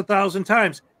said this 1,000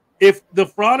 times. If the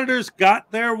frauditors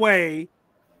got their way,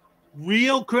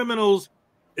 real criminals,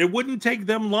 it wouldn't take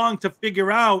them long to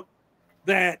figure out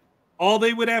that all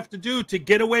they would have to do to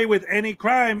get away with any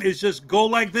crime is just go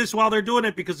like this while they're doing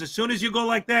it, because as soon as you go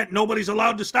like that, nobody's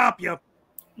allowed to stop you.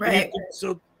 Right.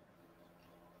 So,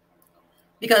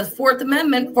 because Fourth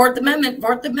Amendment.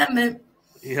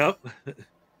 Yep.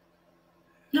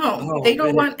 No, they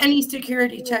don't want any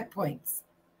security checkpoints.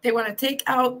 They want to take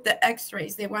out the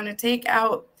x-rays. They want to take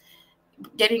out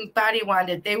getting body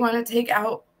wanted. They want to take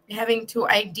out having to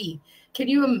ID. Can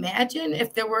you imagine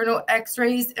if there were no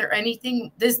x-rays or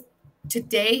anything this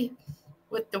today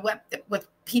with with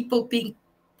people being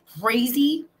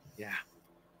crazy? Yeah.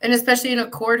 And especially in a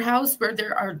courthouse where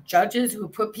there are judges who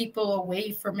put people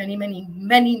away for many, many,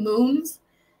 many moons.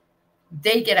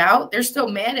 They get out. They're still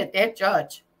mad at that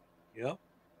judge. Yep.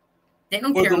 They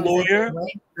don't Or care the lawyer.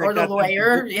 Or the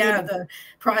lawyer. Yeah, the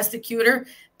prosecutor.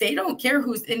 They don't care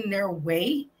who's in their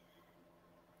way.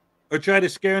 Or try to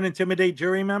scare and intimidate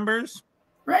jury members.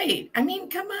 Right. I mean,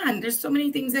 come on. There's so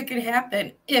many things that could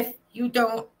happen if you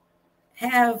don't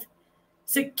have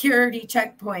security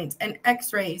checkpoints and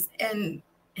x-rays and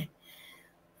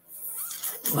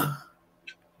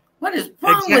what is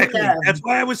wrong with them? That's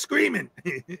why I was screaming.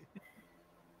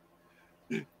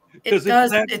 It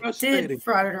does. It did,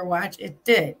 Frauditor Watch. It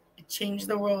did. It changed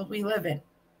the world we live in.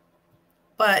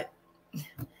 But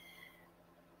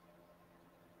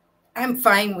I'm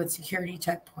fine with security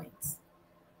checkpoints.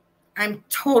 I'm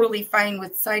totally fine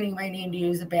with signing my name to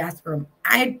use a bathroom.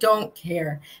 I don't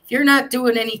care. If you're not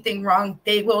doing anything wrong,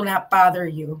 they will not bother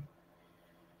you.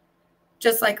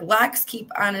 Just like locks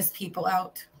keep honest people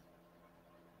out.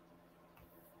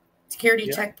 Security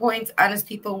checkpoints, honest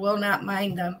people will not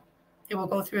mind them. They will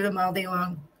go through them all day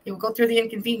long. They will go through the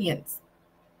inconvenience.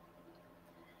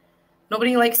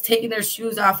 Nobody likes taking their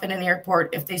shoes off in an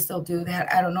airport if they still do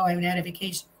that. I don't know. I haven't had a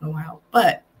vacation in a while,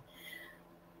 but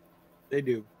they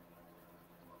do.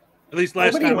 At least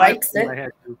last nobody time likes I it.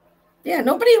 had to. Yeah,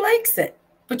 nobody likes it.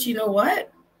 But you know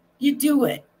what? You do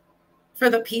it for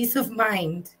the peace of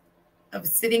mind of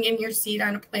sitting in your seat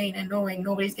on a plane and knowing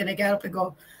nobody's going to get up and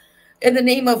go, in the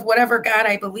name of whatever God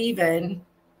I believe in,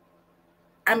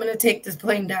 I'm going to take this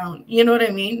plane down. You know what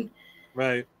I mean?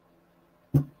 Right.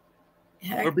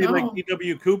 Heck or be no. like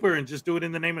P.W. Cooper and just do it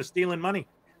in the name of stealing money.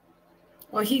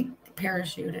 Well, he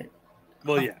parachuted.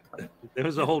 Well, yeah, that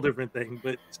was a whole different thing,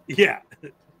 but yeah.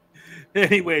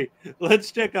 Anyway,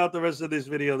 let's check out the rest of this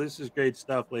video. This is great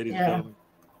stuff, ladies and gentlemen.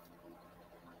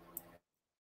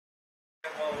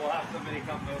 Well, we'll have somebody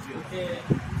come move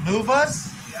you. Move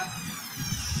us? Yeah.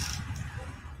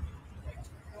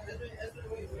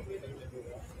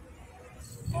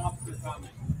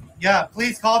 Yeah,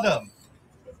 please call them.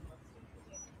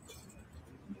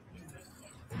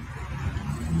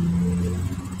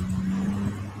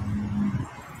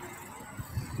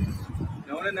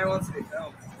 No one in there wants to be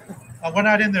filmed. We're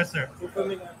not in there, sir.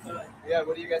 Yeah,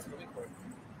 what are you guys filming for?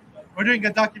 We're doing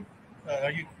a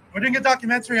We're doing a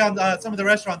documentary on some of the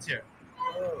restaurants here.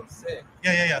 Oh, sick.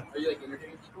 Yeah. Are you like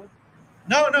interviewing people?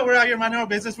 No, we're out here minding our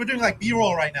business. We're doing like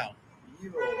B-roll right now.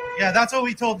 B-roll. Yeah, that's what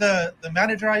we told the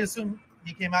manager. I assume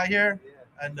he came out here,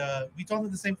 and we told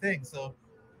him the same thing. So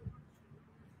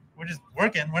we're just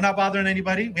working. We're not bothering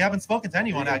anybody. We haven't spoken to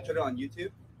anyone. Are you gonna put it on YouTube?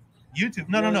 YouTube?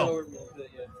 No.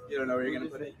 You don't know where you're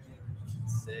gonna put it?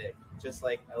 Sick. Just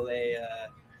like LA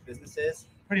businesses.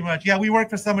 Pretty much. Yeah, we work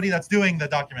for somebody that's doing the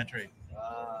documentary.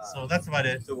 So that's about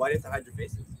it. So why do you have to hide your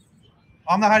faces?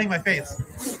 I'm not hiding my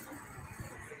face.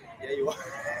 Yeah, you are.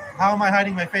 How am I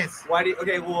hiding my face? Why do you have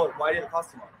a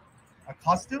costume on? A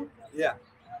costume? Yeah.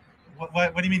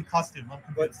 What do you mean costume?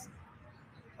 What's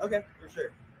okay, for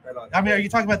sure. Right on. I mean, are you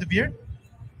talking about the beard?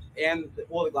 And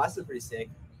well, the glasses are pretty sick.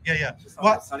 Yeah, yeah. It's just not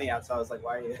Well, that sunny out, so I was like,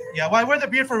 why are you? yeah, well, I wear the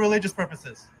beard for religious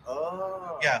purposes.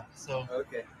 Oh. Yeah, so.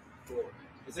 Okay, cool.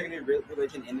 Is there gonna be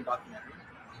religion in the documentary?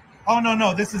 Oh,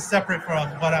 no, this is separate from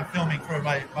what I'm filming for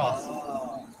my boss.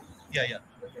 Oh. Yeah, yeah.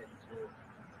 Okay, cool.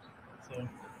 So,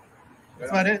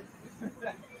 that's about it.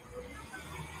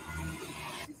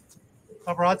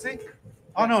 Paparazzi?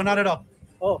 Oh, no, not at all.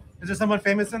 Oh. Is there someone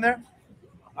famous in there?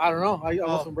 I don't know. I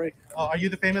want some break. Oh, are you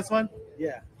the famous one?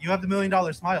 Yeah. You have the $1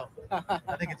 million smile.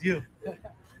 I think it's you.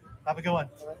 Have a good one.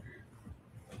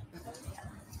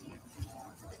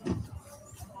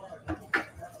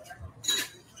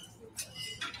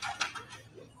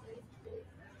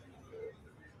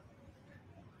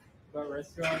 About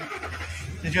restaurant.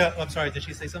 I'm sorry, did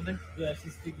she say something? Yeah,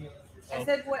 she's speaking. I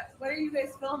said, what are you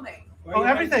guys filming? Oh,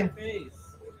 everything.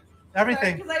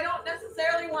 Everything. Because I don't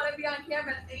necessarily want to be on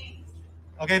camera. Thanks.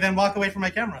 Okay, then walk away from my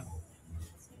camera.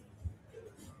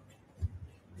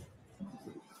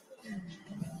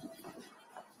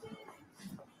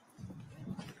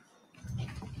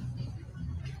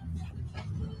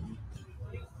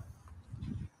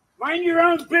 Mind your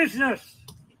own business.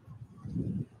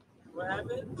 What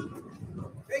happened?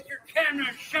 Take your camera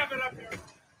and shove it up your.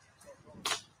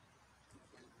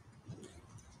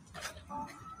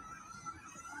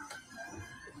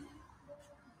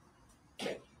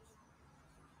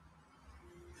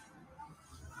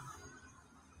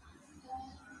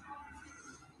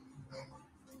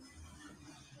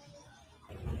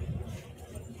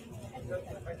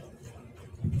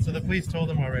 So the police told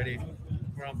them already.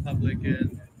 We're on public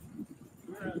and.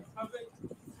 We're on public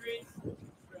streets.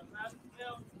 We're on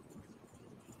Mansfield.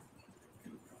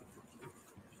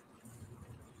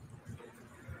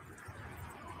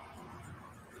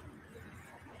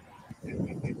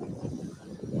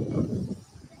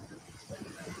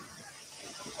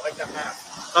 I like that map.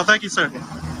 Oh, thank you, sir.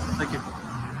 Thank you.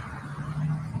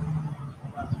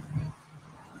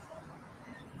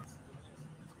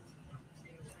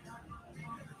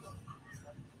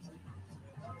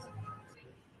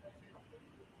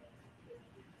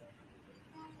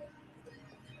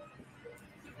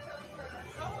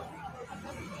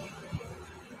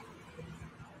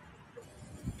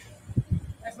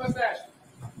 Nice mustache.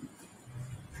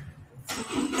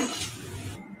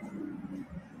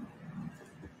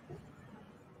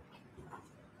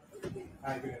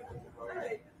 Hi, good.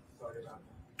 Hi. Sorry about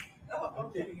that. Oh,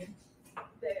 okay.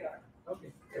 They are.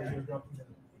 Okay. Yeah.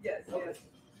 Yes, yes.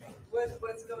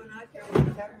 What's going on here with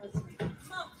the cameras?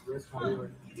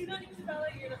 You do not need to spell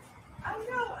it. You're not. I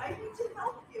know. I need to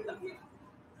help you. Okay.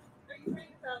 Are you trying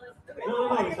to spell it? Okay.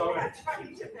 No, it's all right. I'm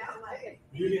trying to ballet.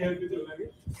 Do you need help with the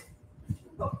luggage?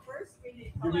 But first, we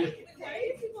need You need-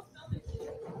 Okay. People spell it.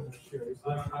 They're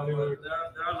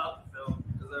allowed to film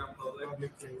because they're in public. We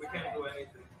can't do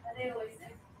anything. Are they always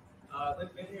there?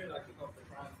 They've been here like a couple of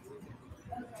times.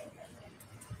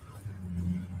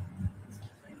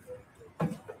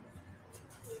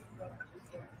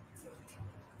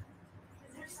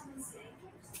 Is there someone staying?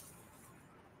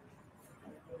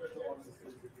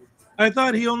 I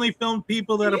thought he only filmed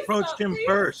people that approached him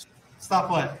first. Stop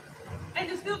what? I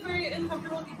just feel very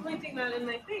uncomfortable you pointing that in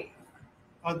my face.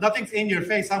 Oh, nothing's in your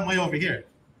face. I'm way over here.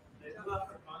 They do that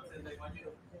for content. They want you to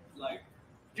like.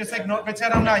 Just ignore.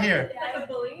 Pretend I'm not here. Like a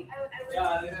bully?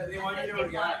 Yeah, they want you to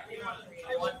react. They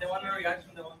want a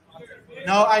reaction. They want content.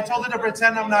 No, I told her to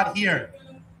pretend I'm not here.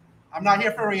 I'm not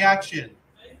here for reaction.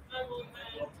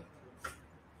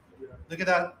 Look at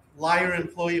that liar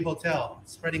employee hotel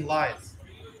spreading lies.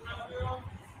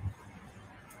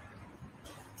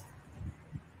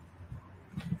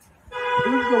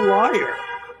 Who's the liar?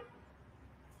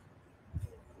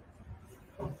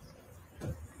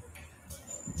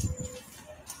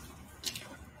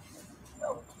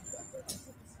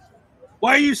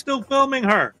 Why are you still filming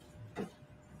her?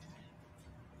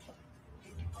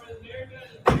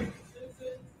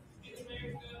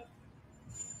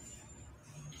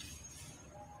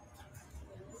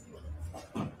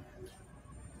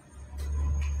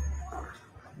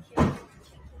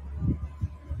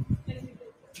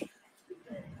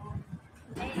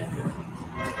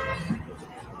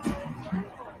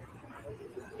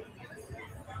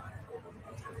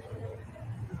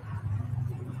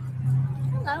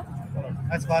 Hello.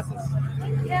 That's glasses.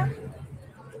 Yeah.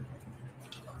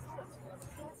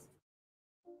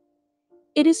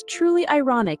 It is truly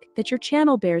ironic that your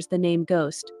channel bears the name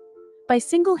Ghost. By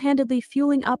single-handedly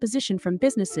fueling opposition from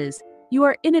businesses, you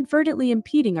are inadvertently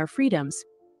impeding our freedoms.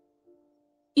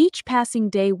 Each passing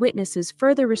day witnesses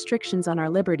further restrictions on our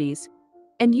liberties,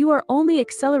 and you are only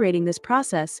accelerating this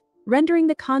process, rendering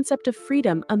the concept of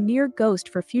freedom a mere ghost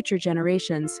for future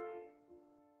generations.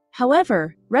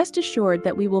 However, rest assured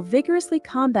that we will vigorously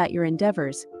combat your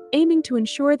endeavors, aiming to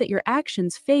ensure that your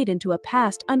actions fade into a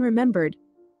past unremembered.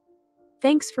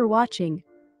 Thanks for watching.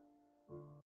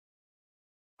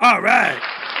 All right.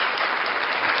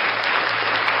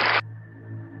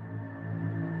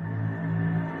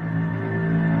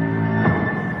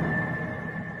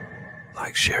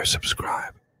 Like, share,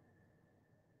 subscribe.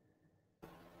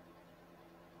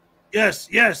 Yes,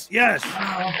 yes, yes.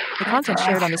 The content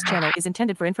shared on this channel is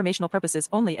intended for informational purposes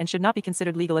only and should not be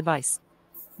considered legal advice.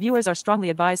 Viewers are strongly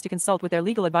advised to consult with their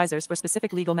legal advisors for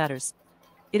specific legal matters.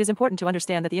 It is important to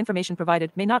understand that the information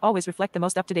provided may not always reflect the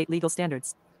most up-to-date legal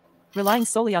standards. Relying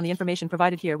solely on the information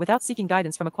provided here without seeking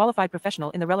guidance from a qualified professional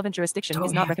in the relevant jurisdiction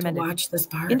is not recommended. Watch this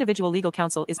part. Individual legal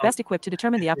counsel is best equipped to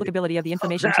determine the applicability of the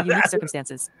information to unique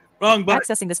circumstances. Wrong button.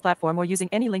 Accessing this platform or using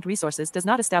any linked resources does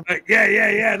not establish.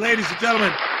 Yeah. Ladies and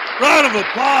gentlemen, round of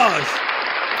applause.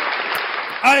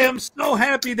 I am so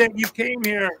happy that you came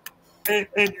here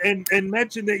and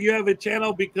mentioned that you have a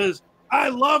channel because I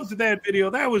loved that video.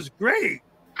 That was great.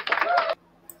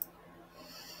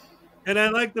 And I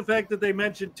like the fact that they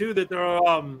mentioned too that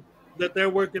they're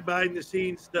working behind the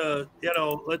scenes to,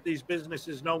 let these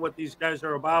businesses know what these guys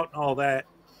are about and all that.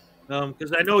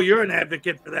 Because I know you're an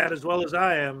advocate for that as well as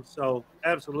I am. So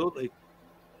absolutely.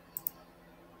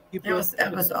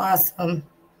 That was awesome.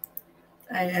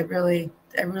 I really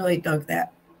dug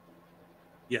that.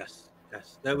 Yes,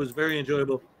 that was very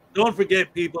enjoyable. Don't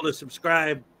forget, people, to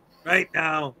subscribe right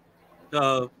now.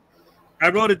 I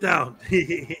wrote it down.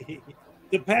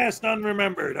 The past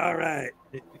unremembered. All right.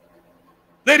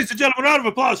 Ladies and gentlemen, round of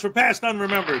applause for past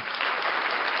unremembered.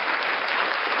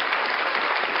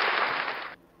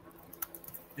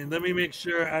 And let me make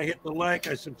sure I hit the like,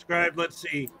 I subscribed. Let's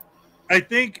see. I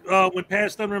think when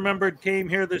Past Unremembered came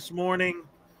here this morning,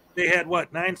 they had,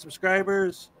 9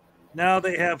 subscribers? Now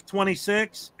they have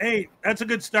 26. Hey, that's a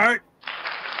good start.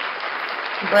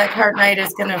 Blackheart Knight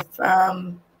is going to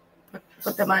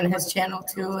put them on his channel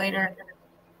too later.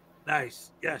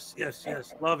 Nice. Yes.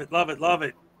 Love it.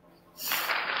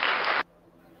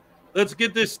 Let's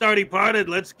get this starting parted.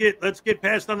 Let's get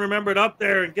Past Unremembered up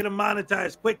there and get them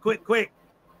monetized quick.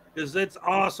 Because it's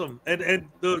awesome. And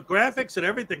the graphics and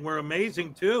everything were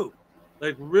amazing too.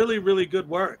 Like really, really good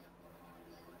work.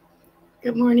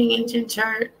 Good morning, Ancient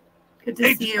Chart. Good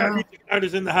to see you. Ancient Chart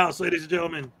is in the house, ladies and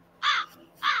gentlemen.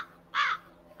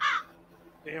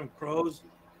 Damn crows.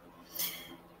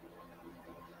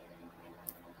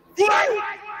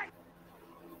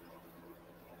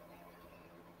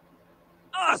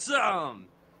 Awesome.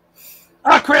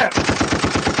 Ah, crap.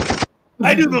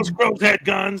 I knew those crows had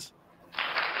guns.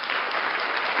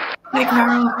 Hey,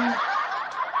 Carl.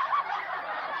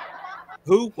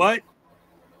 Who? What?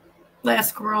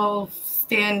 Last girl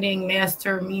standing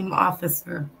master meme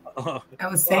officer. I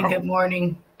was saying good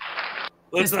morning.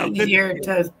 It's easier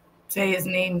to say his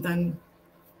name than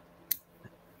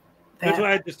that. That's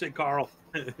why I just said Carl.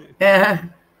 Yeah.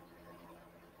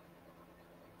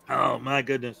 Oh my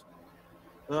goodness.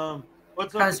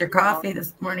 What's up? How's your coffee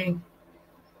this morning?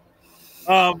 It's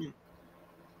all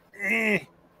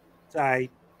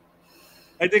right.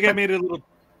 I think I made it a little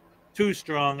too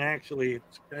strong, actually.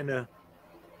 It's kind of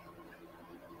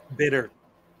bitter.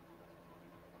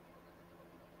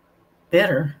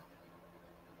 Bitter?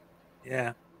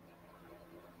 Yeah.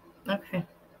 Okay. Why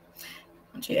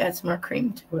don't you add some more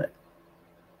cream to it?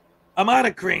 I'm out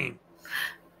of cream.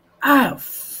 Oh,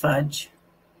 fudge.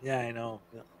 Yeah, I know.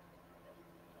 Yeah.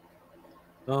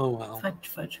 Oh, well.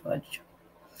 Fudge.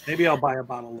 Maybe I'll buy a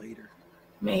bottle later.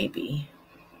 Maybe,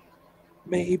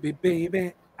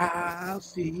 baby, I'll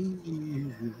see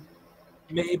you.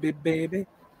 Maybe, baby,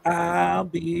 I'll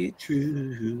be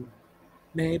true.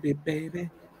 Maybe, baby,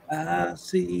 I'll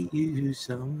see you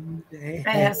someday.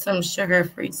 I have some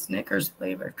sugar-free Snickers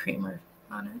flavored creamer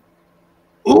on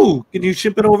it. Ooh, can you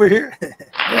ship it over here?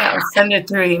 Yeah, I'll send it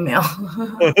through email.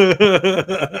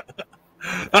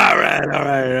 All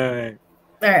right.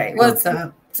 All right, what's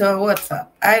up? So what's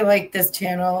up? I like this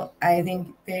channel. I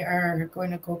think they are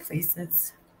going to go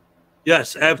places.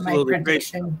 Yes, absolutely. My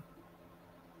prediction.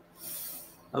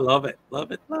 I love it.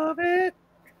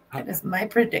 That is my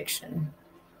prediction.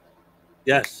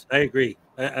 Yes, I agree.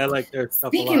 I like their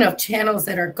stuff a lot. Speaking of channels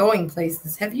that are going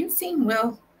places, have you seen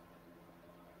Will?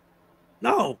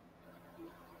 No.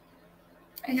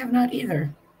 I have not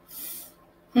either.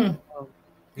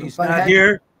 He's not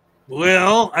here.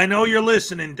 Well, I know you're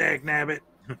listening, Dagnabbit.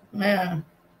 Yeah.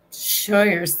 Show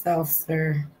yourself,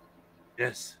 sir.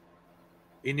 Yes.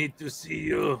 We need to see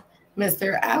you.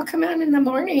 Mr. I'll come out in the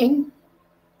morning.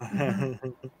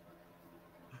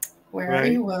 Where are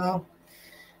you, Will?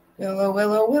 Willow,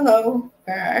 Willow, Willow,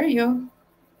 where are you?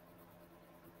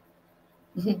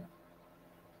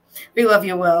 We love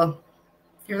you, Will.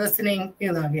 If you're listening, we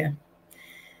love you.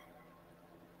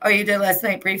 Oh, you did last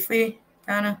night briefly,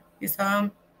 Donna? You saw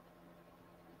him?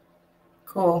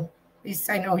 Cool. At least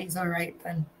I know he's all right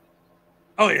then.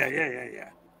 Oh, yeah.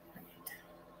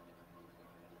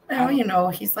 Well, you know,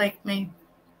 he's like my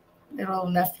little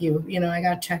nephew. You know, I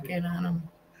got to check in on him.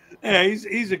 Yeah,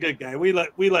 he's a good guy. We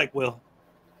like Will.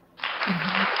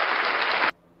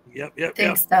 Yep.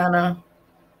 Thanks, Donna.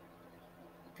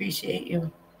 Appreciate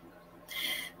you.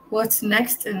 What's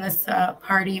next in this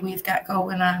party we've got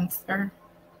going on, sir?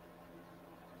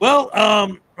 Well,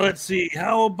 let's see.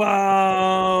 How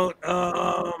about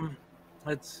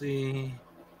let's see.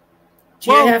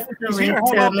 Do you have the link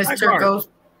to Mr. Ghost?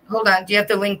 Hold on. Do you have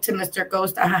the link to Mr.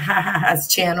 Ghost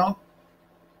channel?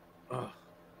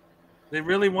 They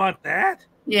really want that?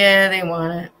 Yeah, they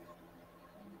want it.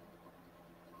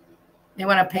 They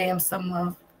want to pay him some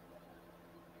love.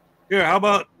 Here, how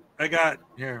about I got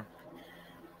here.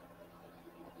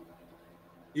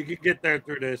 You can get there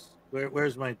through this.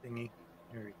 Where's my thingy?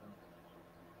 Here we go.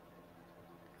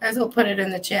 Guys, we'll put it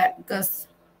in the chat, Gus.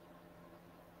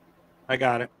 I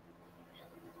got it.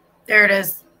 There it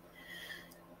is.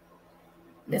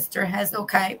 Mr.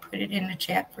 Hezokuai put it in the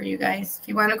chat for you guys. If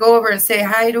you want to go over and say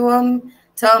hi to him,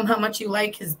 tell him how much you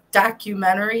like his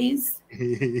documentaries.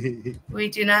 We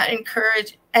do not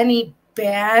encourage any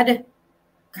bad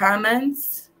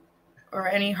comments or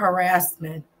any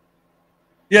harassment.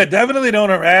 Yeah, definitely don't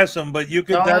harass him, but you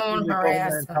could Don't definitely go harass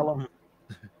there and tell him.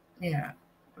 Yeah,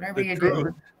 whatever The you truth.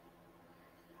 do.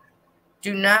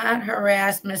 Do not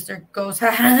harass Mr. Ghost.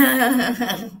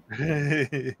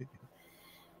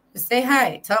 Just say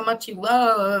hi. Tell him how much you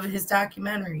love his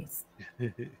documentaries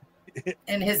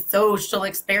and his social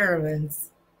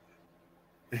experiments.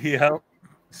 Yep.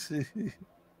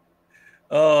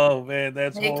 Oh man,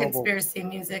 that's Hey, horrible. conspiracy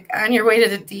music on your way to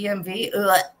the DMV.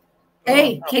 Ugh.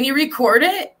 Hey, can you record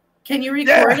it? Can you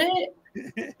record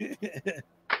it?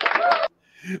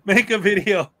 Make a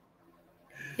video.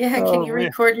 Yeah, can you man.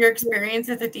 record your experience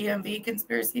at the DMV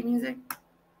conspiracy music?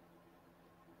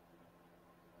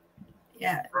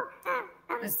 Yeah.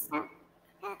 Hello.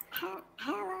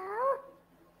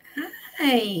 Hi.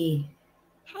 Hey,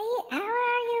 how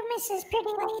are you, Mrs.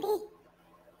 Pretty Lady?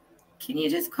 Can you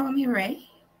just call me Ray?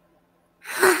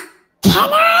 Can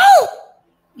I?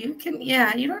 You can,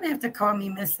 yeah, you don't have to call me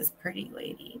Mrs. Pretty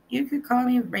Lady. You could call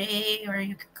me Ray, or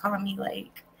you could call me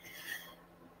like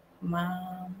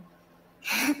Mom.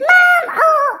 Mom!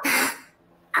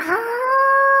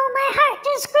 Oh, my heart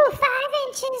just grew 5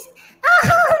 inches. Oh,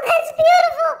 that's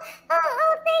beautiful.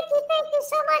 Oh, thank you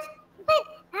so much. But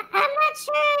I'm not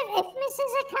sure if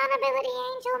Mrs. Accountability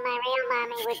Angel, my real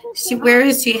mommy, would be. Where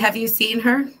is she? Have you seen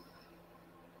her?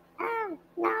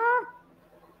 No.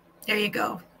 There you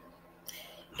go.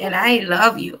 And I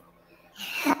love you.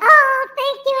 Oh,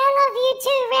 thank you. I love you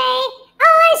too, Ray.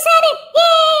 Oh, I said it.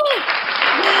 Yay!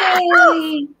 Yay! Oh,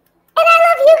 and I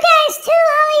love you guys too.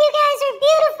 All of you guys are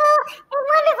beautiful and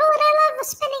wonderful, and I love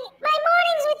spending my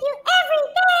mornings with you every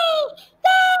day.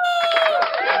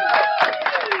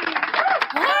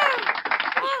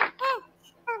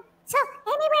 So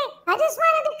anyway, I just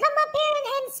wanted to come up here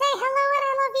and say hello, and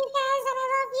I love you guys, and I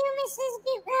love you, Mrs.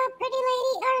 Pretty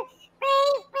Lady, or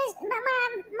Ray,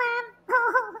 Mom.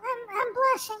 Oh, I'm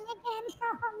blushing again.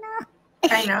 Oh no.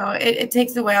 I know. It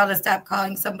takes a while to stop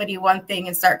calling somebody one thing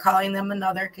and start calling them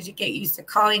another because you get used to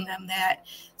calling them that.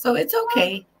 So it's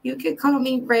okay. You can call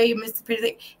me Ray, Mr. Pretty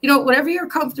Lady. You know, whatever you're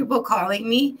comfortable calling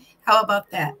me. How about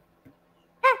that?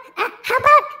 How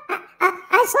about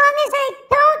as long as I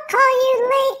don't call you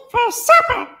late for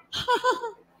supper?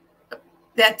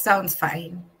 That sounds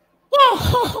fine.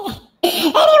 Yeah.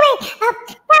 Anyway,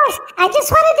 guys, I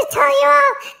just wanted to tell you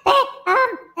all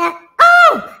that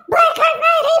Blackheart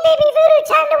Night, hey baby voodoo,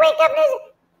 time to wake up. I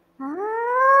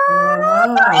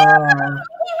can't wait.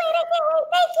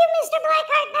 Thank you, Mr.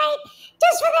 Blackheart Knight.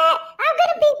 Just for that, I'm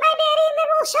gonna beat my daddy, and then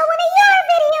we'll show one of your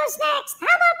videos next.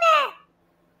 How about that?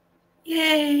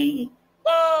 Yay!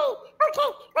 Okay,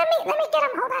 let me get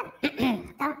him. Hold on.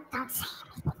 don't say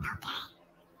anything, okay?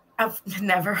 I've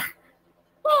never. Yay!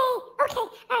 Okay, all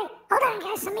right. Hold on,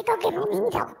 guys. Let me go get my needle.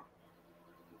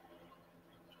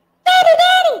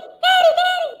 Daddy!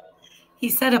 He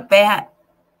said a bat.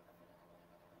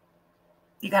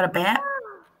 You got a bat?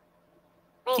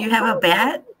 Wait, Do you have a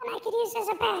bat? I could use as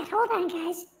a bat. Hold on,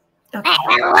 guys. Okay.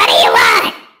 What do you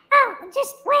want? Oh,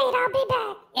 just wait. I'll be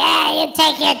back. Yeah, you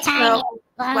take your time.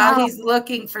 While he's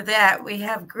looking for that, we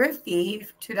have Griffey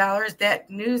for $2. That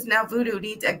News Now Voodoo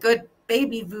needs a good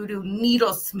baby voodoo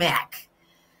needle smack.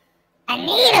 A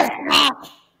needle smack?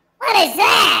 What is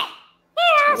that?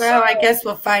 Here, I'll Well, show I you. guess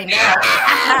we'll find out. Oh,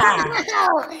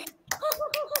 no.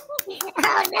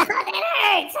 Oh, no, that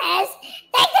hurts, Hez.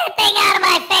 Take that thing out of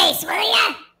my face, will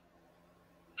ya?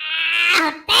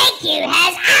 Ow, thank you,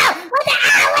 Hez. Ow, what are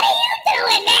you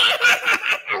doing, man?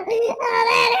 Oh,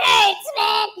 that hurts,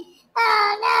 man. Oh,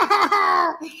 no.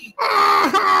 Oh,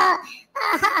 ow,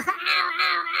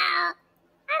 ow, ow.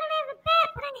 I don't have a bat,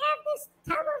 but I have this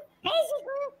tub of crazy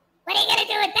glue. What are you gonna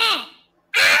do with that?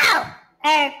 Ow!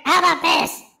 How about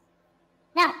this?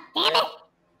 No, damn it.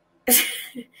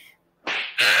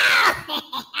 Ow! Ow,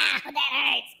 that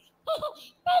hurts.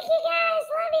 Thank you guys.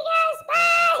 Love you guys.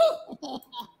 Bye.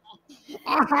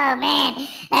 Oh man.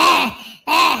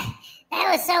 That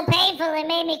was so painful it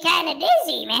made me kind of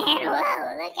dizzy, man.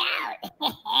 Whoa, look out.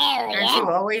 Hell Aren't yeah. you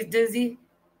always dizzy?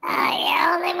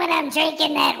 Yeah, only when I'm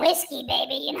drinking that whiskey,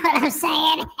 baby. You know what I'm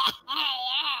saying?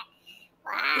 Yeah.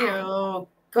 Wow. Ew,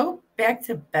 go back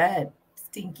to bed,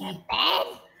 Stinky. Bed?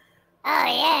 Oh,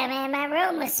 yeah, man. My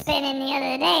room was spinning the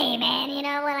other day, man. You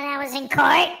know, when I was in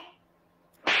court.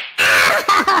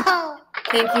 Ow!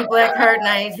 Thank you, Blackheart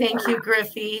Knight. Thank you,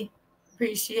 Griffey.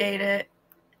 Appreciate it.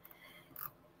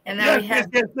 And now we have.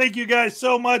 Yes, thank you guys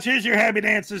so much. Here's your happy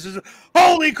dance. This is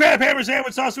holy crap hammer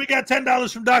sandwich sauce. We got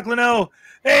 $10 from Doc Leno.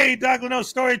 Hey, Doc Leno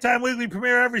Storytime weekly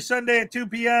premiere every Sunday at 2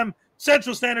 p.m.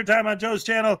 Central Standard Time on Joe's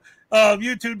channel of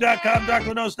YouTube.com. Doc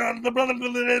Leno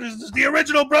the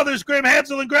original Brothers Grimm,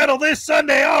 Hansel and Gretel this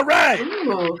Sunday. All right.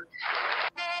 Ooh.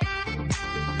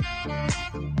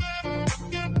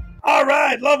 All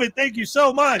right, love it. Thank you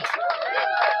so much.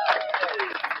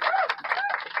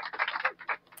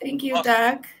 Thank you,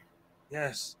 Doc.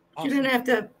 Yes. Awesome. You don't have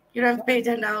to pay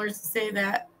 $10 to say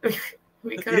that.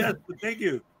 We could have. Yes, thank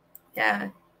you. Yeah.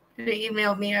 If they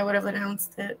emailed me, I would have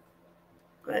announced it.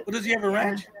 But does he have a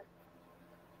ranch?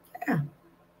 Yeah.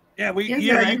 Yeah, you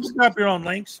can drop your own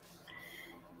links.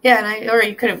 Yeah, or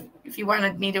you could have, if you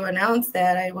wanted me to announce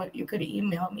that, you could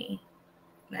email me,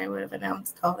 and I would have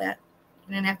announced all that.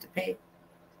 You didn't have to pay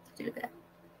to do that.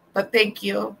 But thank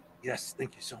you. Yes,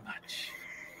 thank you so much.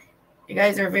 You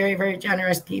guys are very, very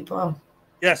generous people.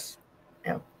 Yes.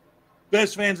 Yeah.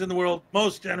 Best fans in the world,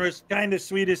 most generous, kindest,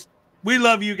 sweetest. We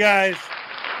love you guys.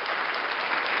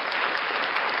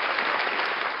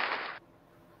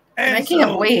 And I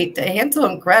can't wait. Hansel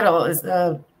and Gretel is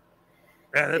a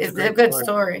good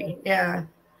story. Yeah.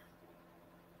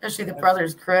 Especially the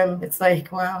Brothers Grimm. It's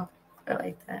like, wow, I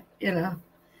like that, you know.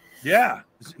 Yeah,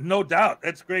 no doubt.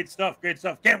 That's great stuff. Great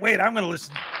stuff. Can't wait. I'm going to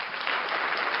listen.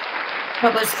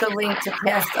 Publish the link to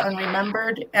Past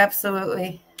Unremembered.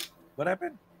 Absolutely. What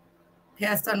happened?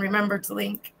 Past Unremembered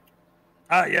link.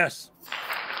 Ah, yes.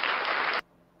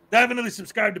 Definitely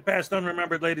subscribe to Past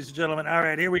Unremembered, ladies and gentlemen. All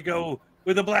right, here we go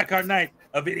with the Blackheart Knight,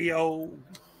 a video.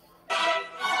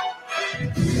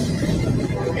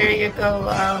 There you go.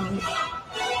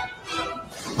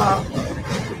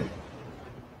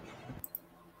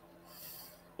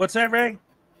 What's that, Ray?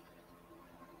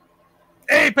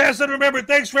 Hey, Past Unremembered,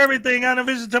 thanks for everything. On a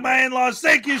visit to my in-laws.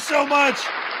 Thank you so much.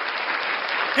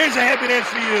 Here's a happy dance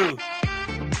for you.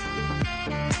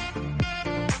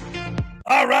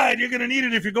 All right, you're going to need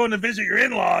it if you're going to visit your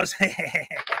in-laws. Here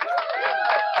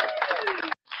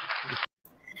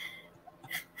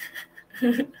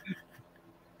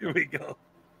we go.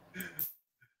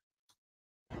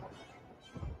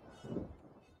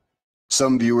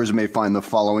 Some viewers may find the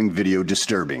following video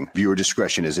disturbing. Viewer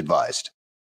discretion is advised.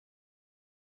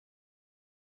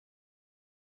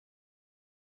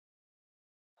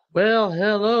 Well,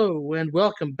 hello and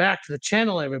welcome back to the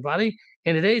channel, everybody.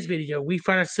 In today's video, we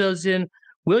find ourselves in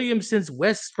Williamson's,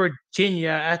 West Virginia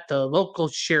at the local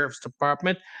sheriff's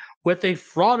department with a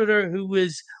frauditor who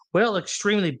is, well,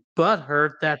 extremely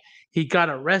butthurt that he got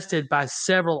arrested by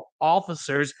several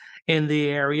officers in the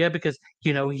area because,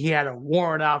 you know, he had a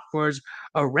warrant out for his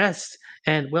arrest.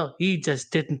 And, well, he just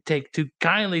didn't take too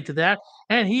kindly to that.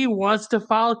 And he wants to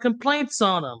file complaints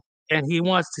on him. And he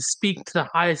wants to speak to the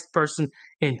highest person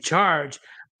in charge.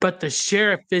 But the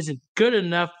sheriff isn't good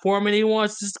enough for him, and he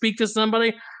wants to speak to somebody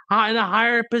in a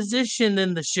higher position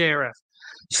than the sheriff.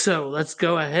 So let's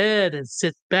go ahead and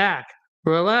sit back,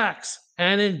 relax,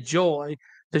 and enjoy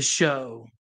the show.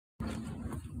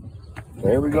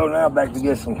 Here we go now, back to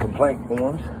get some complaint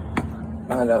forms.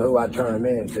 Find out who I turn them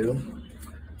into.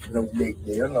 No big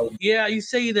deal. No. Yeah, you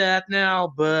say that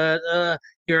now, but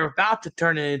you're about to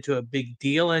turn it into a big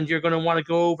deal, and you're going to want to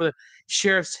go over the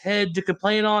sheriff's head to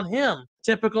complain on him.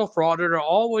 Typical frauditor,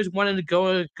 always wanting to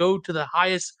go to the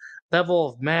highest level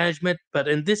of management, but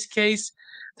in this case,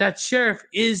 that sheriff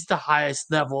is the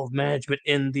highest level of management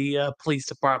in the police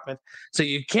department. So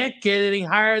you can't get any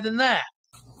higher than that.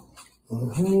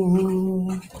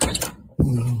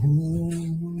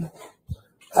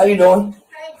 How you doing?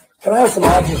 Can I have some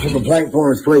officer complaint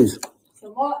forms, please?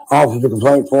 Some what? Officer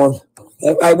complaint forms.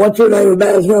 Hey, what's your name and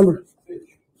badge number?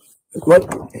 What?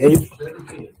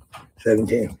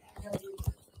 17.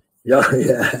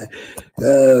 Yeah.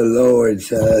 Oh, Lord,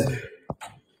 son.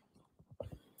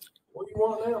 What do you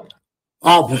want now?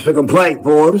 Officer complaint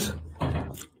forms.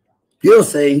 You'll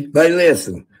see, but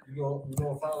listen. You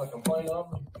gonna file a complaint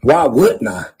on me? Why wouldn't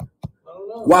I?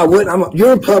 Why wouldn't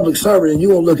you're a public servant and you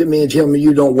won't look at me and tell me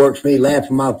you don't work for me, laugh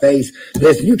in my face.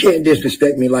 Listen, you can't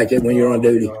disrespect me like that when you're on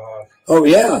duty. Oh,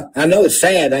 yeah. I know it's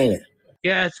sad, ain't it?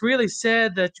 Yeah, it's really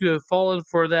sad that you have fallen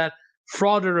for that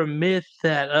frauditor myth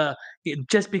that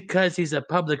just because he's a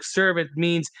public servant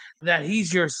means that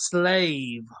he's your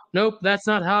slave. Nope, that's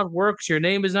not how it works. Your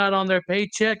name is not on their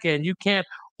paycheck, and you can't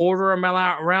order them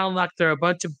around like they're a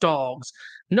bunch of dogs.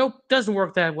 Nope, doesn't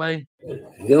work that way.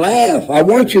 You laugh. I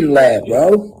want you to laugh,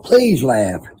 bro. Please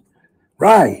laugh.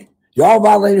 Right. Y'all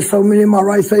violated so many of my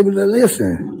rights able to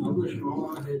listen.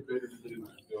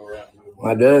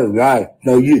 I do, right.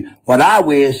 No, what I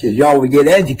wish is y'all would get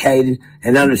educated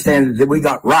and understand that we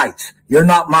got rights. You're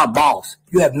not my boss.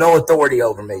 You have no authority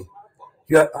over me.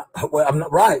 Well, I'm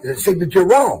not right. See, but you're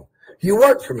wrong. You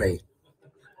work for me.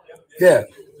 Yeah.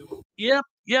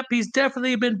 Yep, he's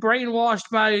definitely been brainwashed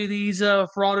by these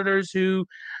frauditors who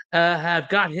have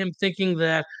got him thinking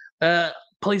that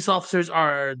police officers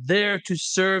are there to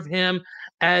serve him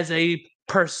as a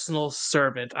personal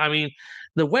servant. I mean,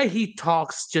 the way he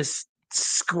talks just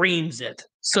screams it.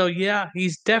 So yeah,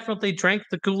 he's definitely drank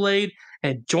the Kool-Aid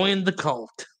and joined the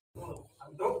cult.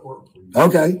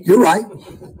 Okay, you're right.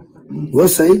 We'll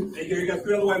see. Hey, you got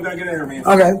 3 other ways I get in here, man.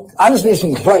 Okay, I just need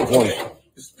some complaint forms.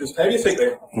 Just have your seat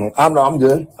there. I'm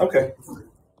good. Okay.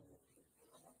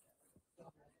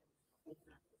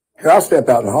 Here, I'll step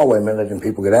out in the hallway a minute and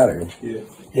people get out of here. Yeah.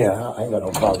 Yeah, I ain't got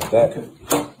no problem with that.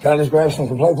 Okay. Can I just grab some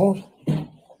complaint forms?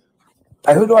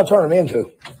 Hey, who do I turn them into?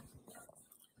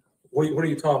 What are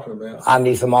you talking about? I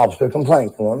need some officer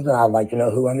complaint forms, and I'd like to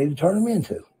know who I need to turn them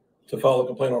into. To file a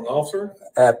complaint on an officer?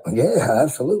 Yeah,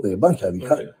 absolutely. A bunch of you.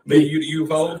 Okay. Maybe you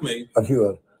follow with me. A few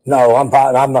of them. No,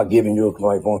 I'm not giving you a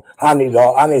complaint form. I need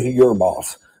your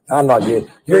boss. I'm not getting.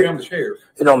 Gary, I'm the sheriff.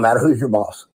 It don't matter who's your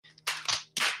boss.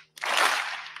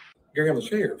 Gary, I'm the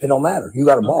sheriff. It don't matter. You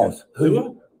got a boss.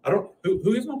 Who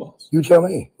is my boss? You tell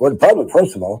me. Well, the public,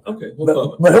 first of all. Okay. But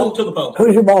to the public.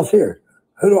 Who's your boss here?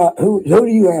 Who do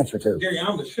you answer to? Gary,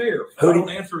 I'm the sheriff. I don't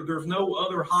answer. There's no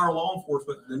other higher law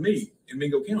enforcement than me in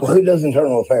Mingo County. Well, who does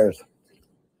internal affairs?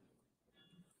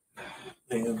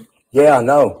 Man. Yeah, I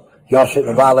know. Y'all shouldn't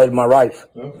have violated my rights.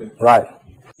 Okay. Right.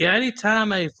 Yeah,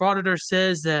 anytime a frauditor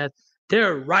says that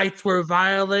their rights were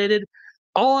violated,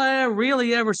 all I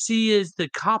really ever see is the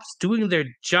cops doing their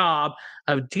job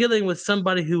of dealing with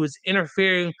somebody who is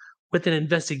interfering with an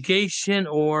investigation,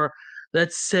 or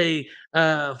let's say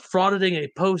frauditing a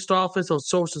post office or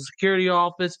social security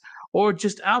office, or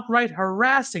just outright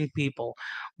harassing people.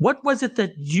 What was it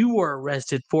that you were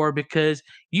arrested for? Because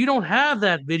you don't have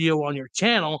that video on your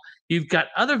channel. You've got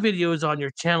other videos on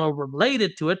your channel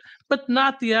related to it, but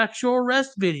not the actual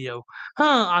arrest video.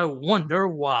 I wonder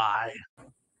why.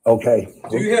 Okay.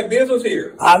 Do you have business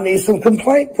here? I need some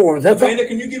complaint forms. Amanda,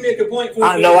 can you give me a complaint form?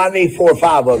 I know. I need 4 or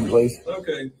 5 of them, please.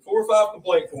 Okay, 4 or 5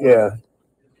 complaint forms. Yeah.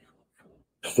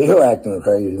 Still acting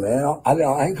crazy, man.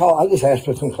 I just asked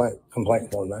for some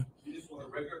complaint forms, man. You just want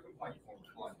a regular complaint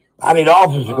form? I need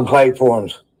officer complaint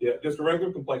forms. Yeah, just a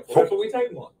regular complaint form. That's what we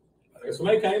take one. If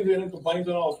somebody came in and complains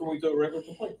on officer, we do a regular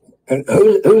complaint form. And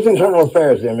who's internal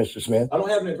affairs there, Mr. Smith? I don't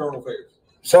have an internal affairs.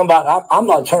 Somebody, I'm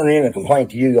not turning in a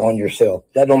complaint to you on yourself.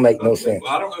 That don't make no sense.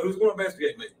 Well, I don't know who's going to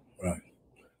investigate me. Right.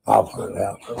 I'll find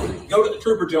out. Go to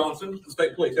Trooper Johnson, the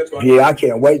state police. That's right. Yeah, I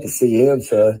can't wait to see him,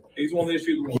 sir. He's one of the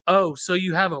issues. Oh, so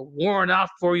you have a warrant out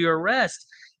for your arrest.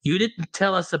 You didn't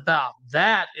tell us about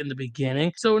that in the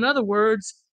beginning. So in other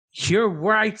words, your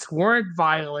rights weren't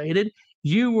violated.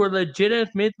 You were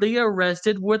legitimately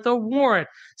arrested with a warrant.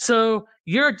 So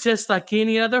you're just like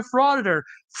any other frauditor,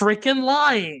 freaking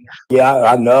lying. Yeah,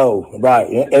 I know. Right.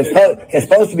 It's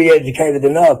supposed to be educated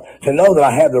enough to know that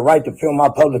I have the right to film my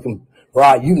public.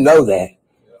 Right. You know that.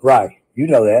 Right. You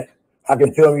know that. I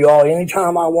can film you all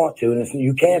anytime I want to. And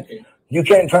you can't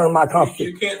turn my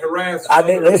constitution. You can't harass.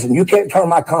 Listen, you can't turn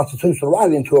my constitutional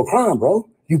right into a crime, bro.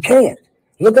 You can't.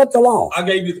 Look up the law. I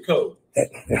gave you the code.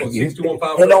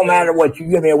 It don't matter what you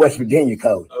give me a West Virginia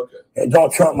code. Okay. It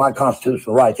don't trump my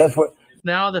constitutional rights. That's what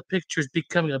Now the picture is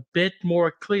becoming a bit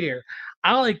more clear.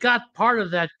 I only got part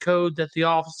of that code that the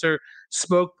officer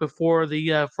spoke before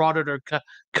the frauditor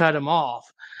cut him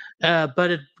off.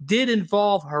 But it did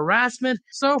involve harassment.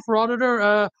 So,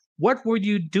 frauditor, what were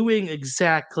you doing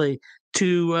exactly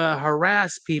to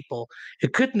harass people?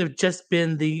 It couldn't have just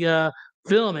been the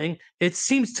filming. It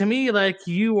seems to me like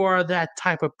you are that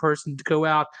type of person to go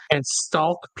out and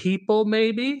stalk people,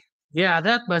 maybe? Yeah,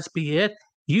 that must be it.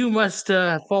 You must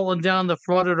have fallen down the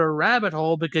frauditor rabbit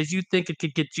hole because you think it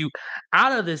could get you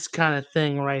out of this kind of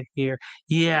thing right here.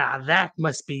 Yeah, that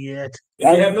must be it. You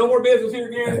have no more business here,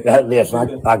 Gary?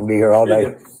 Listen, I can be here all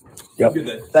day. Yep. Good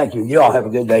day. Thank you. You all have a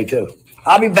good day too.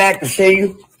 I'll be back to see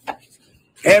you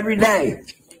every day.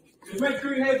 Just make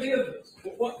sure you have business.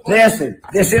 Listen,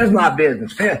 this is my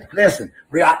business. Listen,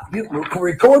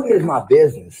 recording is my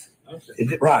business.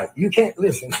 Is it right? You can't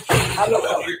listen. I don't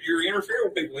know. You're interfering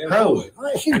with people. Oh,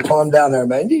 you calm down there,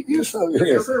 man. You're so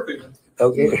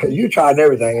okay. You tried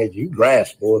everything, ain't you?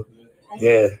 Grass, boy.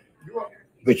 Yeah.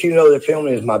 But you know that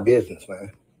filming is my business,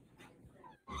 man.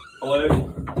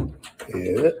 Hello.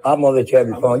 Yeah, I'm gonna let you have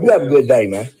your fun. You have a good day,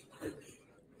 man.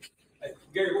 Hey,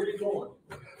 Gary, where are you going?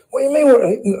 What do you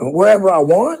mean? Wherever I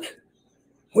want?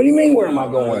 What do you mean? Where am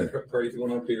I going? Crazy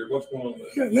one up here. What's going on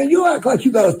there? Man, you act like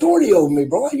you got authority over me,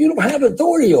 bro. You don't have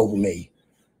authority over me.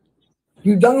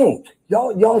 You don't.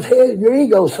 Y'all's head, your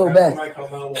ego's so bad.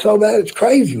 So bad, it's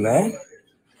crazy, man.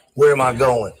 Where am I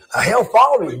going? Hell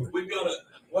following. We've got a.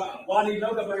 Why do you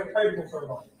know that I got a paper concern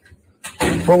on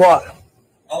you? For what?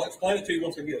 I'll explain it to you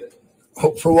once I get it.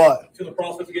 For what? To the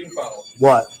process of getting filed.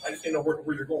 What? I just need to know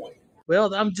where you're going.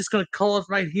 Well, I'm just going to call it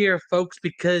right here, folks,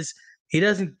 because he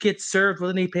doesn't get served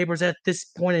with any papers at this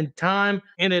point in time.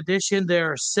 In addition,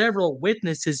 there are several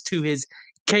witnesses to his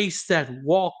case that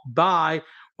walked by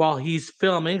while he's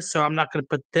filming, so I'm not going to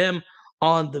put them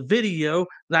on the video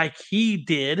like he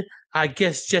did, I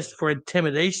guess just for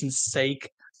intimidation's sake,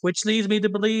 which leads me to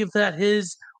believe that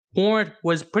his warrant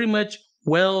was pretty much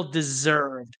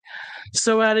well-deserved.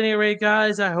 So at any rate,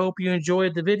 guys, I hope you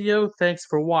enjoyed the video. Thanks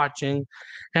for watching,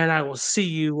 and I will see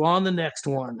you on the next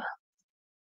one.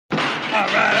 All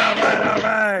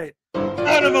right.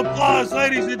 Round of applause,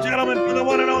 ladies and gentlemen, for the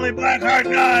one and only Blackheart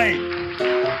Knight.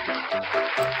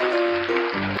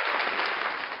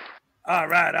 All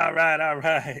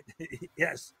right.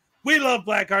 Yes, we love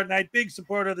Blackheart Knight, big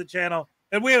supporter of the channel,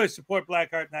 and we always support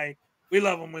Blackheart Knight. We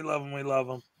love him.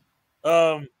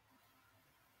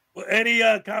 Any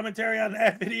commentary on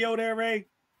that video there, Ray?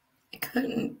 I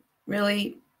couldn't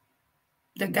really.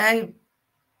 The guy,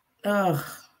 ugh.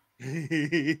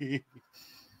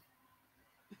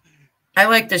 I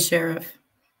like the sheriff.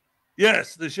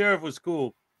 Yes, the sheriff was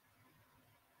cool.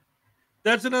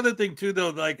 That's another thing too, though.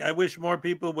 Like, I wish more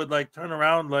people would like turn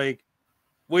around. Like,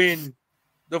 when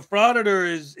the frauditor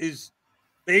is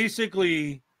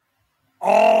basically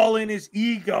all in his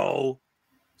ego,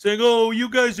 saying, "Oh, you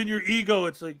guys in your ego,"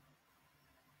 it's like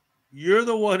you're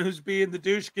the one who's being the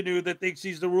douche canoe that thinks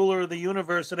he's the ruler of the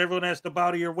universe, and everyone has to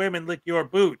bow to your whim and lick your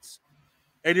boots.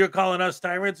 And you're calling us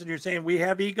tyrants, and you're saying we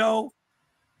have ego?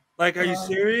 Like, are you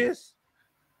serious?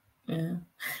 Yeah.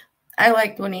 I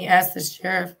liked when he asked the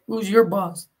sheriff, "Who's your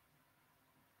boss?"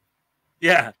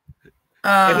 Yeah.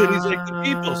 And then he's like, "The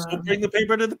people, so bring the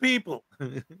paper to the people."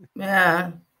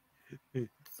 Yeah.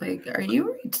 It's like, are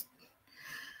you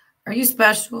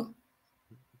special?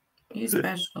 Are you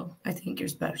special? I think you're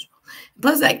special.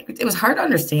 Plus, like, it was hard to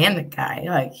understand the guy.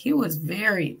 Like, he was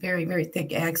very, very, very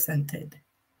thick accented.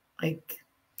 Like,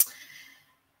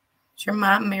 did your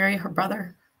mom marry her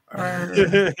brother? Or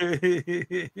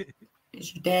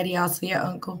is your daddy also your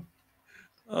uncle?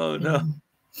 Oh, no.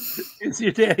 Is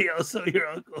your daddy also your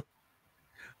uncle?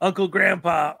 Uncle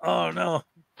Grandpa. Oh, no.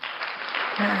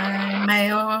 I'm my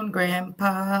own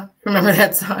grandpa. Remember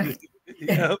that song?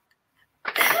 Yep.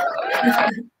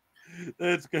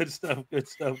 That's good stuff.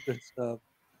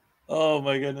 Oh,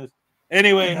 my goodness.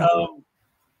 Anyway,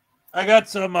 I got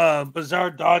some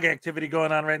bizarre dog activity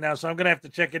going on right now, so I'm going to have to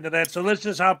check into that. So let's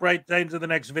just hop right into the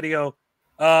next video.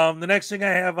 The next thing I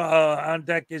have on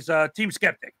deck is Team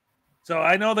Skeptic. So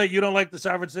I know that you don't like the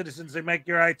sovereign citizens. They make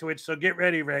your eye twitch, so get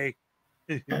ready, Ray.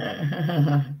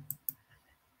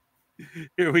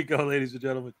 Here we go, ladies and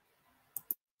gentlemen.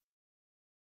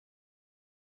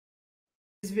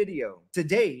 This video.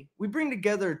 Today, we bring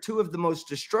together two of the most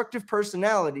destructive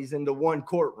personalities into one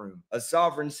courtroom, a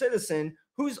sovereign citizen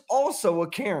who's also a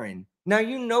Karen. Now,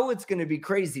 you know it's going to be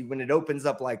crazy when it opens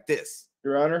up like this.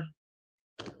 Your Honor?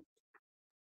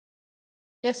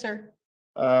 Yes, sir.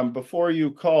 Before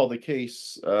you call the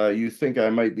case you think I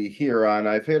might be here on,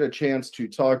 I've had a chance to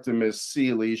talk to Miss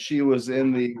Seeley. She was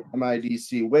in the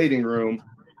MIDC waiting room,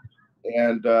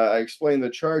 and I explained the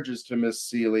charges to Miss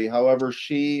Seeley. However,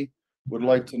 she would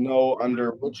like to know under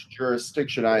which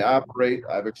jurisdiction I operate.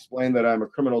 I've explained that I'm a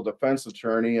criminal defense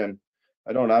attorney, and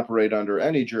I don't operate under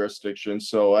any jurisdiction,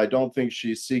 so I don't think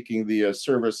she's seeking the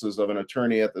services of an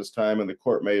attorney at this time, and the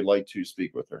court may like to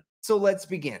speak with her. So let's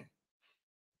begin.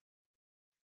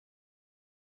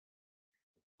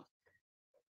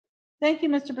 Thank you,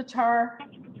 Mr. Batar.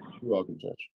 You're welcome,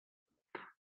 Judge.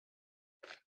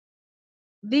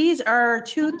 These are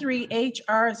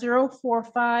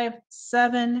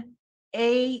 23HR0457A,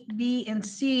 B, and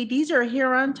C. These are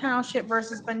Huron Township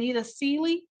versus Bonita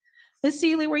Seeley. Ms.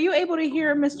 Seeley, were you able to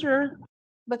hear Mr.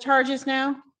 Batar just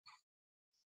now?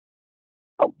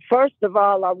 Oh, first of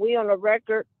all, are we on the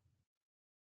record?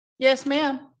 Yes,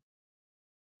 ma'am.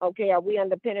 Okay, are we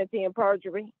under penalty and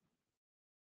perjury?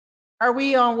 Are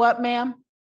we on what, ma'am?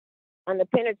 Under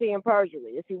penalty and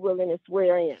perjury, if you're willing to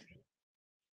swear in.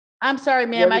 I'm sorry,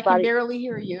 ma'am, I can barely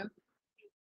hear you.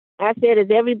 I said, is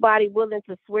everybody willing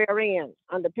to swear in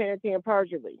under penalty and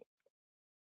perjury?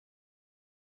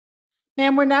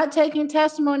 Ma'am, we're not taking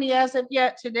testimony as of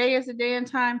yet. Today is the day and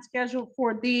time scheduled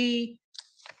for the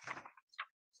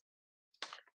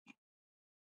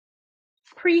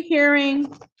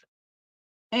pre-hearing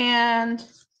and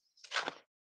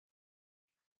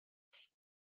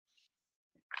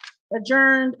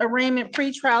adjourned arraignment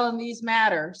pretrial in these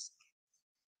matters.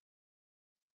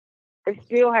 It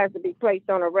still has to be placed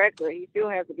on a record. He still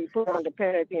has to be put under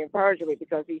penalty and perjury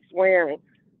because he's swearing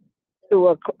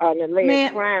to an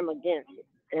alleged crime against me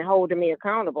and holding me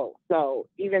accountable. So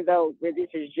even though this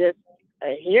is just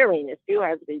a hearing, it still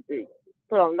has to be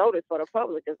put on notice for the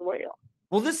public as well.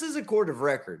 Well, this is a court of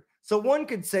record, so one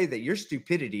could say that your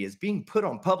stupidity is being put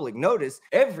on public notice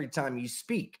every time you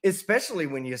speak, especially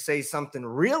when you say something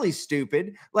really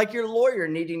stupid, like your lawyer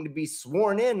needing to be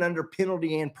sworn in under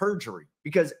penalty and perjury.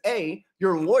 Because A,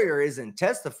 your lawyer isn't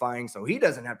testifying, so he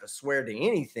doesn't have to swear to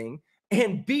anything,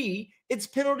 and B, it's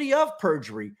penalty of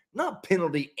perjury, not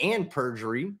penalty and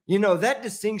perjury. You know, that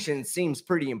distinction seems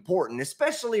pretty important,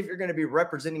 especially if you're going to be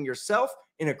representing yourself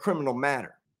in a criminal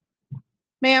matter.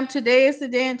 Ma'am, today is the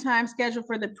day and time scheduled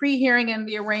for the pre-hearing and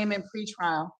the arraignment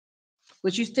pretrial.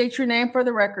 Would you state your name for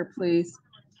the record, please?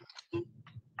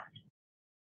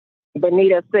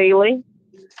 Bonita Seeley.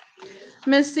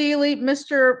 Ms. Seeley,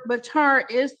 Mr. Batar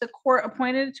is the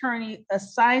court-appointed attorney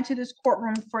assigned to this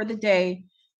courtroom for the day.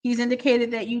 He's indicated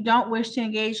that you don't wish to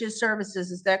engage his services.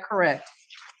 Is that correct?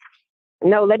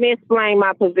 No, let me explain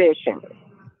my position.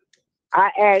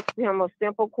 I asked him a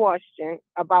simple question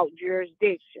about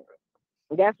jurisdiction.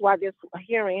 That's why this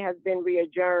hearing has been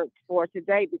re-adjourned for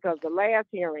today, because the last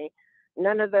hearing,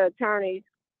 none of the attorneys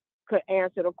could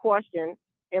answer the question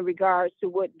in regards to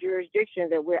what jurisdiction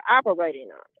that we're operating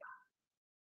on.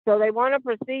 So they want to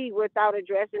proceed without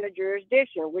addressing the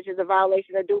jurisdiction, which is a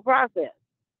violation of due process.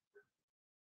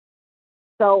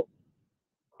 So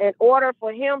in order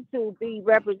for him to be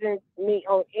representing me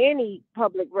on any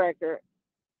public record,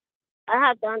 I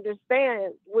have to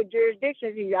understand what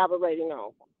jurisdictions he's operating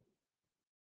on.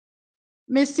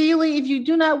 Ms. Seeley, if you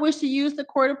do not wish to use the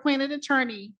court-appointed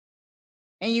attorney,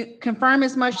 and you confirm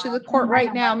as much to the court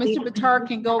right now, Mr. Batar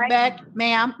can go back,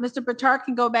 ma'am, Mr. Batar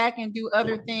can go back and do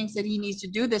other things that he needs to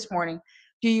do this morning.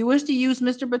 Do you wish to use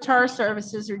Mr. Batar's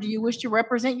services, or do you wish to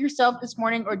represent yourself this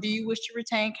morning, or do you wish to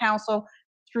retain counsel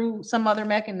through some other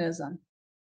mechanism?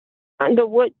 Under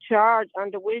what charge,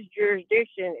 under which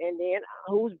jurisdiction, and then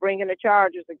who's bringing the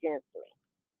charges against me?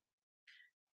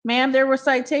 Ma'am, there were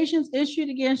citations issued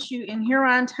against you in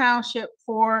Huron Township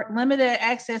for limited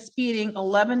access speeding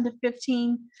 11 to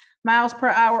 15 miles per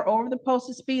hour over the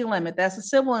posted speed limit. That's a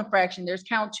civil infraction. There's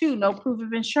count 2, no proof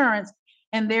of insurance.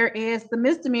 And there is the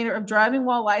misdemeanor of driving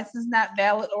while license not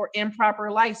valid or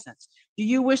improper license. Do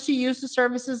you wish to use the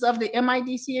services of the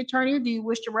MIDC attorney, or do you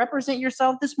wish to represent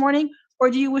yourself this morning,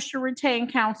 or do you wish to retain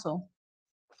counsel?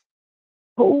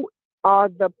 Who are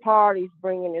the parties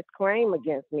bringing this claim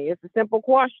against me? It's a simple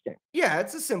question. Yeah,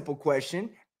 it's a simple question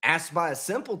asked by a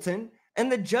simpleton,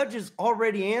 and the judge has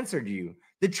already answered you.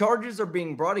 The charges are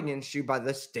being brought against you by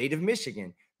the state of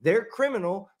Michigan. They're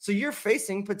criminal, so you're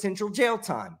facing potential jail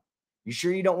time. You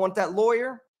sure you don't want that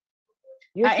lawyer?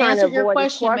 I answered your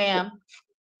question, ma'am.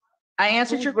 I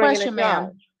answered your question,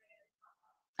 ma'am.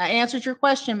 I answered your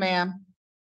question, ma'am.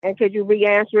 And could you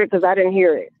re-answer it? Because I didn't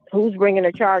hear it. Who's bringing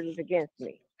the charges against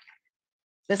me?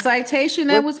 The citation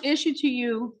that was issued to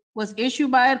you was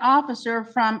issued by an officer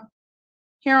from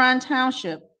Huron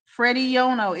Township, Freddie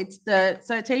Yono. It's the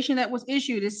citation that was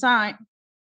issued is signed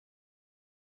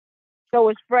So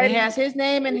it's Freddie. It has his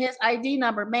name and his ID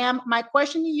number. Ma'am, my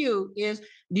question to you is,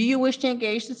 do you wish to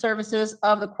engage the services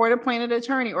of the court-appointed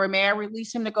attorney, or may I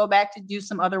release him to go back to do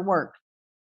some other work?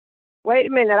 Wait a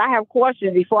minute, I have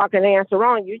questions before I can answer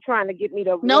on. You're trying to get me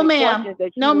to No, avoid ma'am. questions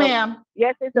that you No, know- ma'am.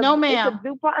 Yes, it's No, a ma'am.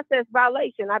 due process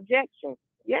violation. Objection.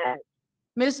 Yes.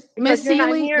 Miss Because you're not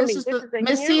Seeley, hearing this me. is This the is a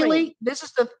Miss hearing. Seeley,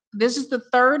 this is the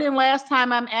third and last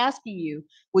time I'm asking you.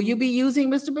 Will you be using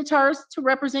Mr. Batars to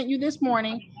represent you this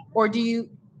morning, or do you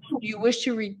wish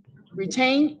to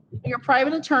retain your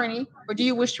private attorney, or do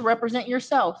you wish to represent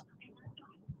yourself?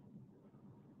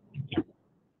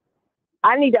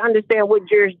 I need to understand what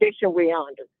jurisdiction we're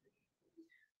under.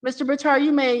 Mr. Batar,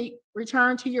 you may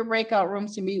return to your breakout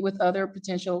rooms to meet with other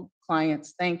potential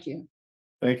clients. Thank you.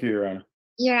 Thank you, Your Honor.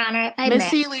 Your Honor, if I Ms. may.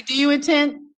 Seeley, do you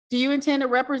intend to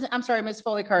represent? I'm sorry, Ms.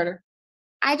 Foley Carter.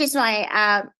 I just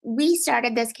want we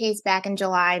started this case back in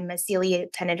July. Ms. Seeley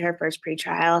attended her first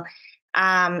pretrial.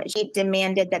 She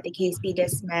demanded that the case be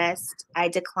dismissed. I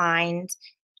declined.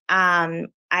 I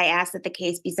asked that the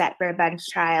case be set for a bench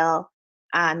trial.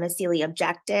 Ms. Seeley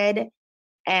objected,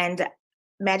 and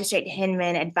Magistrate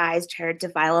Hinman advised her to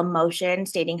file a motion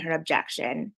stating her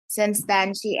objection. Since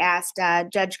then, she asked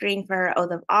Judge Green for her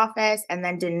oath of office and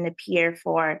then didn't appear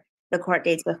for the court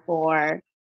dates before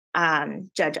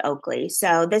Judge Oakley.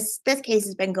 So this case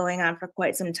has been going on for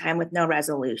quite some time with no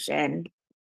resolution.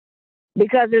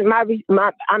 Because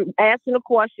I'm asking a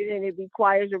question and it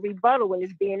requires a rebuttal when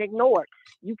it's being ignored.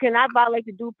 You cannot violate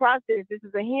the due process. This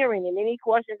is a hearing, and any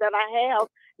questions that I have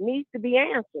needs to be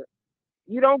answered.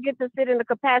 You don't get to sit in the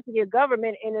capacity of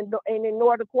government and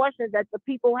ignore the questions that the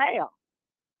people have.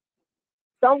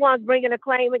 Someone's bringing a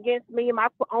claim against me, and my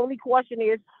only question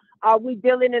is, are we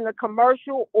dealing in a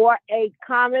commercial or a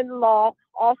common law,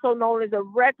 also known as a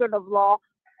record of law,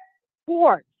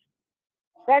 court?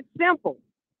 That's simple.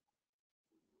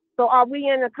 So are we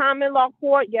in a common law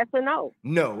court, yes or no?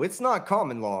 No, it's not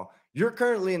common law. You're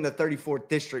currently in the 34th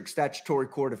District Statutory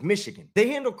Court of Michigan. They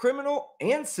handle criminal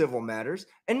and civil matters,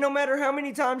 and no matter how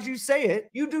many times you say it,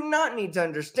 you do not need to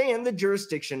understand the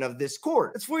jurisdiction of this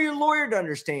court. It's for your lawyer to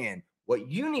understand. What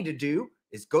you need to do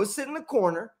is go sit in the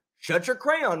corner, shut your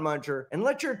crayon muncher, and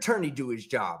let your attorney do his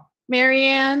job.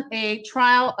 Marianne, a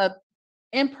trial,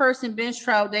 in-person bench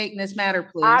trial date in this matter,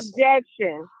 please.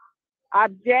 Objection.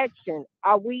 Objection.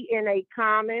 Are we in a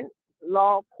common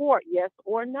law court, yes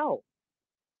or no?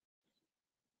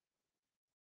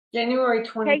 January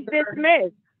 23rd. Case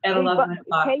dismissed. At 11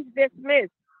 o'clock. Case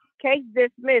dismissed. Case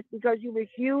dismissed because you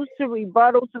refuse to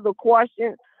rebuttal to the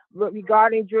question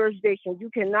regarding jurisdiction. You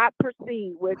cannot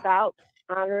proceed without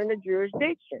honoring the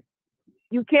jurisdiction.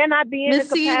 You cannot be in the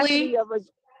capacity of a...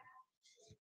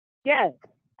 Yes.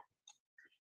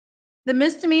 The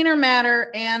misdemeanor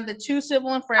matter and the two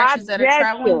civil infractions that are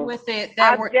traveling with it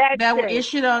that were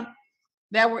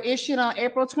issued on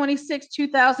April 26,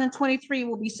 2023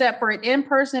 will be set for an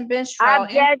in-person bench trial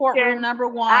in courtroom number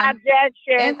 1.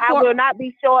 Objection. I will not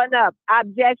be showing up.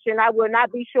 Objection. I will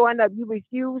not be showing up. You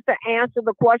refuse to answer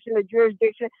the question of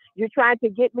jurisdiction. You're trying to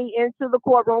get me into the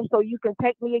courtroom so you can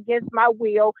take me against my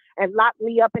will and lock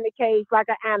me up in a cage like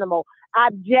an animal.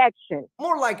 Objection.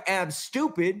 More like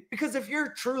stupid, because if you're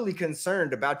truly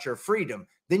concerned about your freedom,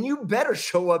 then you better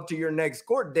show up to your next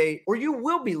court date or you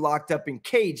will be locked up and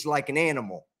caged like an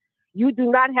animal. You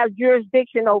do not have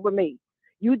jurisdiction over me.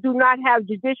 You do not have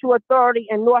judicial authority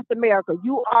in North America.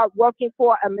 You are working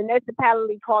for a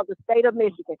municipality called the state of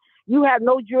Michigan. You have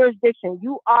no jurisdiction.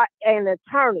 You are an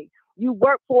attorney. You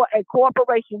work for a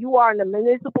corporation. You are in a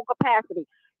municipal capacity.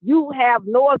 You have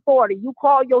no authority. You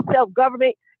call yourself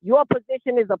government. Your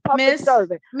position is a public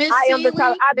servant. I am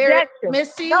the objection.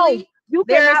 Miss Seeley, no, you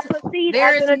cannot proceed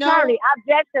as an attorney.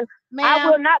 Objection. I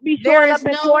will not be showing up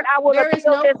in court. I will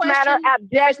appeal this matter. Objection.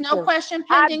 There's no question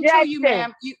pending to you,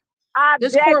 ma'am.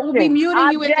 This court will be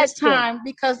muting you at this time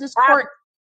because this court,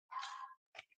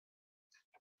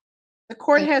 the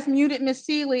court has muted Miss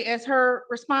Seeley as her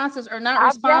responses are not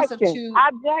responsive to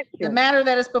the matter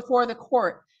that is before the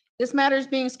court. This matter is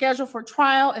being scheduled for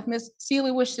trial. If Ms. Seeley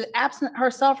wishes to absent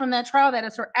herself from that trial, that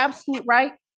is her absolute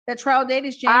right. That trial date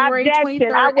is January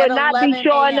 23rd I will not be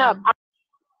showing up.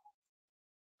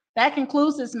 That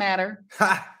concludes this matter.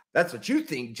 Ha! That's what you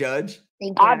think, Judge.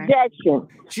 Thank you. Objection.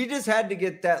 She just had to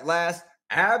get that last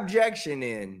objection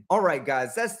in. All right,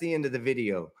 guys, that's the end of the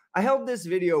video. I held this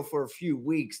video for a few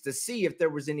weeks to see if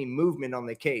there was any movement on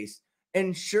the case.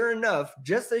 And sure enough,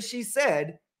 just as she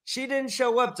said, she didn't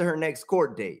show up to her next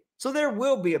court date. So there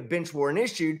will be a bench warrant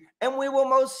issued, and we will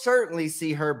most certainly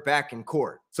see her back in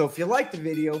court. So if you liked the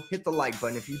video, hit the like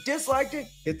button. If you disliked it,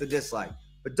 hit the dislike.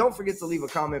 But don't forget to leave a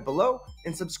comment below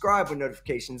and subscribe with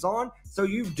notifications on so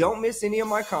you don't miss any of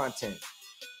my content.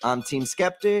 I'm Team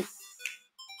Skeptic,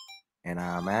 and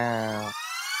I'm out.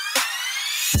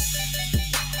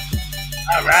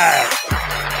 All right.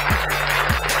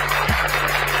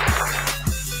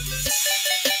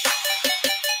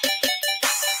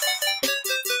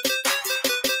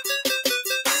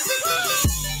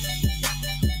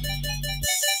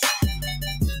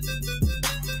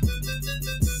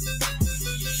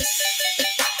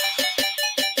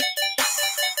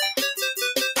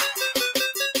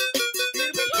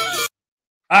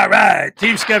 All right,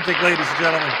 Team Skeptic, ladies and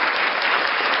gentlemen.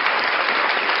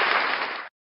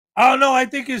 Oh no, I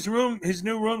think his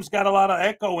new room's got a lot of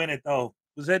echo in it, though.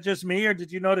 Was that just me, or did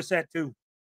you notice that too?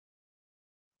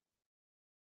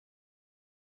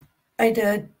 I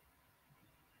did.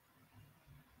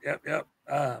 Yep.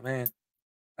 Ah, man.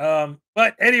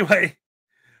 But anyway,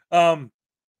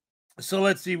 so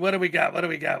let's see. What do we got? What do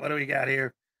we got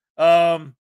here?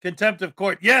 Contempt of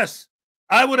court. Yes,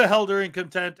 I would have held her in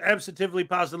contempt. Absolutely,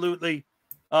 positively.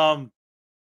 Oh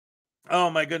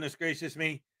my goodness gracious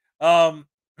me. Oh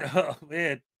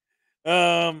man.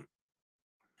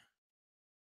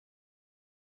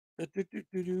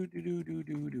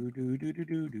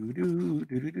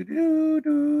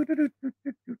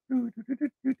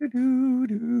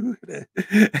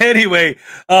 Anyway,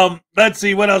 let's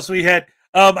see what else we had.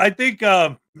 I think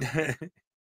I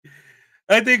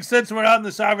think since we're on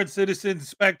the sovereign citizen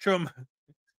spectrum,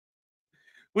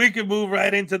 we can move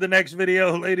right into the next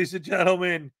video, ladies and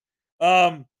gentlemen.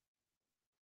 Van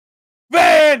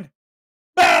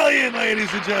Valiant,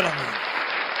 ladies and gentlemen.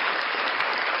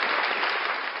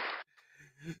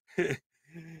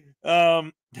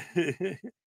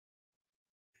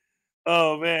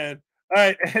 Oh man. All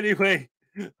right, anyway,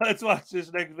 let's watch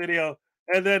this next video,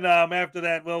 and then after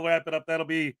that we'll wrap it up. That'll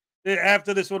be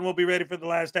after this one. We'll be ready for the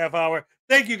last half hour.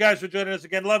 Thank you guys for joining us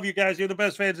again. Love you guys. You're the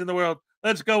best fans in the world.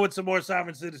 Let's go with some more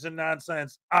sovereign citizen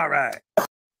nonsense. All right.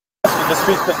 To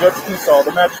speak to Judge Esau,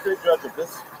 the magistrate judge of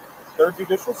this 3rd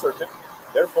Judicial Circuit.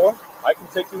 Therefore, I can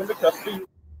take you into custody.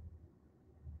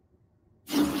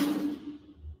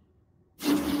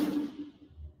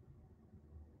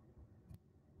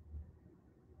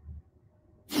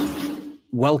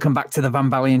 Welcome back to the Van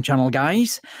Valiant channel,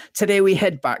 guys. Today we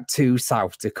head back to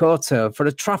South Dakota for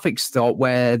a traffic stop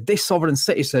where this sovereign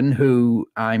citizen, who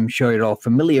I'm sure you're all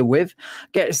familiar with,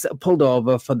 gets pulled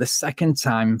over for the 2nd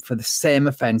time for the same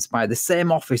offence by the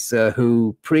same officer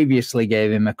who previously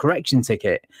gave him a correction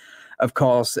ticket. Of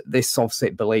course, this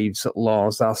officer believes that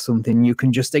laws are something you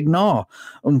can just ignore.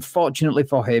 Unfortunately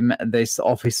for him, this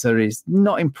officer is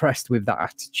not impressed with that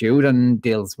attitude and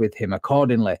deals with him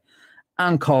accordingly,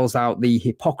 and calls out the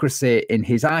hypocrisy in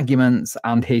his arguments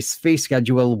and his fee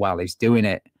schedule while he's doing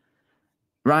it.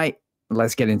 Right,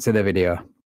 let's get into the video. Evening,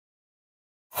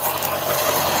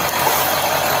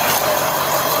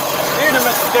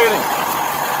 Mr. Daly.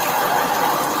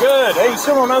 Good. Hey, you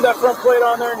still don't have that front plate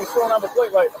on there, and you still don't have the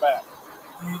plate light in the back.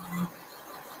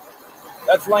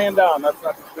 That's laying down. That's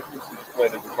not the thickness of the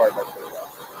plate as required by plate law.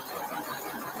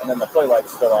 And then the plate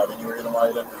light's still out. Any reason why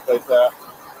you didn't replace that?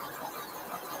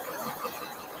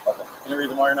 Okay. Any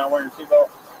reason why you're not wearing your seatbelt?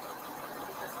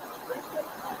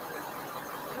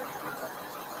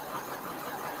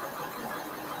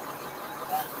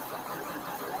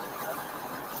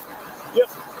 Yes,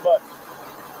 but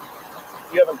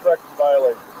you haven't corrected the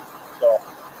violation. So,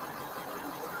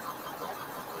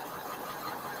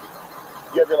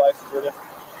 you have your license with you?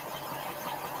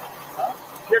 Huh?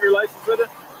 You have your license with you?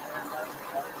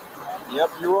 Yep,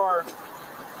 you are.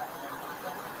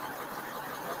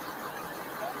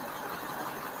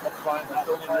 That's fine. I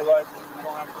still need your license. You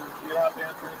don't have to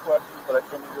answer any questions, but I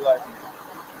still need your license.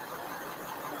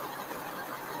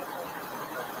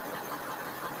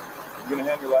 You gonna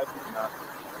hand your license or not?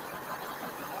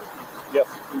 Yes,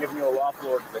 I'm giving you a lawful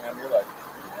order to hand your license.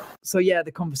 So yeah,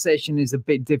 the conversation is a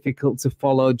bit difficult to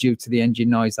follow due to the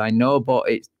engine noise, I know, but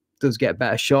it does get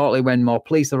better shortly when more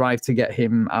police arrive to get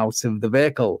him out of the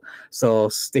vehicle. So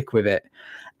stick with it.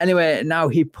 Anyway, now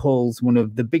he pulls one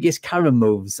of the biggest Karen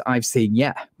moves I've seen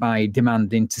yet by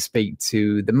demanding to speak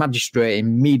to the magistrate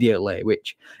immediately,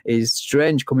 which is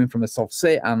strange coming from a soft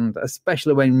sit, and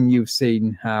especially when you've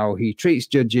seen how he treats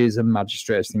judges and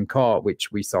magistrates in court,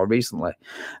 which we saw recently.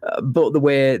 But the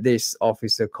way this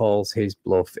officer calls his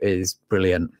bluff is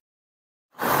brilliant.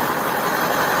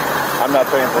 I'm not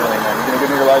paying for anything, man. You gonna give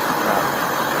me your license or not?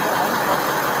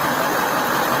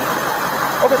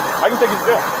 Okay, I can take you to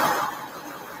jail.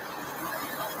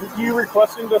 You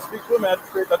requesting to speak to a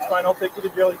magistrate, that's fine. I'll take you to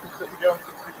jail. You can sit in jail and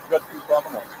speak to Judge Esau in the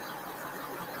morning.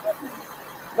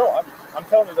 No, I'm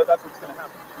telling you that that's what's going to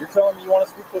happen. You're telling me you want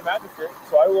to speak to a magistrate,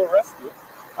 so I will arrest you.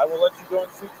 I will let you go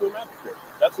and speak to a magistrate.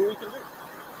 That's what we can do.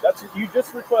 That's what you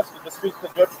just requested to speak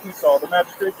to Judge Esau, the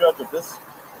magistrate judge of this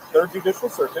 3rd Judicial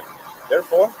Circuit.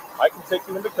 Therefore, I can take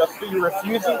you into custody. You're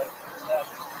refusing.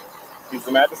 He's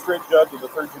the magistrate judge of the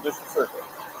 3rd Judicial Circuit,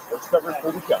 which covers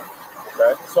Boone County.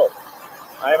 Okay, so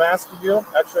I am asking you,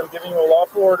 actually, I'm giving you a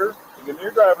lawful order to give me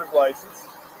your driver's license,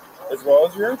 as well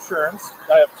as your insurance.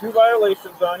 I have 2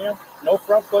 violations on you. No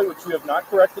front plate, which you have not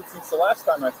corrected since the last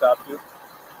time I stopped you,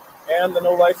 and the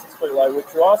no license plate light, which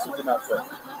you also did not fix.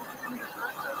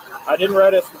 I didn't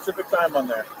write a specific time on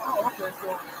there.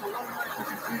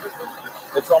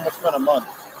 It's almost been a month,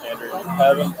 Andrew. You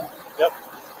haven't? Yep.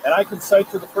 And I can cite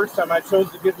to the first time. I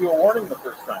chose to give you a warning the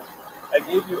first time. I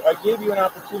gave you an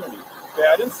opportunity. Okay,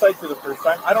 I didn't cite to the first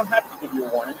time. I don't have to give you a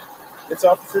warning. It's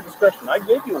officer discretion. I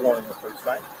gave you a warning the first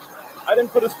time. I didn't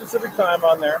put a specific time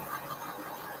on there.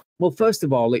 Well, first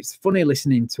of all, it's funny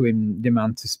listening to him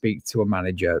demand to speak to a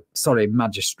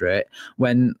magistrate,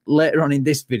 when later on in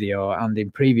this video and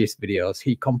in previous videos,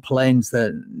 he complains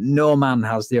that no man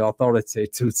has the authority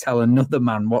to tell another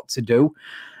man what to do.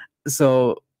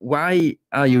 So why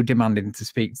are you demanding to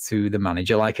speak to the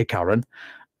manager like a Karen?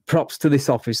 Props to this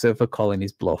officer for calling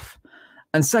his bluff.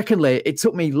 And secondly, it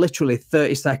took me literally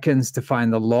 30 seconds to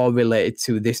find the law related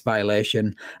to this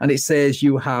violation. And it says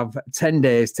you have 10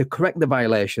 days to correct the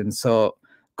violation. So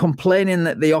complaining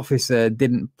that the officer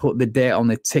didn't put the date on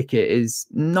the ticket is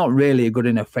not really a good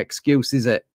enough excuse, is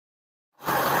it?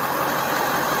 Okay.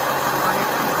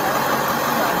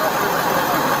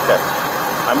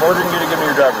 I'm ordering you to give me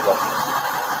your driver's license.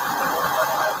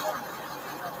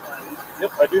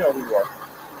 Yep, I do know who you are.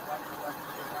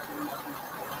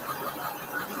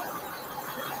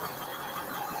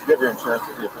 You have your insurance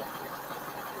with you.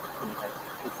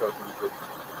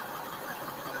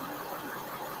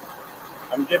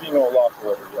 I'm giving you a lawful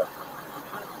order, yes.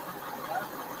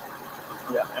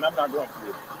 Yeah, and I'm not going to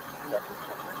you. Yeah.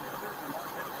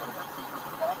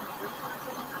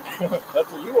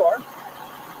 That's what you are.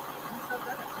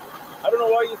 I don't know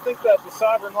why you think that the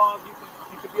sovereign law,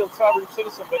 you could be a sovereign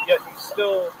citizen, but yet you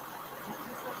still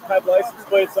have license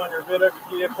plates on your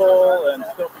vehicle and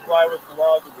still comply with the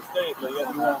laws of the state, but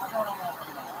yet you won't.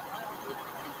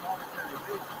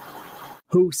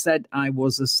 Who said I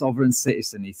was a sovereign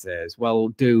citizen, he says. Well,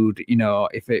 dude, you know,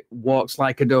 if it walks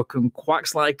like a duck and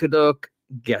quacks like a duck,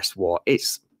 guess what?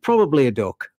 It's probably a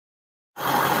duck. Okay.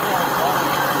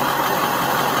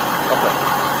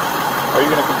 Are you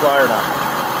going to comply or not?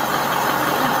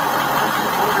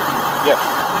 Yes.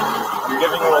 I'm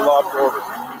giving you a lawful order.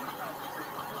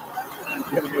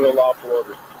 I'm giving you a lawful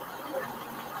order.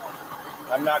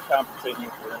 I'm not compensating you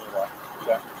for any law.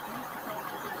 Okay?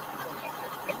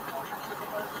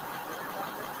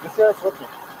 The sheriff's with me.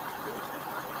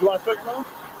 You want to speak to him?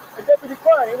 The Deputy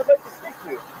Klein, he would like to speak to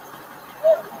you.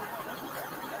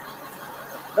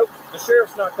 Nope, the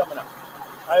sheriff's not coming up.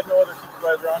 I have no other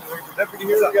supervisor on here. There's a deputy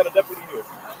here, we got a deputy here.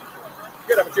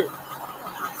 Get up at you.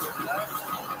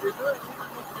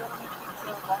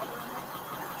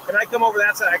 Can I come over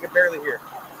that side? I can barely hear.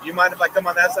 Do you mind if I come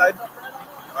on that side?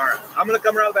 All right, I'm going to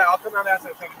come around that. I'll come around that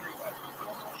side.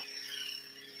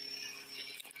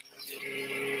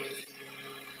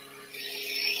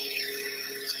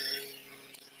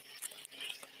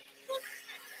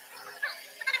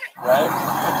 Right?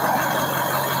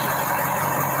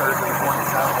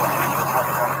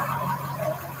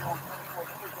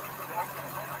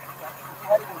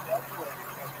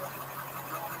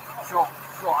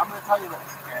 So I'm going to tell you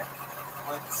this, okay?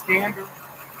 With standard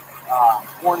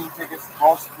warning tickets,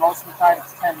 most of the time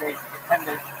it's 10 days. You get 10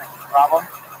 days to fix the problem,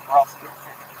 or else you get a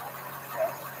ticket.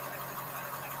 Okay?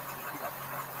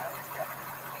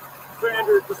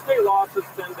 Standard, the state law says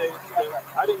 10 days.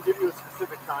 I didn't give you a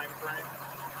specific time frame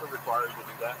to require you to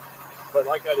do that. But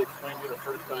like I explained to you the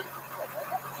first time.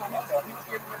 So he's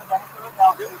giving you the benefit of the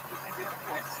doubt that you can get it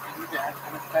fixed, and you did,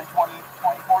 and it's been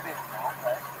 24 days now,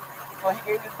 okay? So he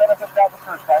gave you the benefit of the doubt the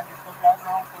first time. He's still got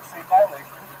around for the same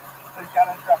violation, so he's got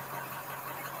to address it.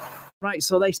 Right,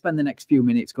 so they spend the next few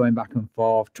minutes going back and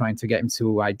forth, trying to get him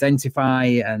to identify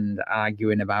and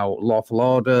arguing about lawful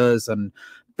orders and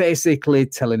basically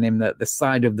telling him that the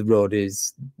side of the road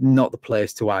is not the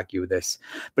place to argue this.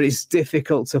 But it's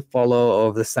difficult to follow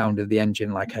over the sound of the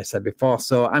engine, like I said before.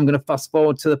 So I'm going to fast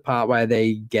forward to the part where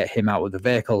they get him out of the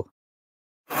vehicle.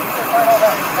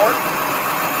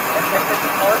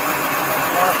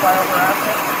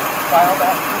 File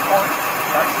that report.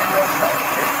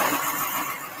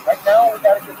 Right now, we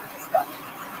got to get this done.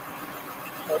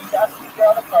 So he's asking you to get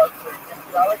out of the car so he can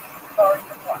get out of the car and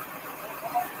comply.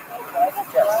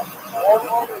 Yes. Or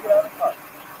get out of the car.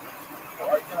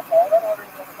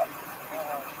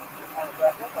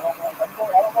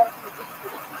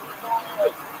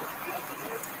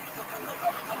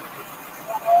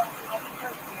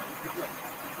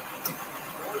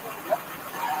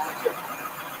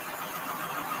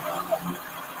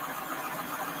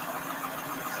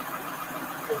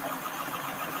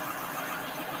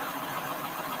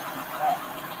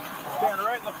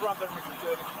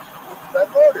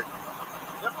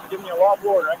 give me a lawful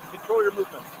order. I can control your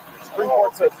movements. The Supreme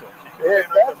Court says so. If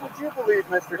that's what you believe,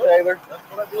 Mr. Taylor. That's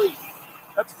what I believe.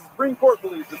 That's what the Supreme Court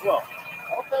believes as well.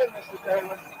 Okay, Mr.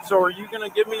 Taylor. So are you going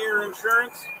to give me your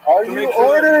insurance? Are you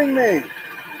ordering me?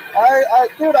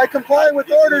 Dude, I comply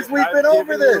with orders. We've been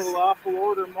over this. A lawful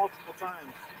order multiple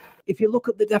times. If you look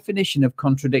at the definition of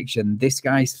contradiction, this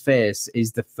guy's face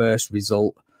is the first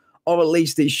result, or at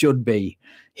least it should be.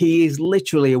 He is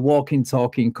literally a walking,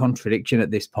 talking contradiction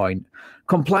at this point.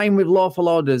 Complying with lawful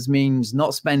orders means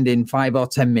not spending 5 or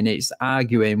 10 minutes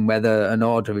arguing whether an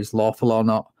order is lawful or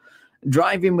not.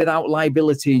 Driving without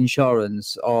liability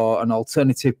insurance or an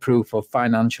alternative proof of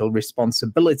financial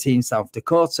responsibility in South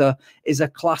Dakota is a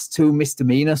Class 2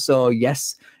 misdemeanor, so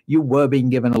yes, you were being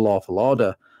given a lawful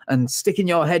order. And sticking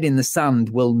your head in the sand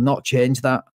will not change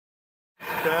that.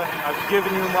 Okay, I've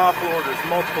given you lawful orders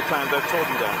multiple times. I've told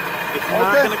you that. If you're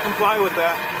not going to comply with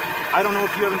that, I don't know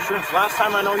if you have insurance. Last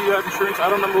time I know you had insurance, I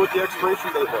don't remember what the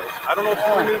expiration date was. I don't know if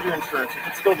you renewed your insurance, if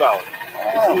it's still valid.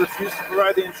 If you refuse to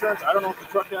provide the insurance, I don't know if the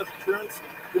truck has insurance.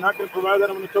 If you're not going to provide that,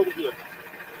 I'm going to tow the vehicle.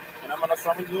 And I'm going to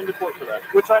summon you into court for that,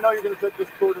 which I know you're going to take this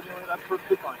to court anyway. That's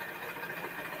perfectly fine.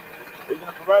 Are you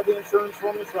going to provide the insurance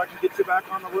for me so I can get you back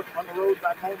on the road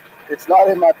back home? It's not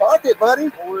in my pocket, buddy.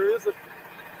 Well, where is it?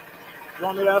 You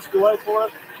want me to ask your wife for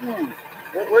it?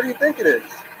 Where do you think it is?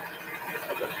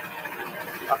 Okay.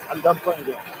 I'm done playing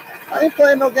games. I ain't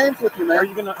playing no games with you, man. Are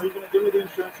you gonna give me the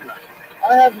insurance or not?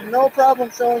 I have no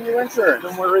problem showing you insurance.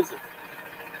 Then where is it?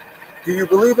 Do you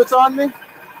believe it's on me?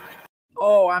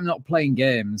 Oh, I'm not playing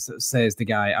games, says the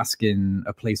guy asking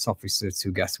a police officer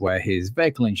to guess where his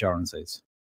vehicle insurance is.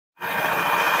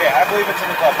 Yeah, I believe it's in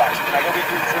the glove box. Can I go get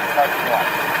your insurance card from your wife?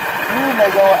 You may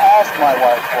go ask my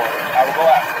wife for it. I will go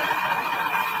ask her.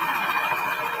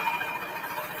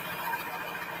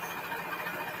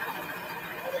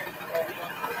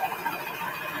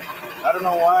 I don't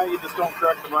know why you just don't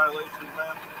correct the violations,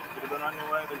 man. You'd have been on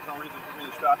your way. There's no reason for me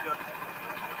to stop you.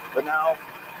 But now,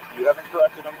 you haven't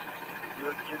corrected them.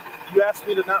 You asked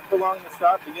me to not prolong the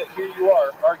stop, and yet here you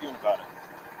are arguing about it.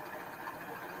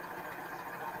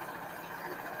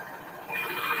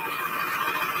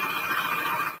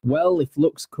 Well, if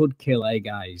looks could kill,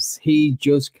 guys? He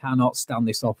just cannot stand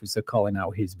this officer calling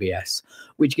out his BS,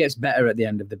 which gets better at the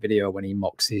end of the video when he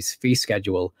mocks his fee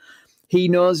schedule. He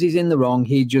knows he's in the wrong,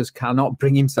 he just cannot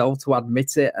bring himself to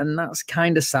admit it, and that's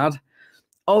kind of sad.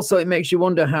 Also, it makes you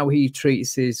wonder how he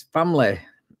treats his family.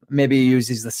 Maybe he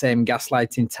uses the same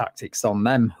gaslighting tactics on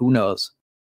them, who knows?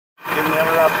 Give me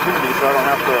another opportunity so I don't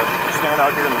have to stand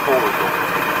out here in the cold.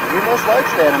 You most like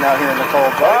standing out here in the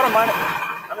cold, bro. I don't mind it.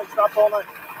 I make stops all night.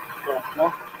 So,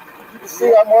 no. You can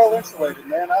see I'm well insulated,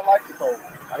 man. I like the cold.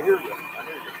 I hear you.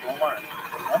 Don't worry.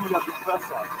 I'm going to get the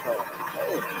vest on, so.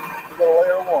 Hey, you got a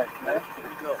layer of warmth, man. Here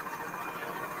you go.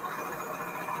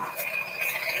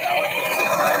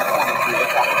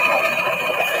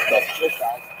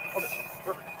 Okay,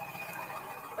 perfect.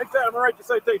 Take that. I'm going to write your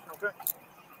citation, okay?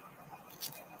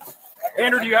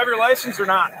 Andrew, do you have your license or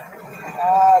not?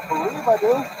 I believe I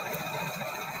do.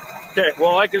 Okay,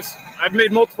 well, I've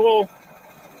made multiple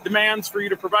demands for you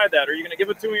to provide that. Are you going to give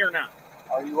it to me or not?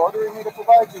 Are you ordering me to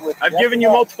provide you with it? I've given you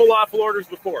multiple lawful orders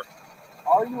before.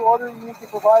 Are you ordering me to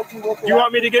provide you with it? Do you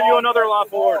want me to give you another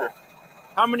lawful order?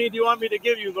 How many do you want me to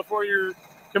give you before you're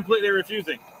completely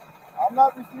refusing? I'm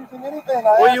not refusing anything.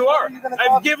 Well, you are.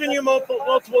 I've given you multiple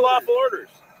lawful orders.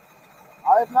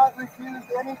 I have not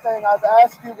refused anything. I've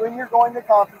asked you when you're going to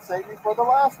compensate me for the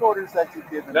last orders that you've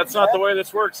given me. That's not the way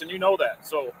this works, and you know that.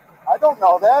 So I don't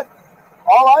know that.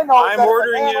 All I know is that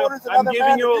ordering you. I'm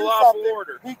giving you a lawful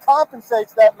order. He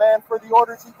compensates that man for the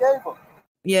orders he gave him.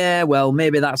 Yeah, well,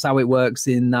 maybe that's how it works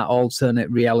in that alternate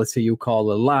reality you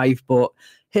call a life, but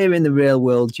here in the real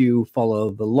world, you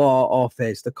follow the law or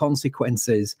face the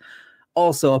consequences.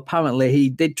 Also, apparently, he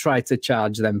did try to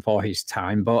charge them for his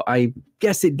time, but I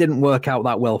guess it didn't work out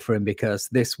that well for him because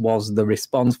this was the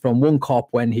response from one cop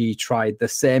when he tried the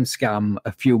same scam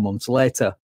a few months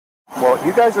later. Well,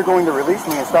 you guys are going to release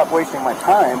me and stop wasting my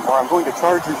time, or I'm going to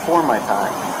charge you for my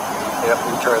time. Yep,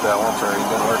 we tried that once already. It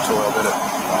didn't work so well, did it?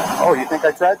 Oh, you think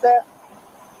I tried that?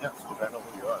 Yes, because I know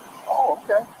who you are. Oh,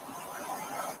 okay.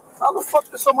 How the fuck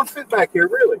does someone fit back here,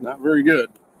 really? Not very good.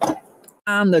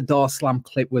 And the door slam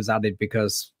clip was added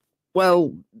because,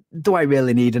 well, do I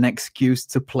really need an excuse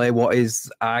to play what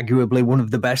is arguably one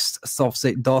of the best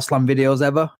soft-sit door slam videos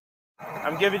ever?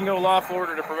 I'm giving you a lawful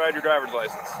order to provide your driver's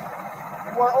license.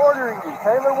 You are ordering me,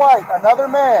 Taylor White, another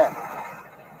man.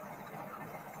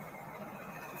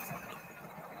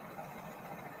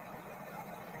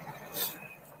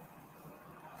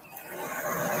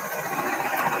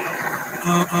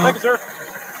 Thank you, sir.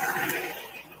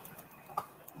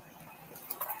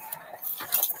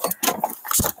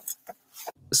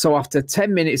 So after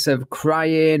 10 minutes of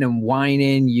crying and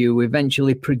whining, you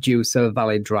eventually produce a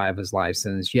valid driver's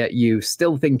license, yet you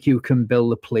still think you can bill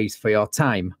the police for your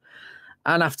time.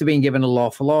 And after being given a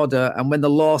lawful order, and when the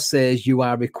law says you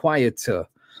are required to,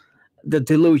 the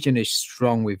delusion is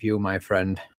strong with you, my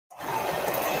friend. Okay,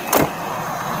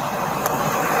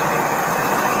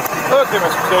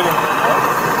 Mr. Stadium.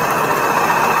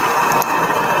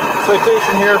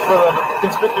 Citation here for the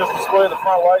conspicuous display of the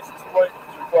front license plate.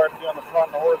 It's required to be on the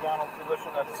front in a horizontal position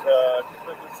that's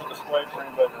conspicuous to display for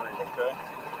anybody to read, okay?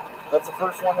 That's the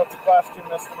first one. That's a class 2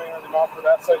 misdemeanor. The amount for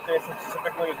that citation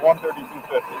specifically is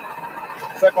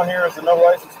 $132.50. Second one here is the no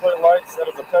license plate lights.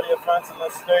 That is a petty offense in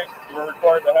this state. You are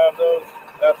required to have those.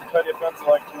 That's a petty offense,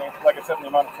 like I said, in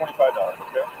the amount of $25,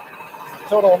 okay? The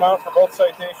total amount for both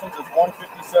citations is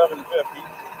 $157.50.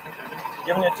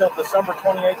 Giving you until December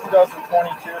 28,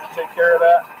 2022 to take care of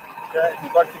that. Okay, if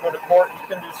you'd like to go to court, you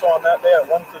can do so on that day at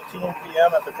 1:15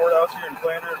 p.m. at the courthouse here in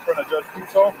Flanders in front of Judge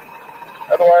Kuso.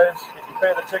 Otherwise, if you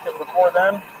pay the ticket before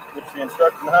then, which the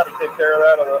instructions on how to take care of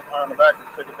that on the back of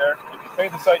the ticket there. If you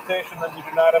pay the citation, then you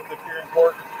do not have to appear in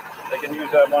court. They can use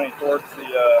that money towards the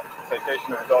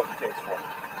citation to resolve the case for you.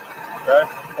 Okay?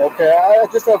 Okay, I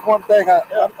just have one thing.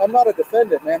 I'm not a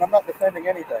defendant, man. I'm not defending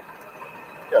anything.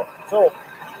 Yeah, so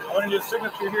I'm going to need a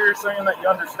signature here saying that you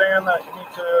understand that you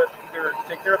need to either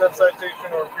take care of that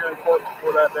citation or appear in court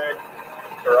before that day,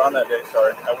 or on that day,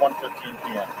 sorry, at 1:15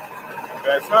 p.m.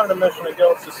 Okay, it's not an admission of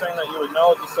guilt, it's just saying that you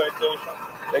acknowledge the citation,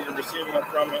 that you're receiving it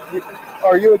from me.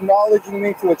 Are you acknowledging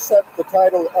me to accept the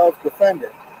title of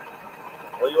defendant?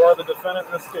 Well, you are the defendant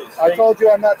in this case. I told you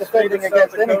I'm not defending State of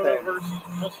against South Dakota anything. versus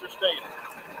Mr. State.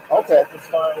 Okay. That's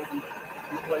fine.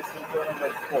 You place in front of the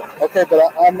court. Okay, but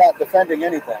I'm not defending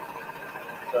anything.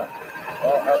 Okay.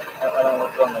 Well, I don't know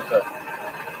what's wrong with that.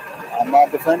 I'm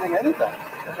not defending anything.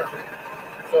 Okay.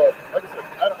 So, like I said,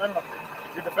 I don't know.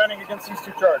 You're defending against these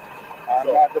two charges. I'm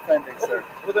not defending, sir.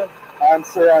 Well, then, I'm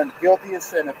guilty as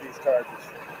sin of these charges.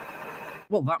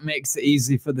 Well, that makes it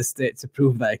easy for the state to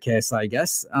prove their case, I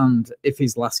guess. And if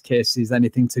his last case is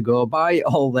anything to go by,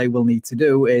 all they will need to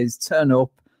do is turn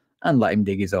up and let him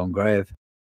dig his own grave.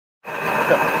 okay.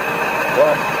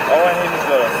 Well, all I need is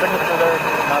a signature there.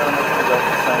 Not an admission of guilt,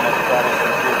 just saying that the trial is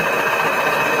concluded.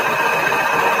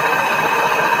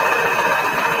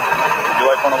 Do you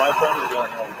like one of my friends, or do you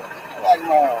like your own? I like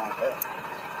my own.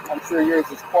 I'm sure yours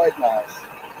is quite nice.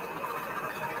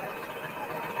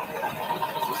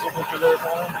 Signature there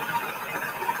for me?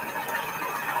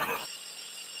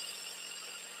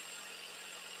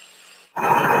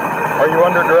 Are you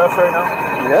under duress right now?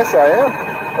 Yes, I am.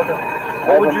 Okay.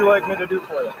 What would you like me to do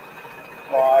for you?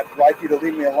 Well, I'd like you to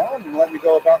leave me alone and let me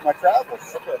go about my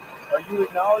travels. Okay. Are you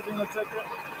acknowledging the ticket?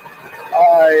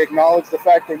 I acknowledge the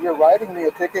fact that you're writing me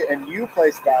a ticket and you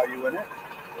place value in it.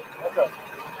 Okay.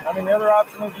 I mean, the other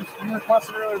option is you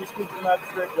requested earlier to speak to the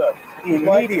magistrate judge.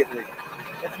 Immediately.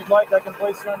 If you'd like, I can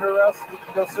place you under arrest. You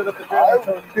can go sit at the jail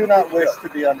until you do not wish to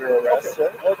be under arrest, okay.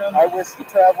 sir. Well, then, I wish to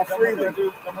travel then freely. I'm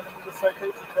going to do the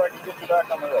citation so I can get you back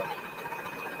on the road.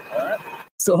 All right?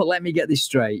 So let me get this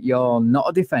straight. You're not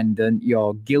a defendant.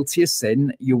 You're guilty of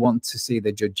sin. You want to see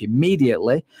the judge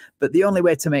immediately. But the only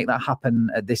way to make that happen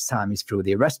at this time is through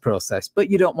the arrest process.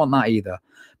 But you don't want that either.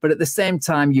 But at the same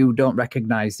time, you don't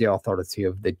recognize the authority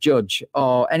of the judge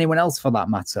or anyone else for that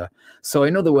matter. So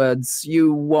in other words,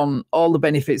 you want all the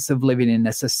benefits of living in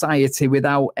a society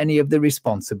without any of the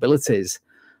responsibilities.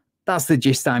 That's the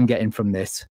gist I'm getting from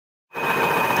this.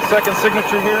 Second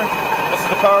signature here. This is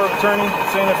the power of attorney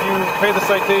saying if you pay the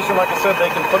citation, like I said, they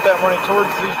can put that money towards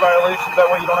these violations. That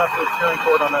way you don't have to appear in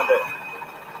court on that day.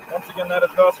 Once again, that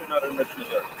is also not an admission of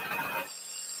guilt.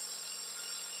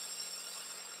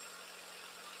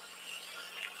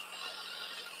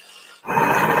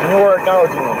 And you are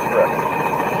acknowledging those, correct?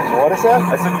 What is that?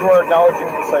 I said you are acknowledging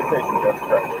the citation, that's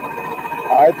correct.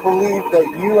 I believe that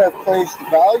you have placed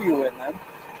value in them.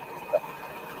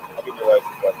 I'll give you a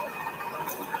license back.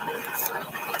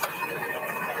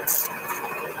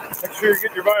 Make sure you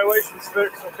get your violations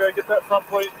fixed, okay? Get that front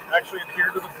plate actually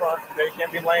adhered to the front. Okay, you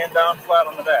can't be laying down flat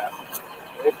on the dash.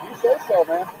 If you say so,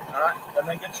 man. All right, and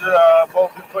then get your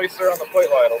bolt in place there on the plate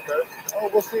light, okay? Oh,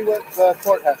 we'll see what the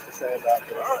court has to say about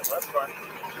this. All right, that's fine.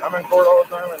 I'm in court all the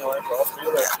time anyway, so I'll see you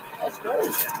later. That's great.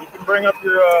 You can bring up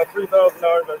your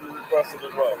 $3,000 that you requested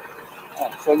as well. Oh,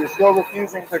 so you're still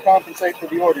refusing to compensate for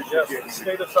the orders yes, you gave the me?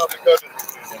 state of South Dakota is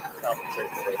refusing to compensate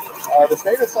for this. The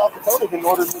state of South Dakota didn't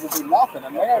order me to do nothing. A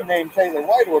man named Taylor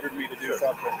White ordered me to do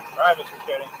something. All right, Mr.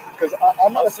 Kenny. Because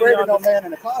I'm not afraid of no man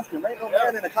in a costume. Ain't no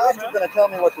man in a costume going to tell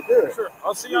me what to do. Sure.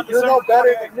 I'll see you on You're December no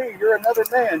better 28th. than me. You're another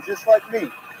man just like me.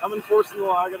 I'm enforcing the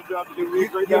law. I got a job to do. We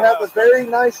agree You that have a house. very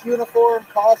nice uniform,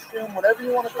 costume, whatever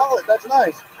you want to call it. That's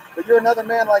nice. But you're another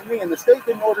man like me, and the state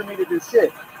didn't order me to do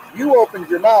shit. You opened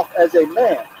your mouth as a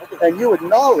man, and you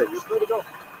acknowledge. You're free to go.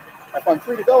 If I'm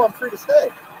free to go, I'm free to stay.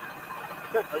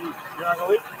 Okay. You're not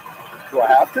gonna leave? Do I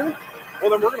have to?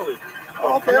 Well, then we're gonna leave.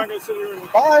 Oh, okay. I'm not gonna sit here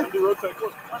and Bye. do roadside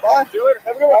work. Bye. See you later.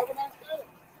 Have a good one.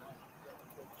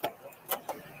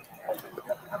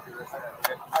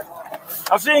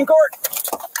 I'll see you in court.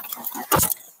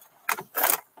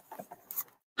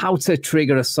 How to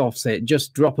trigger a soft sit: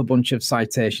 just drop a bunch of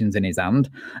citations in his hand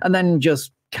and then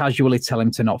just casually tell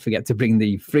him to not forget to bring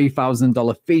the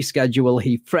 $3,000 fee schedule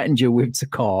he threatened you with to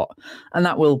court, and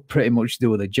that will pretty much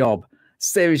do the job.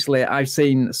 Seriously, I've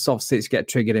seen soft sits get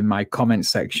triggered in my comment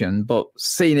section, but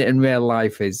seeing it in real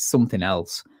life is something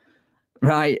else.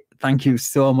 Right, thank you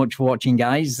so much for watching,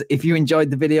 guys. If you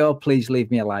enjoyed the video, please leave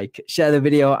me a like, share the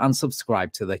video, and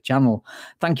subscribe to the channel.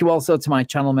 Thank you also to my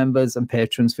channel members and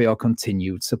patrons for your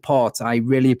continued support. I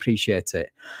really appreciate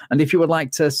it. And if you would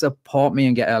like to support me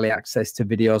and get early access to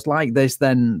videos like this,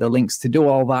 then the links to do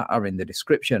all that are in the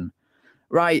description.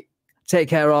 Right, take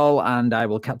care all, and I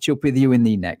will catch up with you in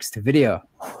the next video.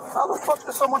 How the fuck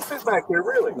does someone sit back there?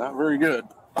 Really? Not very good.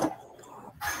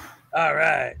 All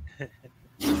right.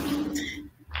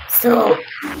 So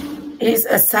he's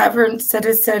a sovereign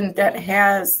citizen that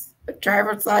has a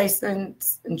driver's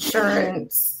license,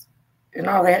 insurance, and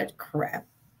all that crap.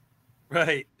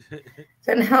 Right.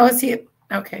 Then how is he?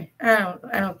 Okay, I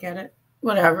don't get it.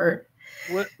 Whatever.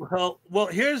 Well,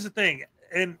 here's the thing,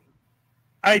 and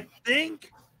I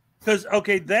think because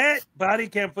that body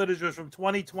cam footage was from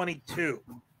 2022.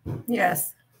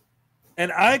 Yes.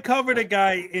 And I covered a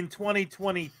guy in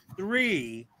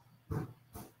 2023.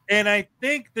 And I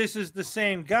think this is the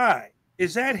same guy.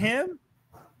 Is that him?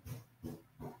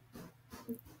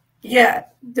 Yeah.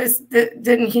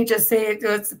 Didn't he just say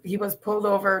he was pulled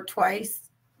over twice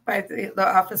by the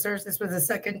officers? This was the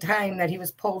second time that he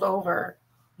was pulled over.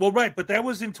 Well, right, but that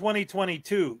was in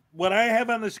 2022. What I have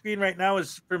on the screen right now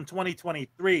is from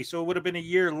 2023, so it would have been a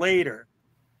year later.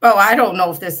 Oh, I don't know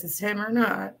if this is him or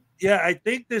not. Yeah, I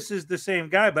think this is the same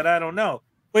guy, but I don't know.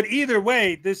 But either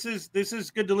way, this is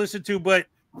good to listen to. But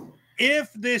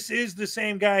if this is the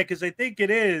same guy, because I think it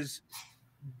is,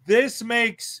 this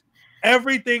makes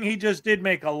everything he just did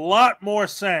make a lot more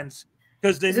sense.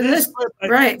 Because this clip,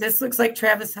 right, this looks like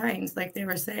Travis Hines, like they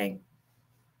were saying.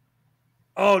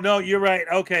 Oh no, you're right.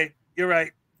 Okay, you're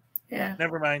right. Yeah.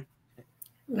 Never mind.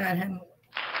 Not him.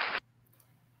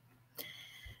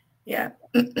 Yeah,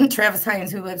 Travis Hines,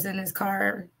 who lives in his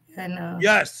car, and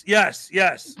yes.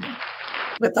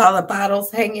 with all the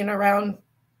bottles hanging around.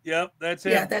 Yep, that's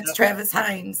it. Yeah, that's Travis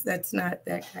Hines. That's not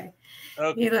that guy.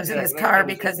 Okay. He lives in his car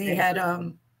because he had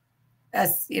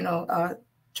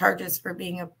charges for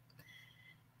being a.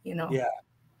 Yeah.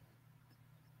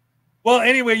 Well,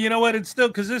 anyway, you know what? It's still,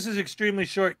 because this is extremely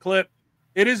short clip.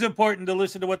 It is important to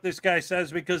listen to what this guy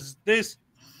says, because this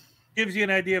gives you an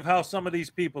idea of how some of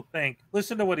these people think.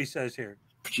 Listen to what he says here.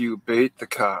 If you bait the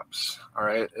cops, all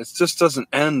right, it just doesn't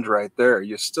end right there.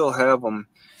 You still have them.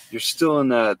 You're still in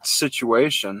that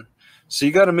situation. So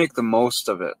you got to make the most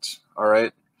of it. All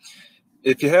right.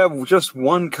 If you have just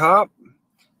one cop,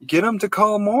 get them to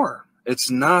call more. It's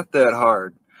not that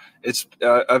hard. It's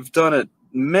I've done it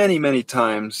many, many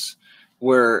times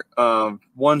where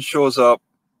one shows up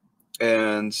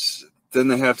and then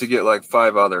they have to get like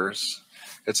 5 others.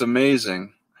 It's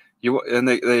amazing.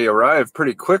 They arrive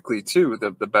pretty quickly too,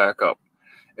 the backup.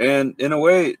 And in a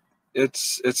way,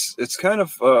 it's kind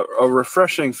of a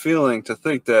refreshing feeling to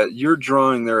think that you're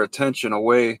drawing their attention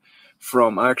away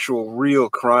from actual real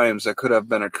crimes that could have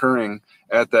been occurring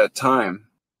at that time.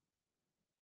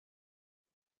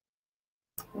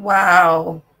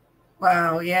 Wow.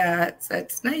 Yeah,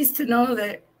 it's nice to know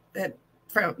that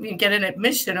we get an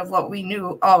admission of what we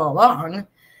knew all along.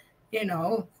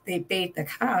 They bait the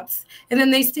cops, and then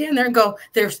they stand there and go,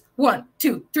 "There's 1,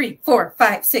 2, 3, 4,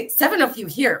 5, 6, 7 of you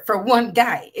here for one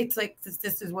guy." It's like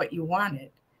this is what you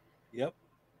wanted. Yep.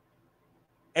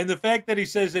 And the fact that he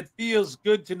says it feels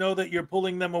good to know that you're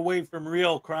pulling them away from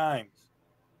real crimes.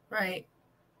 Right.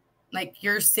 Like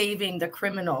you're saving the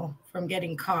criminal from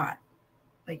getting caught.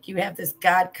 Like you have this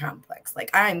God complex.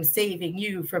 Like I'm saving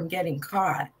you from getting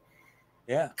caught.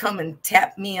 Yeah. Come and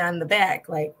tap me on the back.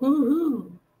 Like,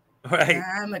 woohoo. Right.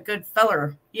 I'm a good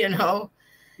feller,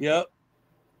 Yep.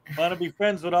 Want to be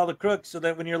friends with all the crooks so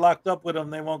that when you're locked up with them,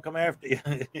 they won't come after you.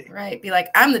 Right. Be like,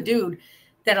 I'm the dude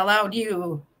that allowed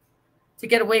you to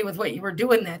get away with what you were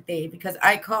doing that day because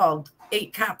I called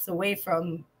 8 cops away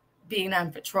from being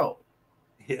on patrol.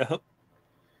 Yep.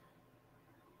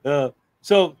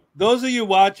 So those of you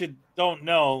watching don't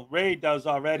know, Ray does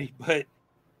already, but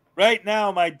right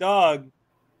now my dog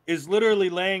is literally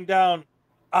laying down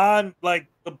on like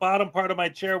the bottom part of my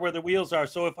chair where the wheels are.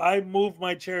 So if I move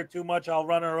my chair too much, I'll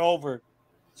run her over.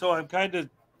 So I'm kind of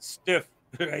stiff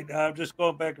right now. I'm just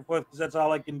going back and forth because that's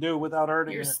all I can do without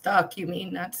hurting You're her. stuck, you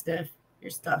mean, not stiff.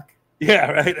 You're stuck.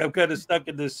 Yeah, right. I'm kind of stuck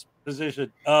in this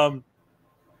position. All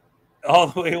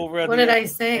the way over. What did I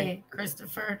say,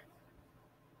 Christopher?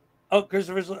 Oh,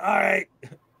 Christopher's all right.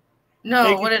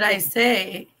 No, what did I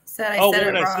say? I said Oh, said what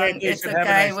it did I say? wrong. You It's said a have a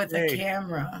guy nice with day. a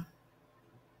camera.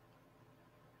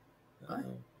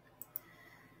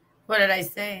 What did I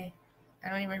say? I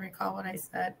don't even recall what I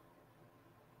said.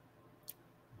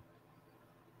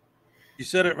 You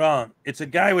said it wrong. It's a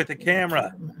guy with a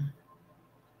camera.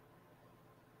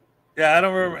 Yeah, I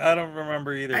don't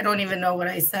remember either. I don't even know what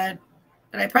I said,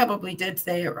 but I probably did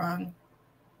say it wrong.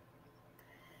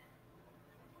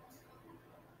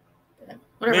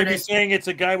 Whatever Maybe saying it's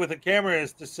a guy with a camera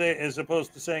is to say, as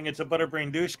opposed to saying it's a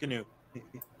butterbrain douche canoe.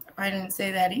 I didn't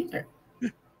say that either.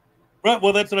 Right.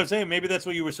 Well, that's what I'm saying. Maybe that's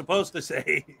what you were supposed to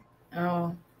say.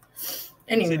 Oh, It's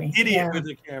anyway, an idiot yeah. with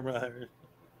a camera.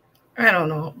 I don't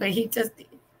know, but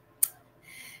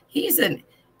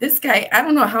this guy, I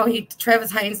don't know how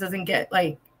Travis Hines doesn't get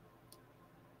like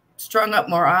strung up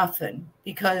more often,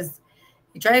 because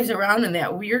he drives around in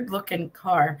that weird looking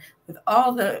car with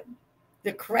all the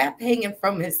crap hanging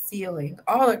from his ceiling,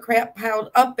 all the crap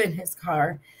piled up in his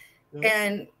car,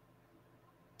 and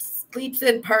sleeps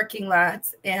in parking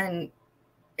lots. And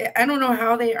I don't know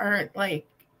how they aren't like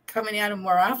coming at him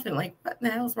more often. Like, what the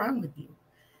hell's wrong with you?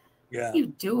 Yeah. What are you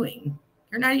doing?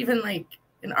 You're not even like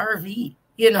an RV,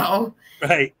 you know?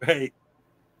 Right, right.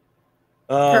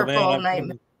 Oh, Purple man.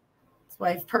 Nightmare. His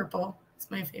wife, purple. It's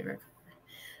my favorite color.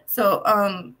 So,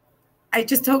 I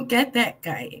just don't get that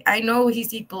guy. I know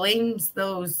he blames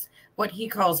those, what he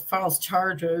calls false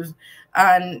charges,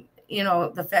 on, you know,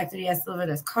 the fact that he has to live in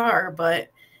his car, but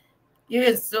you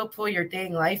can still pull your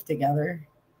dang life together.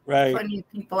 Right. Plenty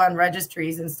of people on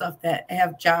registries and stuff that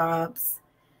have jobs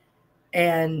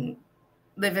and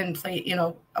live in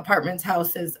apartments,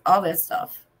 houses, all that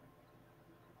stuff.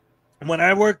 When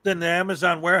I worked in the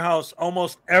Amazon warehouse,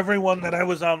 almost everyone that I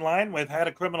was online with had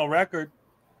a criminal record.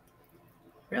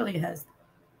 Really has.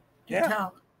 Do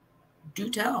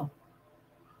tell.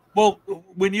 Well,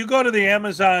 when you go to the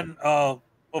Amazon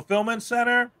fulfillment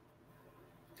center,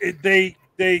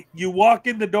 you walk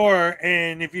in the door,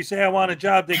 and if you say I want a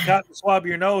job, they cut and swab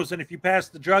your nose, and if you pass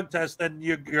the drug test, then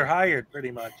you're hired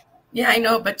pretty much. Yeah, I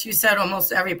know, but you said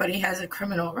almost everybody has a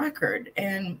criminal record,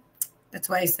 and that's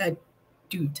why I said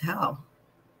do tell.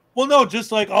 Well, no,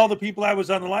 just like all the people I was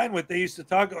on the line with, they used to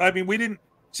talk. I mean, we didn't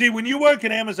see, when you work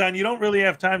at Amazon, you don't really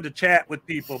have time to chat with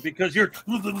people because it's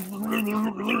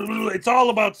all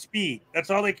about speed. That's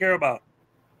all they care about.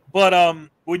 But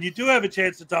when you do have a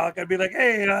chance to talk, I'd be like,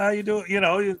 hey, how you doing? You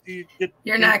know,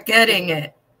 you're not getting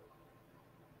it.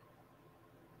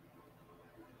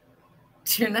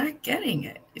 You're not getting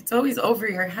it. It's always over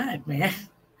your head, man.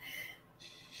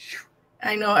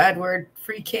 I know, Edward.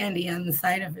 Free candy on the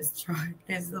side of his truck,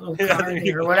 his little car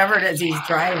or whatever it is he's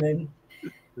driving.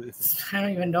 I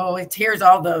don't even know. It tears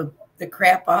all the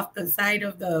crap off the side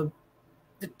of the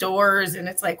doors, and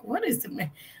it's like, what is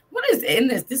in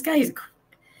this? This guy's.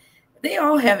 They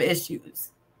all have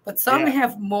issues, but some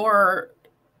have more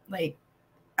like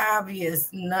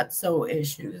obvious nutso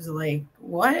issues. Like,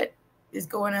 what is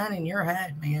going on in your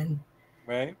head, man?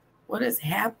 Right. What is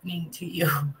happening to you?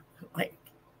 Like,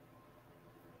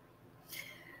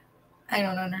 I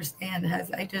don't understand.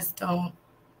 I just don't.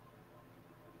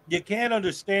 You can't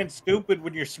understand stupid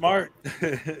when you're smart.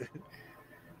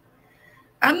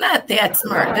 I'm not that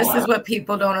smart. This is what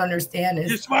people don't understand.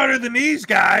 You're smarter than these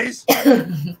guys.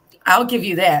 I'll give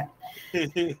you that.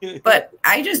 But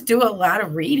I just do a lot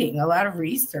of reading, a lot of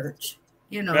research,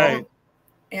 you know, right.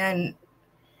 And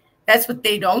that's what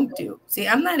they don't do. See,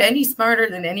 I'm not any smarter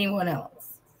than anyone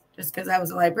else just because I was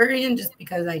a librarian, just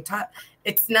because I taught.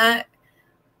 It's not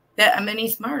that I'm any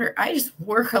smarter. I just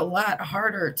work a lot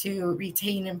harder to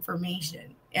retain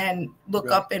information and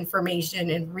look up information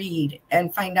and read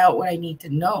and find out what I need to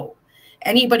know.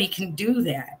 Anybody can do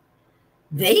that.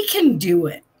 They can do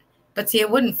it. But see,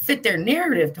 it wouldn't fit their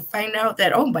narrative to find out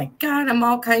that, oh my God, I'm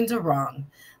all kinds of wrong.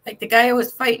 Like the guy I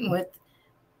was fighting with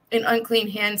in Unclean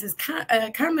Hands'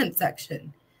 comment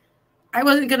section. I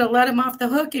wasn't going to let him off the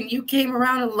hook, and you came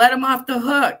around and let him off the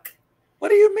hook. What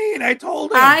do you mean? I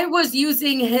told him. I was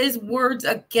using his words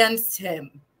against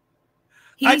him.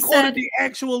 I quoted the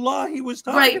actual law he was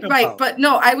talking about. Right. But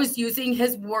no, I was using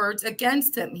his words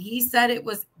against him. He said it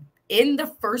was in the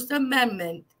First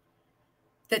Amendment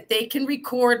that they can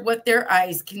record what their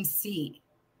eyes can see.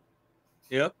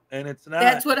 Yep, and it's not.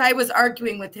 That's what I was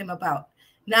arguing with him about.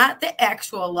 Not the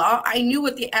actual law. I knew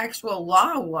what the actual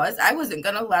law was. I wasn't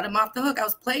going to let him off the hook. I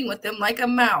was playing with him like a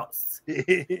mouse.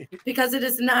 Because it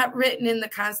is not written in the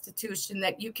Constitution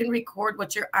that you can record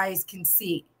what your eyes can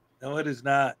see. No, it is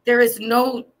not. There is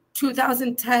no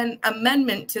 2010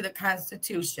 amendment to the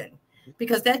Constitution,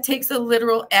 because that takes a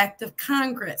literal act of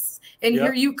Congress. And Yep.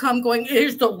 here you come going,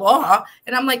 here's the law.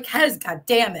 And I'm like, Hez, God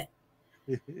damn it.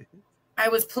 I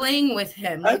was playing with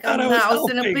him like a thought I was mouse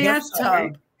in a helping. I'm sorry.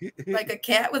 bathtub. Like a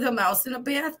cat with a mouse in a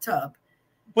bathtub.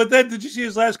 But then, did you see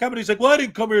his last comment? He's like, well, I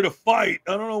didn't come here to fight.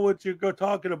 I don't know what you're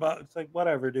talking about. It's like,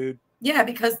 whatever, dude. Yeah,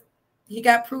 because he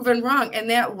got proven wrong. And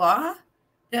that law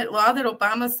that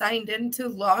Obama signed into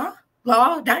law,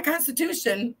 not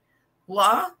Constitution,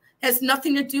 law, has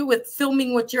nothing to do with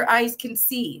filming what your eyes can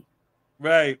see.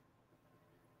 Right.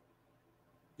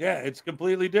 Yeah, it's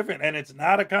completely different. And it's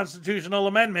not a constitutional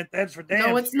amendment. That's for damn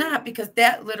No, it's sure. not, because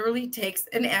that literally takes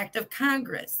an act of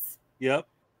Congress. Yep.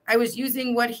 I was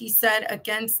using what he said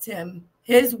against him,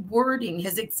 his wording,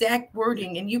 his exact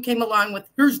wording, and you came along with,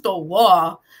 here's the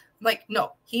law. Like,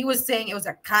 no, he was saying it was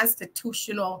a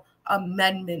constitutional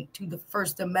amendment to the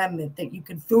First Amendment that you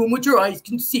can film what your eyes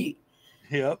can see.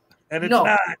 Yep. And it's No.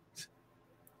 not.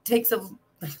 Takes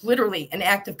literally an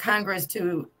act of Congress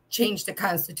to change the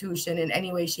Constitution in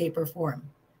any way, shape, or form.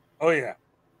 Oh, yeah.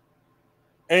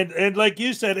 And like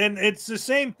you said, and it's the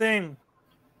same thing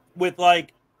with,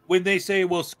 like, when they say,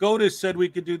 well, SCOTUS said we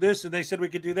could do this and they said we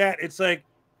could do that. It's like,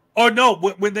 oh, no,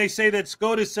 when they say that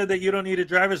SCOTUS said that you don't need a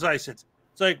driver's license.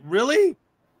 It's like, really?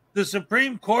 The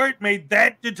Supreme Court made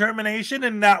that determination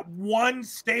and not one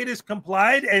state has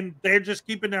complied and they're just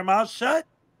keeping their mouths shut?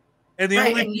 And the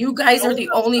Right, only and you guys are the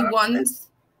only ones,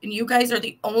 and you guys are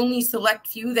the only select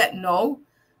few that know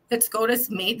that SCOTUS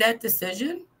made that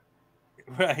decision?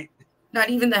 Right. Not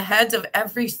even the heads of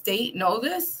every state know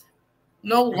this?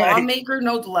 No Right. lawmaker,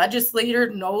 no legislator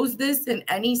knows this in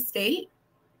any state?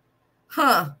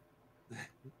 Huh.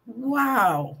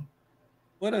 Wow.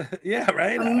 What a, yeah,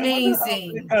 right? I wonder how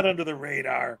Amazing. they got under the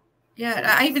radar.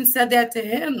 Yeah, I even said that to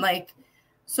him. Like,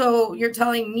 so you're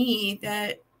telling me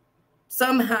that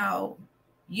somehow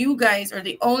you guys are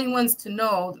the only ones to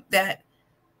know that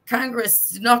Congress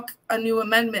snuck a new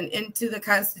amendment into the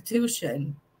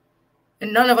Constitution,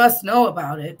 and none of us know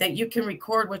about it, that you can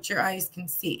record what your eyes can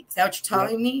see. Is that what you're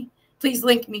telling me? Please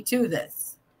link me to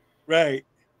this. Right.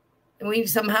 And we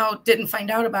somehow didn't find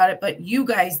out about it, but you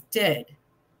guys did.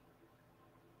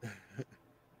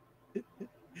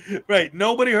 Right.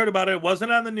 Nobody heard about it. It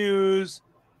wasn't on the news.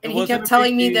 And It he wasn't kept a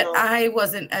telling big me that deal. I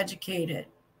wasn't educated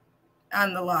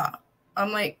on the law.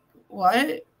 I'm like,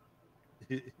 what?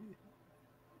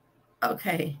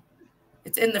 Okay.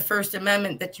 It's in the First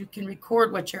Amendment that you can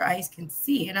record what your eyes can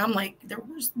see. And I'm like, there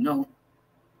was no,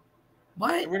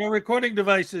 what? There were no recording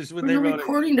devices when There they were no wrote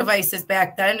recording devices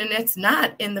back then, and it's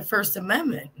not in the First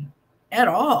Amendment at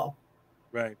all.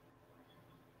 it. Right.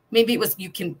 Maybe it was you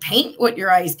can paint what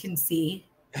your eyes can see,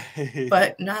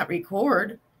 but not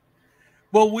record.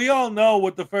 Well, we all know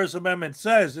what the First Amendment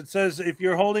says. It says if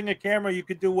you're holding a camera, you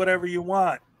can do whatever you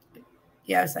want.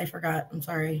 Yes, I forgot. I'm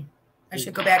sorry. I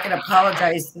should go back and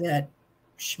apologize to that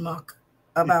schmuck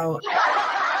about.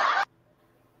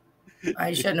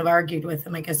 I shouldn't have argued with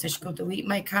him. I guess I should go delete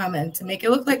my comment to make it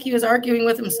look like he was arguing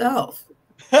with himself.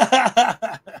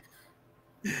 That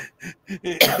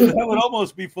would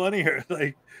almost be funnier.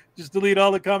 Like, just delete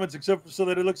all the comments except for so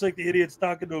that it looks like the idiot's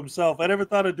talking to himself. I never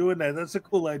thought of doing that. That's a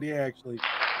cool idea, actually.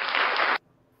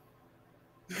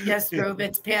 Yes, Rube,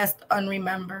 it's past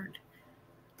unremembered.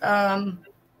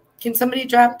 Can somebody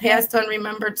drop past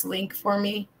unremembered's link for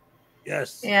me?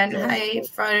 Yes. And yes. hi,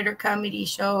 Frauditor Comedy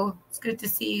Show. It's good to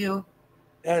see you.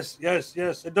 Yes, yes,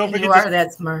 yes. And don't And forget you are to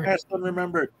that smart. past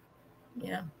unremembered.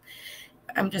 Yeah.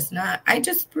 I'm just not. I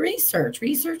just research.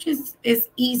 Research is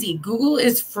easy. Google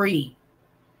is free.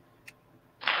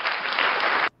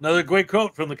 Another great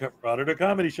quote from the Frauditor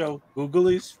Comedy Show. Google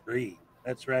is free.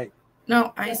 That's right.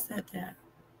 No, I said that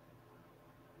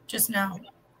just now.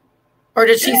 Or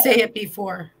did she say it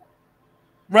before?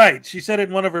 Right. She said it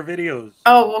in one of her videos.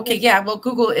 Oh, okay. Yeah. Well,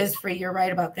 Google is free. You're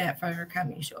right about that for our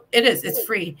comedy show. It is. It's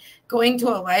free. Going to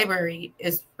a library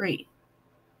is free.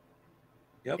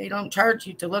 Yep. They don't charge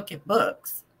you to look at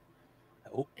books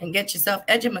and get yourself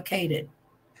educated.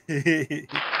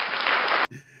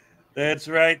 That's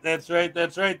right. That's right.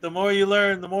 That's right. The more you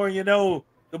learn, the more you know.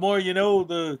 The more you know,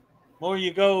 the more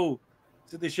you go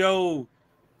to the show.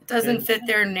 It doesn't fit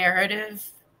their narrative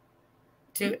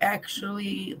to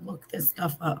actually look this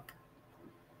stuff up.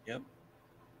 Yep.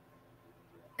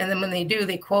 And then when they do,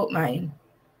 they quote mine.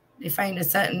 They find a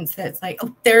sentence that's like,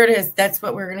 oh, there it is. That's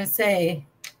what we're going to say.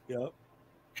 Yep.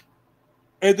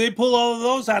 And they pull all of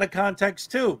those out of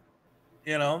context too,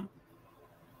 you know.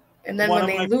 And then One when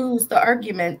of they my- lose the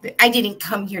argument, I didn't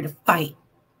come here to fight.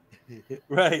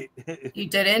 Right. You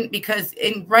didn't, because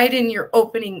right in your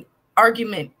opening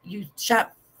argument, you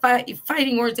shot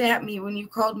fighting words at me when you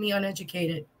called me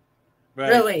uneducated.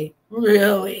 Right.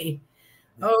 Really?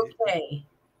 Okay.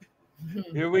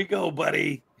 Here we go,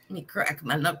 buddy. Let me crack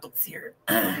my knuckles here.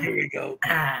 Here we go.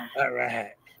 All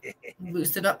right.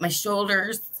 Loosen up my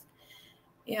shoulders.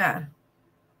 Yeah.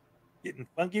 Getting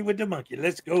funky with the monkey.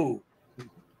 Let's go.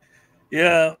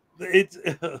 Yeah, it's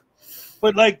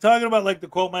but like talking about like the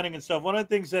quote mining and stuff. One of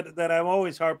the things that I'm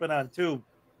always harping on too,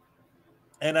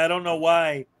 and I don't know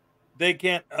why they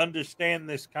can't understand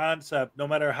this concept. No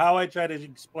matter how I try to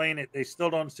explain it, they still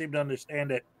don't seem to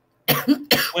understand it.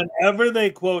 Whenever they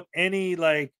quote any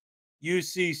like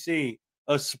UCC,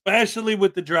 especially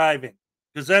with the driving,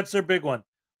 because that's their big one.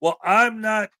 Well, I'm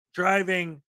not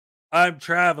driving, I'm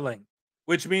traveling,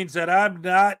 which means that I'm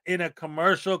not in a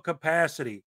commercial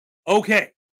capacity.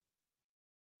 Okay.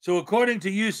 So according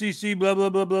to UCC, blah, blah,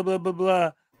 blah, blah, blah, blah,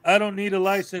 blah, I don't need a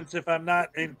license if I'm not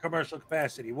in commercial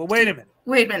capacity. Well, wait a minute.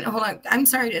 Wait a minute. Hold on. I'm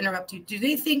sorry to interrupt you. Do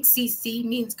they think CC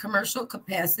means commercial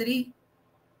capacity?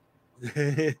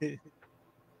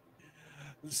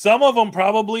 Some of them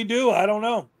probably do. I don't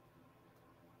know.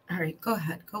 All right. Go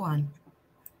ahead. Go on.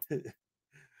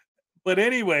 But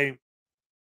anyway,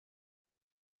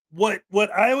 what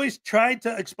I always try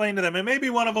to explain to them, and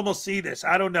maybe one of them will see this.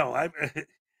 I don't know.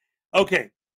 Okay.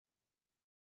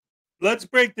 Let's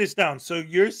break this down. So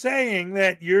you're saying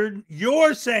that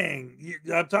you're saying,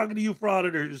 I'm talking to you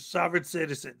frauditors, sovereign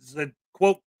citizens that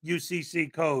quote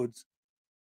UCC codes.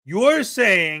 You're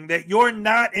saying that you're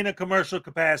not in a commercial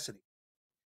capacity.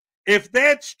 If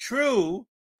that's true,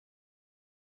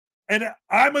 and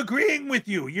I'm agreeing with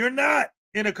you, you're not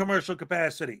in a commercial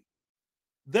capacity.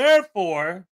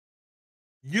 Therefore,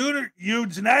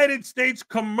 United States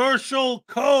commercial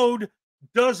code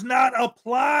does not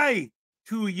apply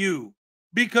to you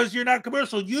because you're not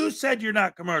commercial. You said you're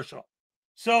not commercial.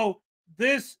 So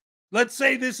let's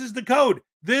say this is the code.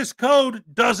 This code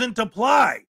doesn't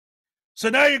apply. So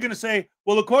now you're going to say,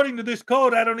 well, according to this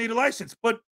code, I don't need a license.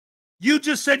 But you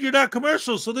just said you're not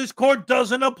commercial, so this code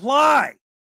doesn't apply.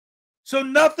 So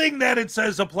nothing that it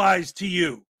says applies to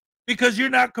you because you're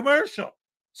not commercial.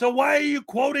 So why are you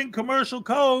quoting commercial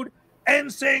code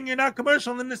and saying you're not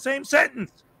commercial in the same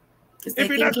sentence? If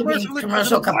you're not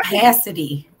commercial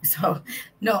capacity. So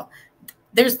no,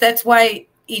 that's why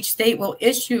each state will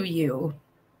issue you,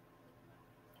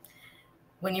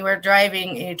 when you are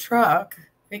driving a truck,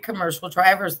 a commercial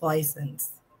driver's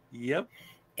license. Yep.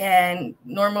 And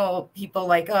normal people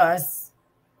like us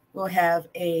will have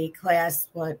a class,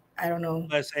 I don't know.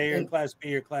 Class A or Class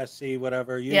B or Class C,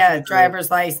 whatever. Yeah, driver's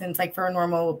license, like for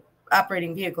normal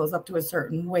operating vehicles up to a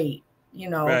certain weight, you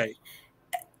know. Right.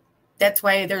 That's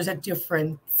why there's a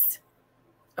difference.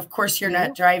 Of course, you're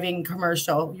not driving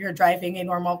commercial. You're driving a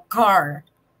normal car.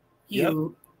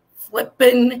 You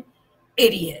flippin'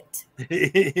 idiot.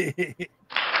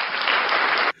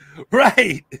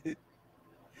 Right.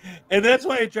 And that's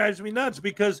why it drives me nuts,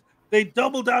 because they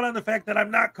double down on the fact that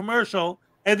I'm not commercial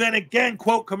and then again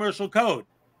quote commercial code.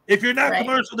 If you're not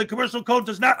commercial, the commercial code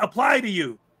does not apply to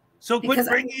you. So quit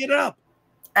bringing it up.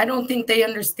 I don't think they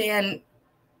understand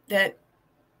that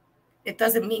it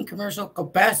doesn't mean commercial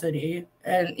capacity.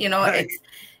 And, you know, it's,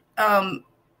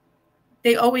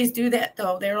 they always do that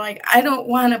though. They're like, I don't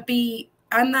want to be,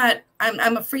 I'm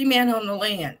a free man on the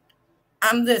land.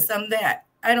 I'm this, I'm that.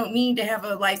 I don't need to have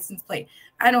a license plate.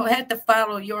 I don't have to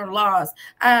follow your laws.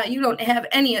 You don't have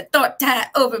any authority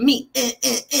over me.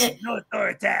 No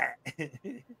authority.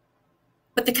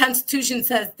 But the Constitution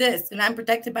says this, and I'm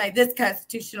protected by this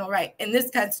constitutional right and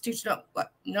this constitutional.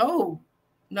 No.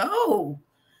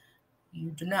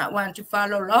 You do not want to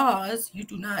follow laws. You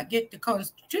do not get the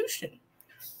Constitution.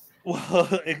 Well,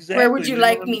 exactly. Where would you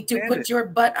like me to put your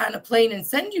butt on a plane and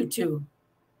send you to?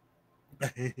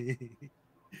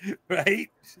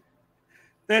 Right?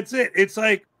 That's it. It's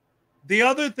like the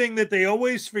other thing that they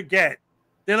always forget.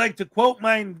 They like to quote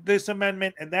mine this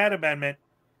amendment and that amendment,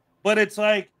 but it's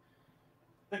like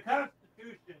the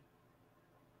Constitution,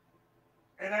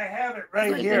 and I have it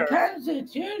right here. The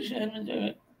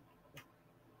Constitution.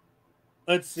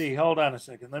 Let's see. Hold on a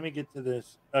second. Let me get to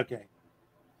this. Okay.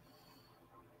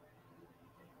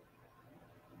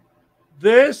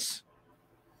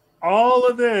 All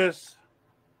of this,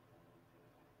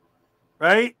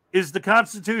 right, is the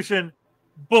Constitution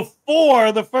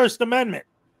before the First Amendment.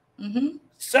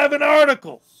 7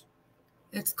 articles.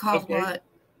 It's called what?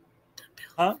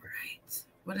 Huh? Right.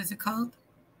 What is it called?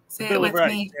 Say Bill it of with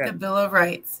Rights, me. yeah. The Bill of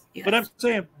Rights. Yes. But I'm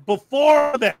saying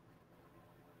before that.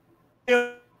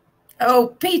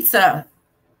 Oh, pizza.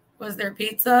 Was there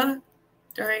pizza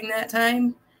during that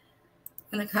time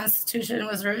when the Constitution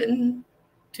was written?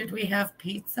 Did we have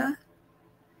pizza?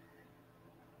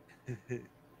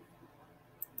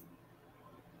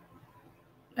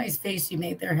 Nice face you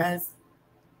made there, Hez.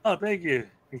 Oh, thank you.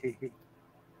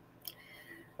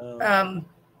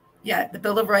 Yeah, the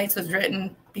Bill of Rights was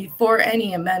written before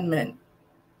any amendment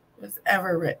was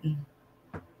ever written.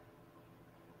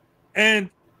 And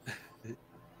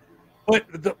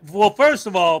well, first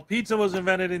of all, pizza was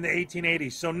invented in the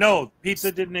 1880s. So no,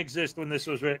 pizza didn't exist when this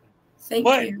was written. Thank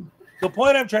you. The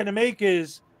point I'm trying to make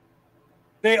is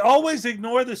they always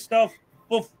ignore the stuff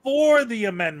before the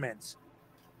amendments.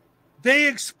 They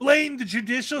explain the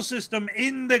judicial system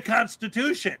in the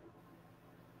Constitution,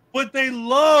 but they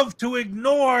love to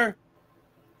ignore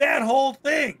that whole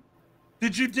thing. The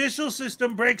judicial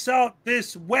system breaks out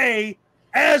this way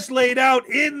as laid out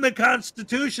in the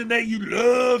Constitution that you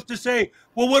love to say,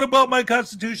 well, what about my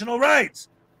constitutional rights?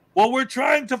 Well, we're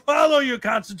trying to follow your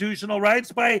constitutional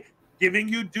rights by giving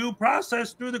you due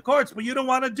process through the courts, but you don't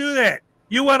want to do that.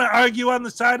 You want to argue on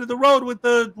the side of the road with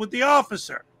the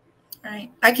officer. All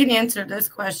right. I can answer this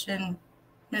question,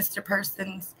 Mr.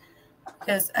 Persons,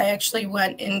 because I actually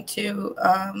went into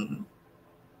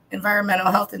environmental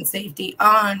health and safety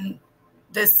on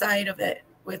this side of it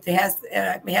with the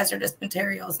hazardous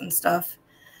materials and stuff.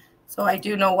 So I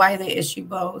do know why they issue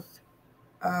both.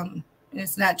 And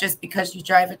it's not just because you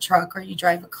drive a truck or you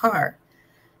drive a car.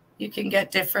 You can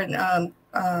get different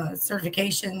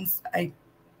certifications. I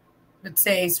would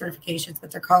say certifications,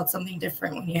 but they're called something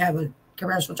different when you have a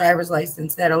commercial driver's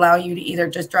license that allow you to either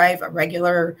just drive a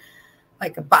regular,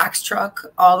 like a box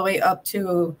truck, all the way up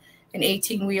to an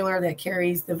 18-wheeler that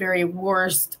carries the very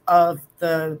worst of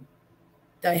the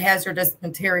hazardous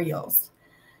materials.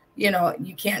 You know,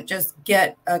 you can't just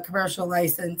get a commercial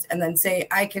license and then say,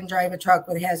 I can drive a truck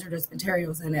with hazardous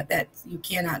materials in it. You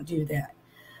cannot do that.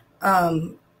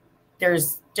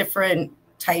 There's different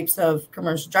types of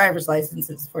commercial driver's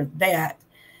licenses for that.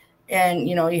 And,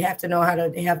 you know, you have to know how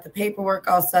to have the paperwork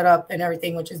all set up and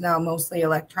everything, which is now mostly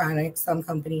electronic. Some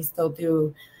companies still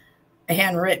do a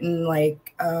handwritten,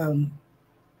 like, bill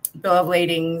of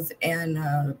ladings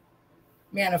and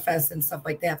manifests and stuff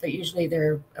like that, but usually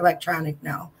they're electronic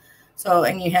now. So,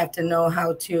 and you have to know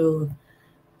how to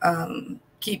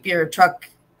keep your truck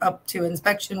up to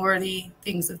inspection worthy,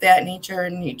 things of that nature,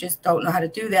 and you just don't know how to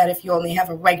do that if you only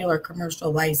have a regular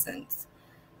commercial license.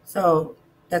 So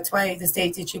that's why the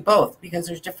state teach you both, because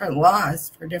there's different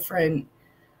laws for different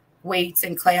weights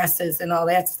and classes and all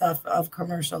that stuff of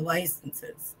commercial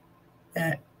licenses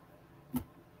that, you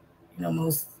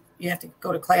know, you have to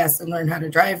go to class and learn how to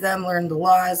drive them, learn the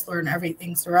laws, learn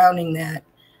everything surrounding that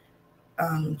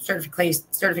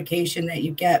certification that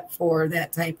you get for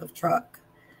that type of truck.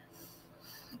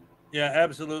 Yeah,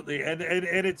 absolutely. And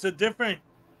it's a different,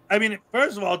 I mean,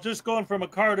 first of all, just going from a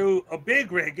car to a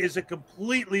big rig is a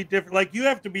completely different, like you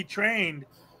have to be trained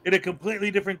in a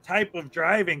completely different type of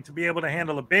driving to be able to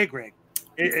handle a big rig.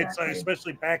 It's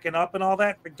especially backing up and all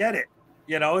that, forget it.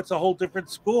 You know, it's a whole different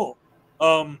school.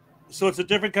 So it's a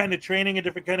different kind of training, a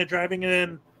different kind of driving. And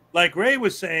then, like Ray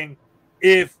was saying,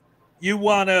 if you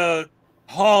want to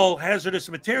haul hazardous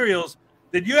materials,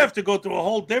 then you have to go through a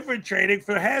whole different training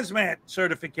for hazmat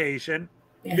certification,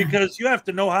 because you have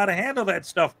to know how to handle that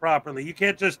stuff properly. You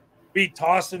can't just be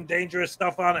tossing dangerous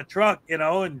stuff on a truck, you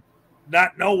know, and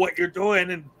not know what you're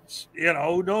doing. And, you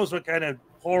know, who knows what kind of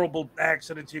horrible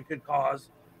accidents you could cause.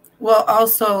 Well,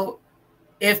 also,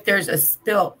 if there's a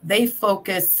spill, they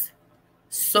focus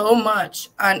so much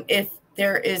on if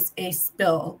there is a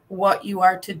spill, what you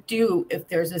are to do if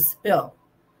there's a spill.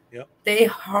 Yep. They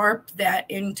harp that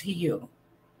into you.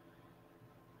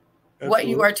 Absolutely. What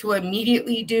you are to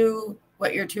immediately do,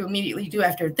 what you're to immediately do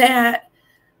after that,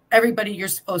 everybody you're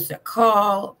supposed to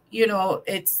call, you know,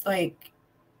 it's like,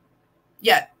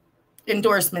 yeah,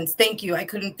 endorsements. Thank you. I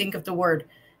couldn't think of the word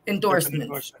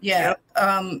endorsements. Yeah.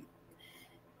 Yep.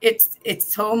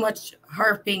 It's so much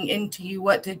harping into you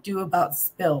what to do about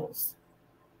spills,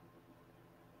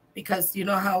 because you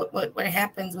know how what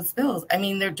happens with spills. I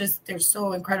mean, they're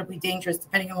so incredibly dangerous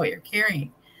depending on what you're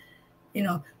carrying. You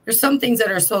know, there's some things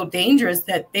that are so dangerous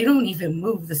that they don't even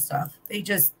move the stuff. They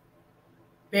just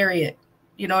bury it.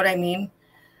 You know what I mean?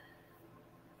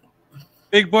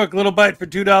 Big Book, little bite for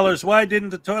 $2. Why didn't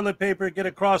the toilet paper get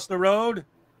across the road?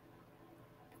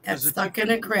 Got stuck in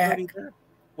a crack.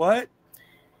 What?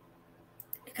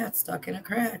 It got stuck in a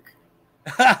crack.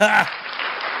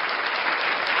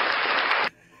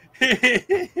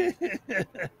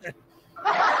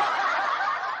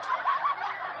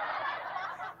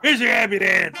 Here's your happy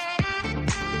dance.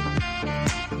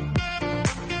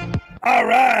 All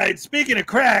right. Speaking of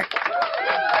crack,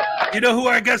 you know who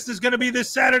our guest is going to be this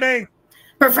Saturday?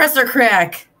 Professor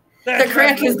Crack. That's The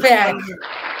crack right. is back.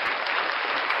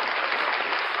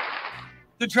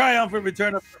 The triumphant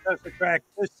return of Professor Crack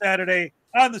this Saturday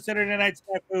on the Saturday Night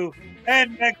Snafu,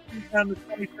 and next week on the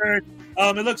 23rd.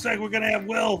 It looks like we're going to have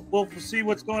Will. We'll see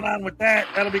what's going on with that.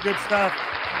 That'll be good stuff.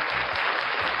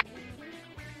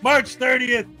 March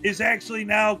 30th is actually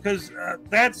now, because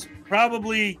that's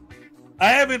probably,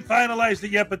 I haven't finalized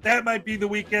it yet, but that might be the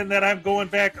weekend that I'm going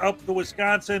back up to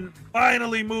Wisconsin,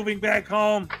 finally moving back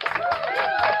home.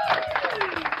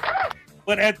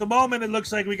 But at the moment, it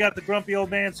looks like we got the Grumpy Old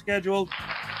Man scheduled.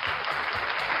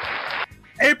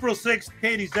 April 6th,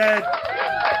 Katie Zed.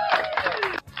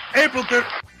 April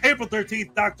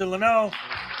 13th, Dr. Leno.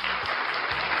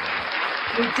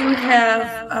 We do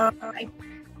have,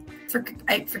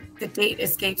 the date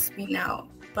escapes me now,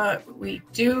 but we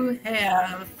do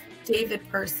have David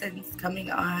Persons coming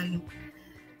on.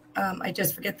 I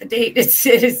just forget the date. It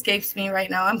escapes me right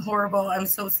now. I'm horrible. I'm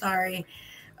so sorry.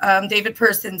 David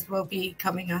Persons will be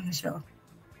coming on the show.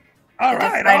 All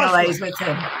right. Finalize Awesome. with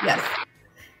him. Yes.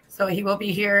 So he will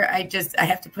be here. I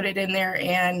have to put it in there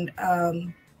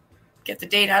and get the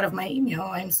date out of my email.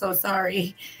 I'm so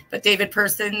sorry. But David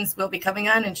Persons will be coming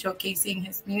on and showcasing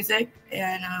his music,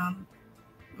 and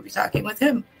we'll be talking with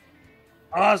him.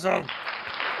 Awesome.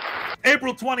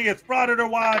 April 20th, Frauditor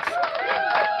Watch.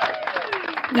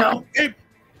 No.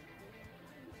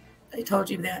 I told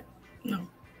you that. No.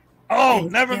 Oh,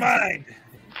 never mind.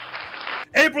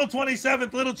 April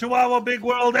 27th, Little Chihuahua, Big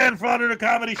World, and Frauditor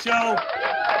Comedy Show.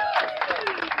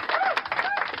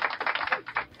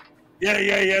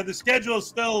 Yeah. The schedule is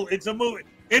still, it's a movie.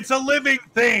 It's a living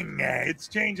thing. It's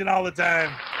changing all the time.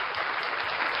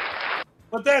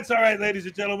 But that's all right, ladies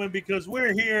and gentlemen, because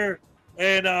we're here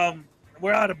and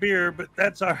we're out of beer, but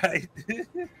that's all right.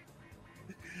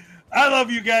 I love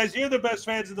you guys. You're the best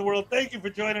fans in the world. Thank you for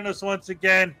joining us once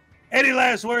again. Any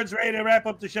last words, Ray, to wrap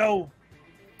up the show?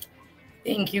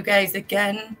 Thank you guys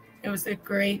again. It was a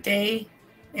great day,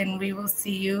 and we will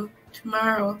see you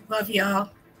tomorrow. Love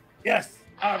y'all. Yes.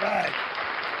 All right.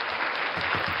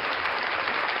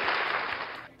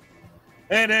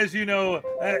 And as you know,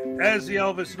 as the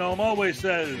Elvis gnome always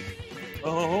says,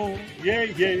 oh, yeah,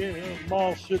 I'm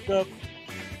all shook up.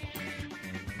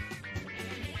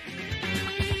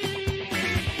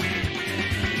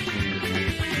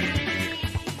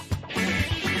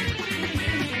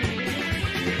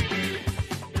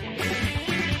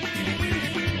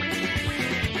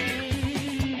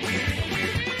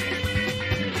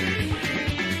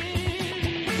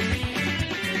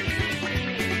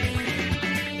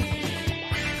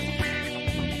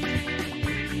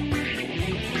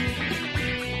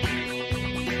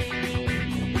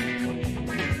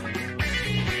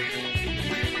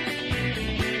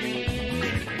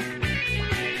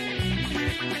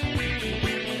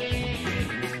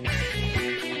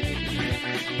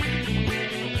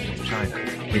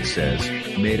 It says,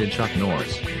 made in Chuck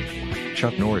Norris.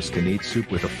 Chuck Norris can eat soup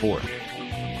with a fork.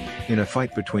 In a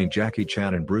fight between Jackie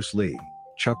Chan and Bruce Lee,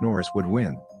 Chuck Norris would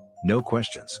win. No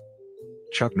questions.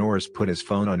 Chuck Norris put his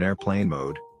phone on airplane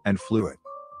mode, and flew it.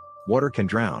 Water can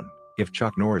drown, if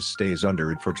Chuck Norris stays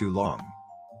under it for too long.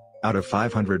 Out of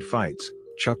 500 fights,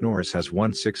 Chuck Norris has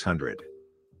won 600.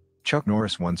 Chuck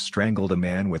Norris once strangled a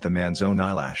man with a man's own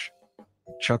eyelash.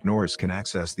 Chuck Norris can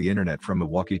access the internet from a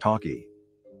walkie-talkie.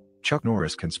 Chuck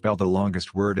Norris can spell the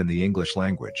longest word in the English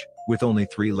language, with only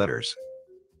 3 letters.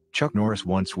 Chuck Norris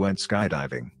once went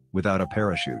skydiving, without a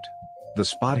parachute. The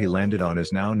spot he landed on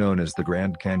is now known as the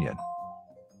Grand Canyon.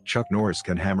 Chuck Norris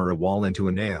can hammer a wall into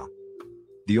a nail.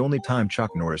 The only time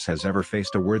Chuck Norris has ever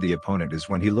faced a worthy opponent is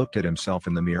when he looked at himself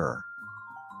in the mirror.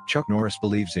 Chuck Norris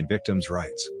believes in victims'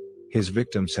 rights. His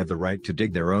victims have the right to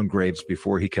dig their own graves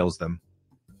before he kills them.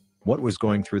 What was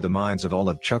going through the minds of all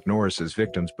of Chuck Norris's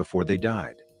victims before they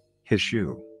died? His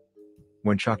shoe.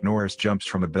 When Chuck Norris jumps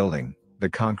from a building, the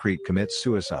concrete commits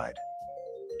suicide.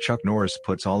 Chuck Norris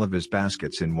puts all of his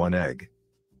baskets in one egg.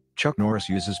 Chuck Norris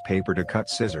uses paper to cut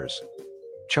scissors.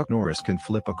 Chuck Norris can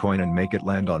flip a coin and make it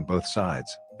land on both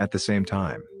sides, at the same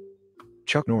time.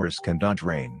 Chuck Norris can dodge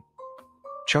rain.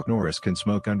 Chuck Norris can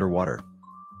smoke underwater.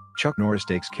 Chuck Norris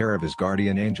takes care of his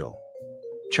guardian angel.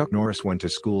 Chuck Norris went to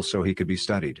school so he could be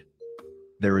studied.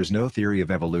 There is no theory of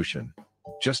evolution.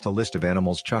 Just a list of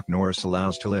animals Chuck Norris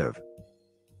allows to live.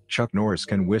 Chuck Norris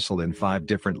can whistle in 5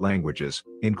 different languages,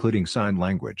 including sign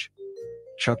language.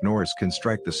 Chuck Norris can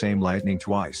strike the same lightning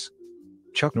twice.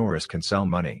 Chuck Norris can sell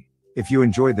money, If you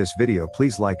enjoyed this video,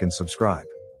 please like and subscribe.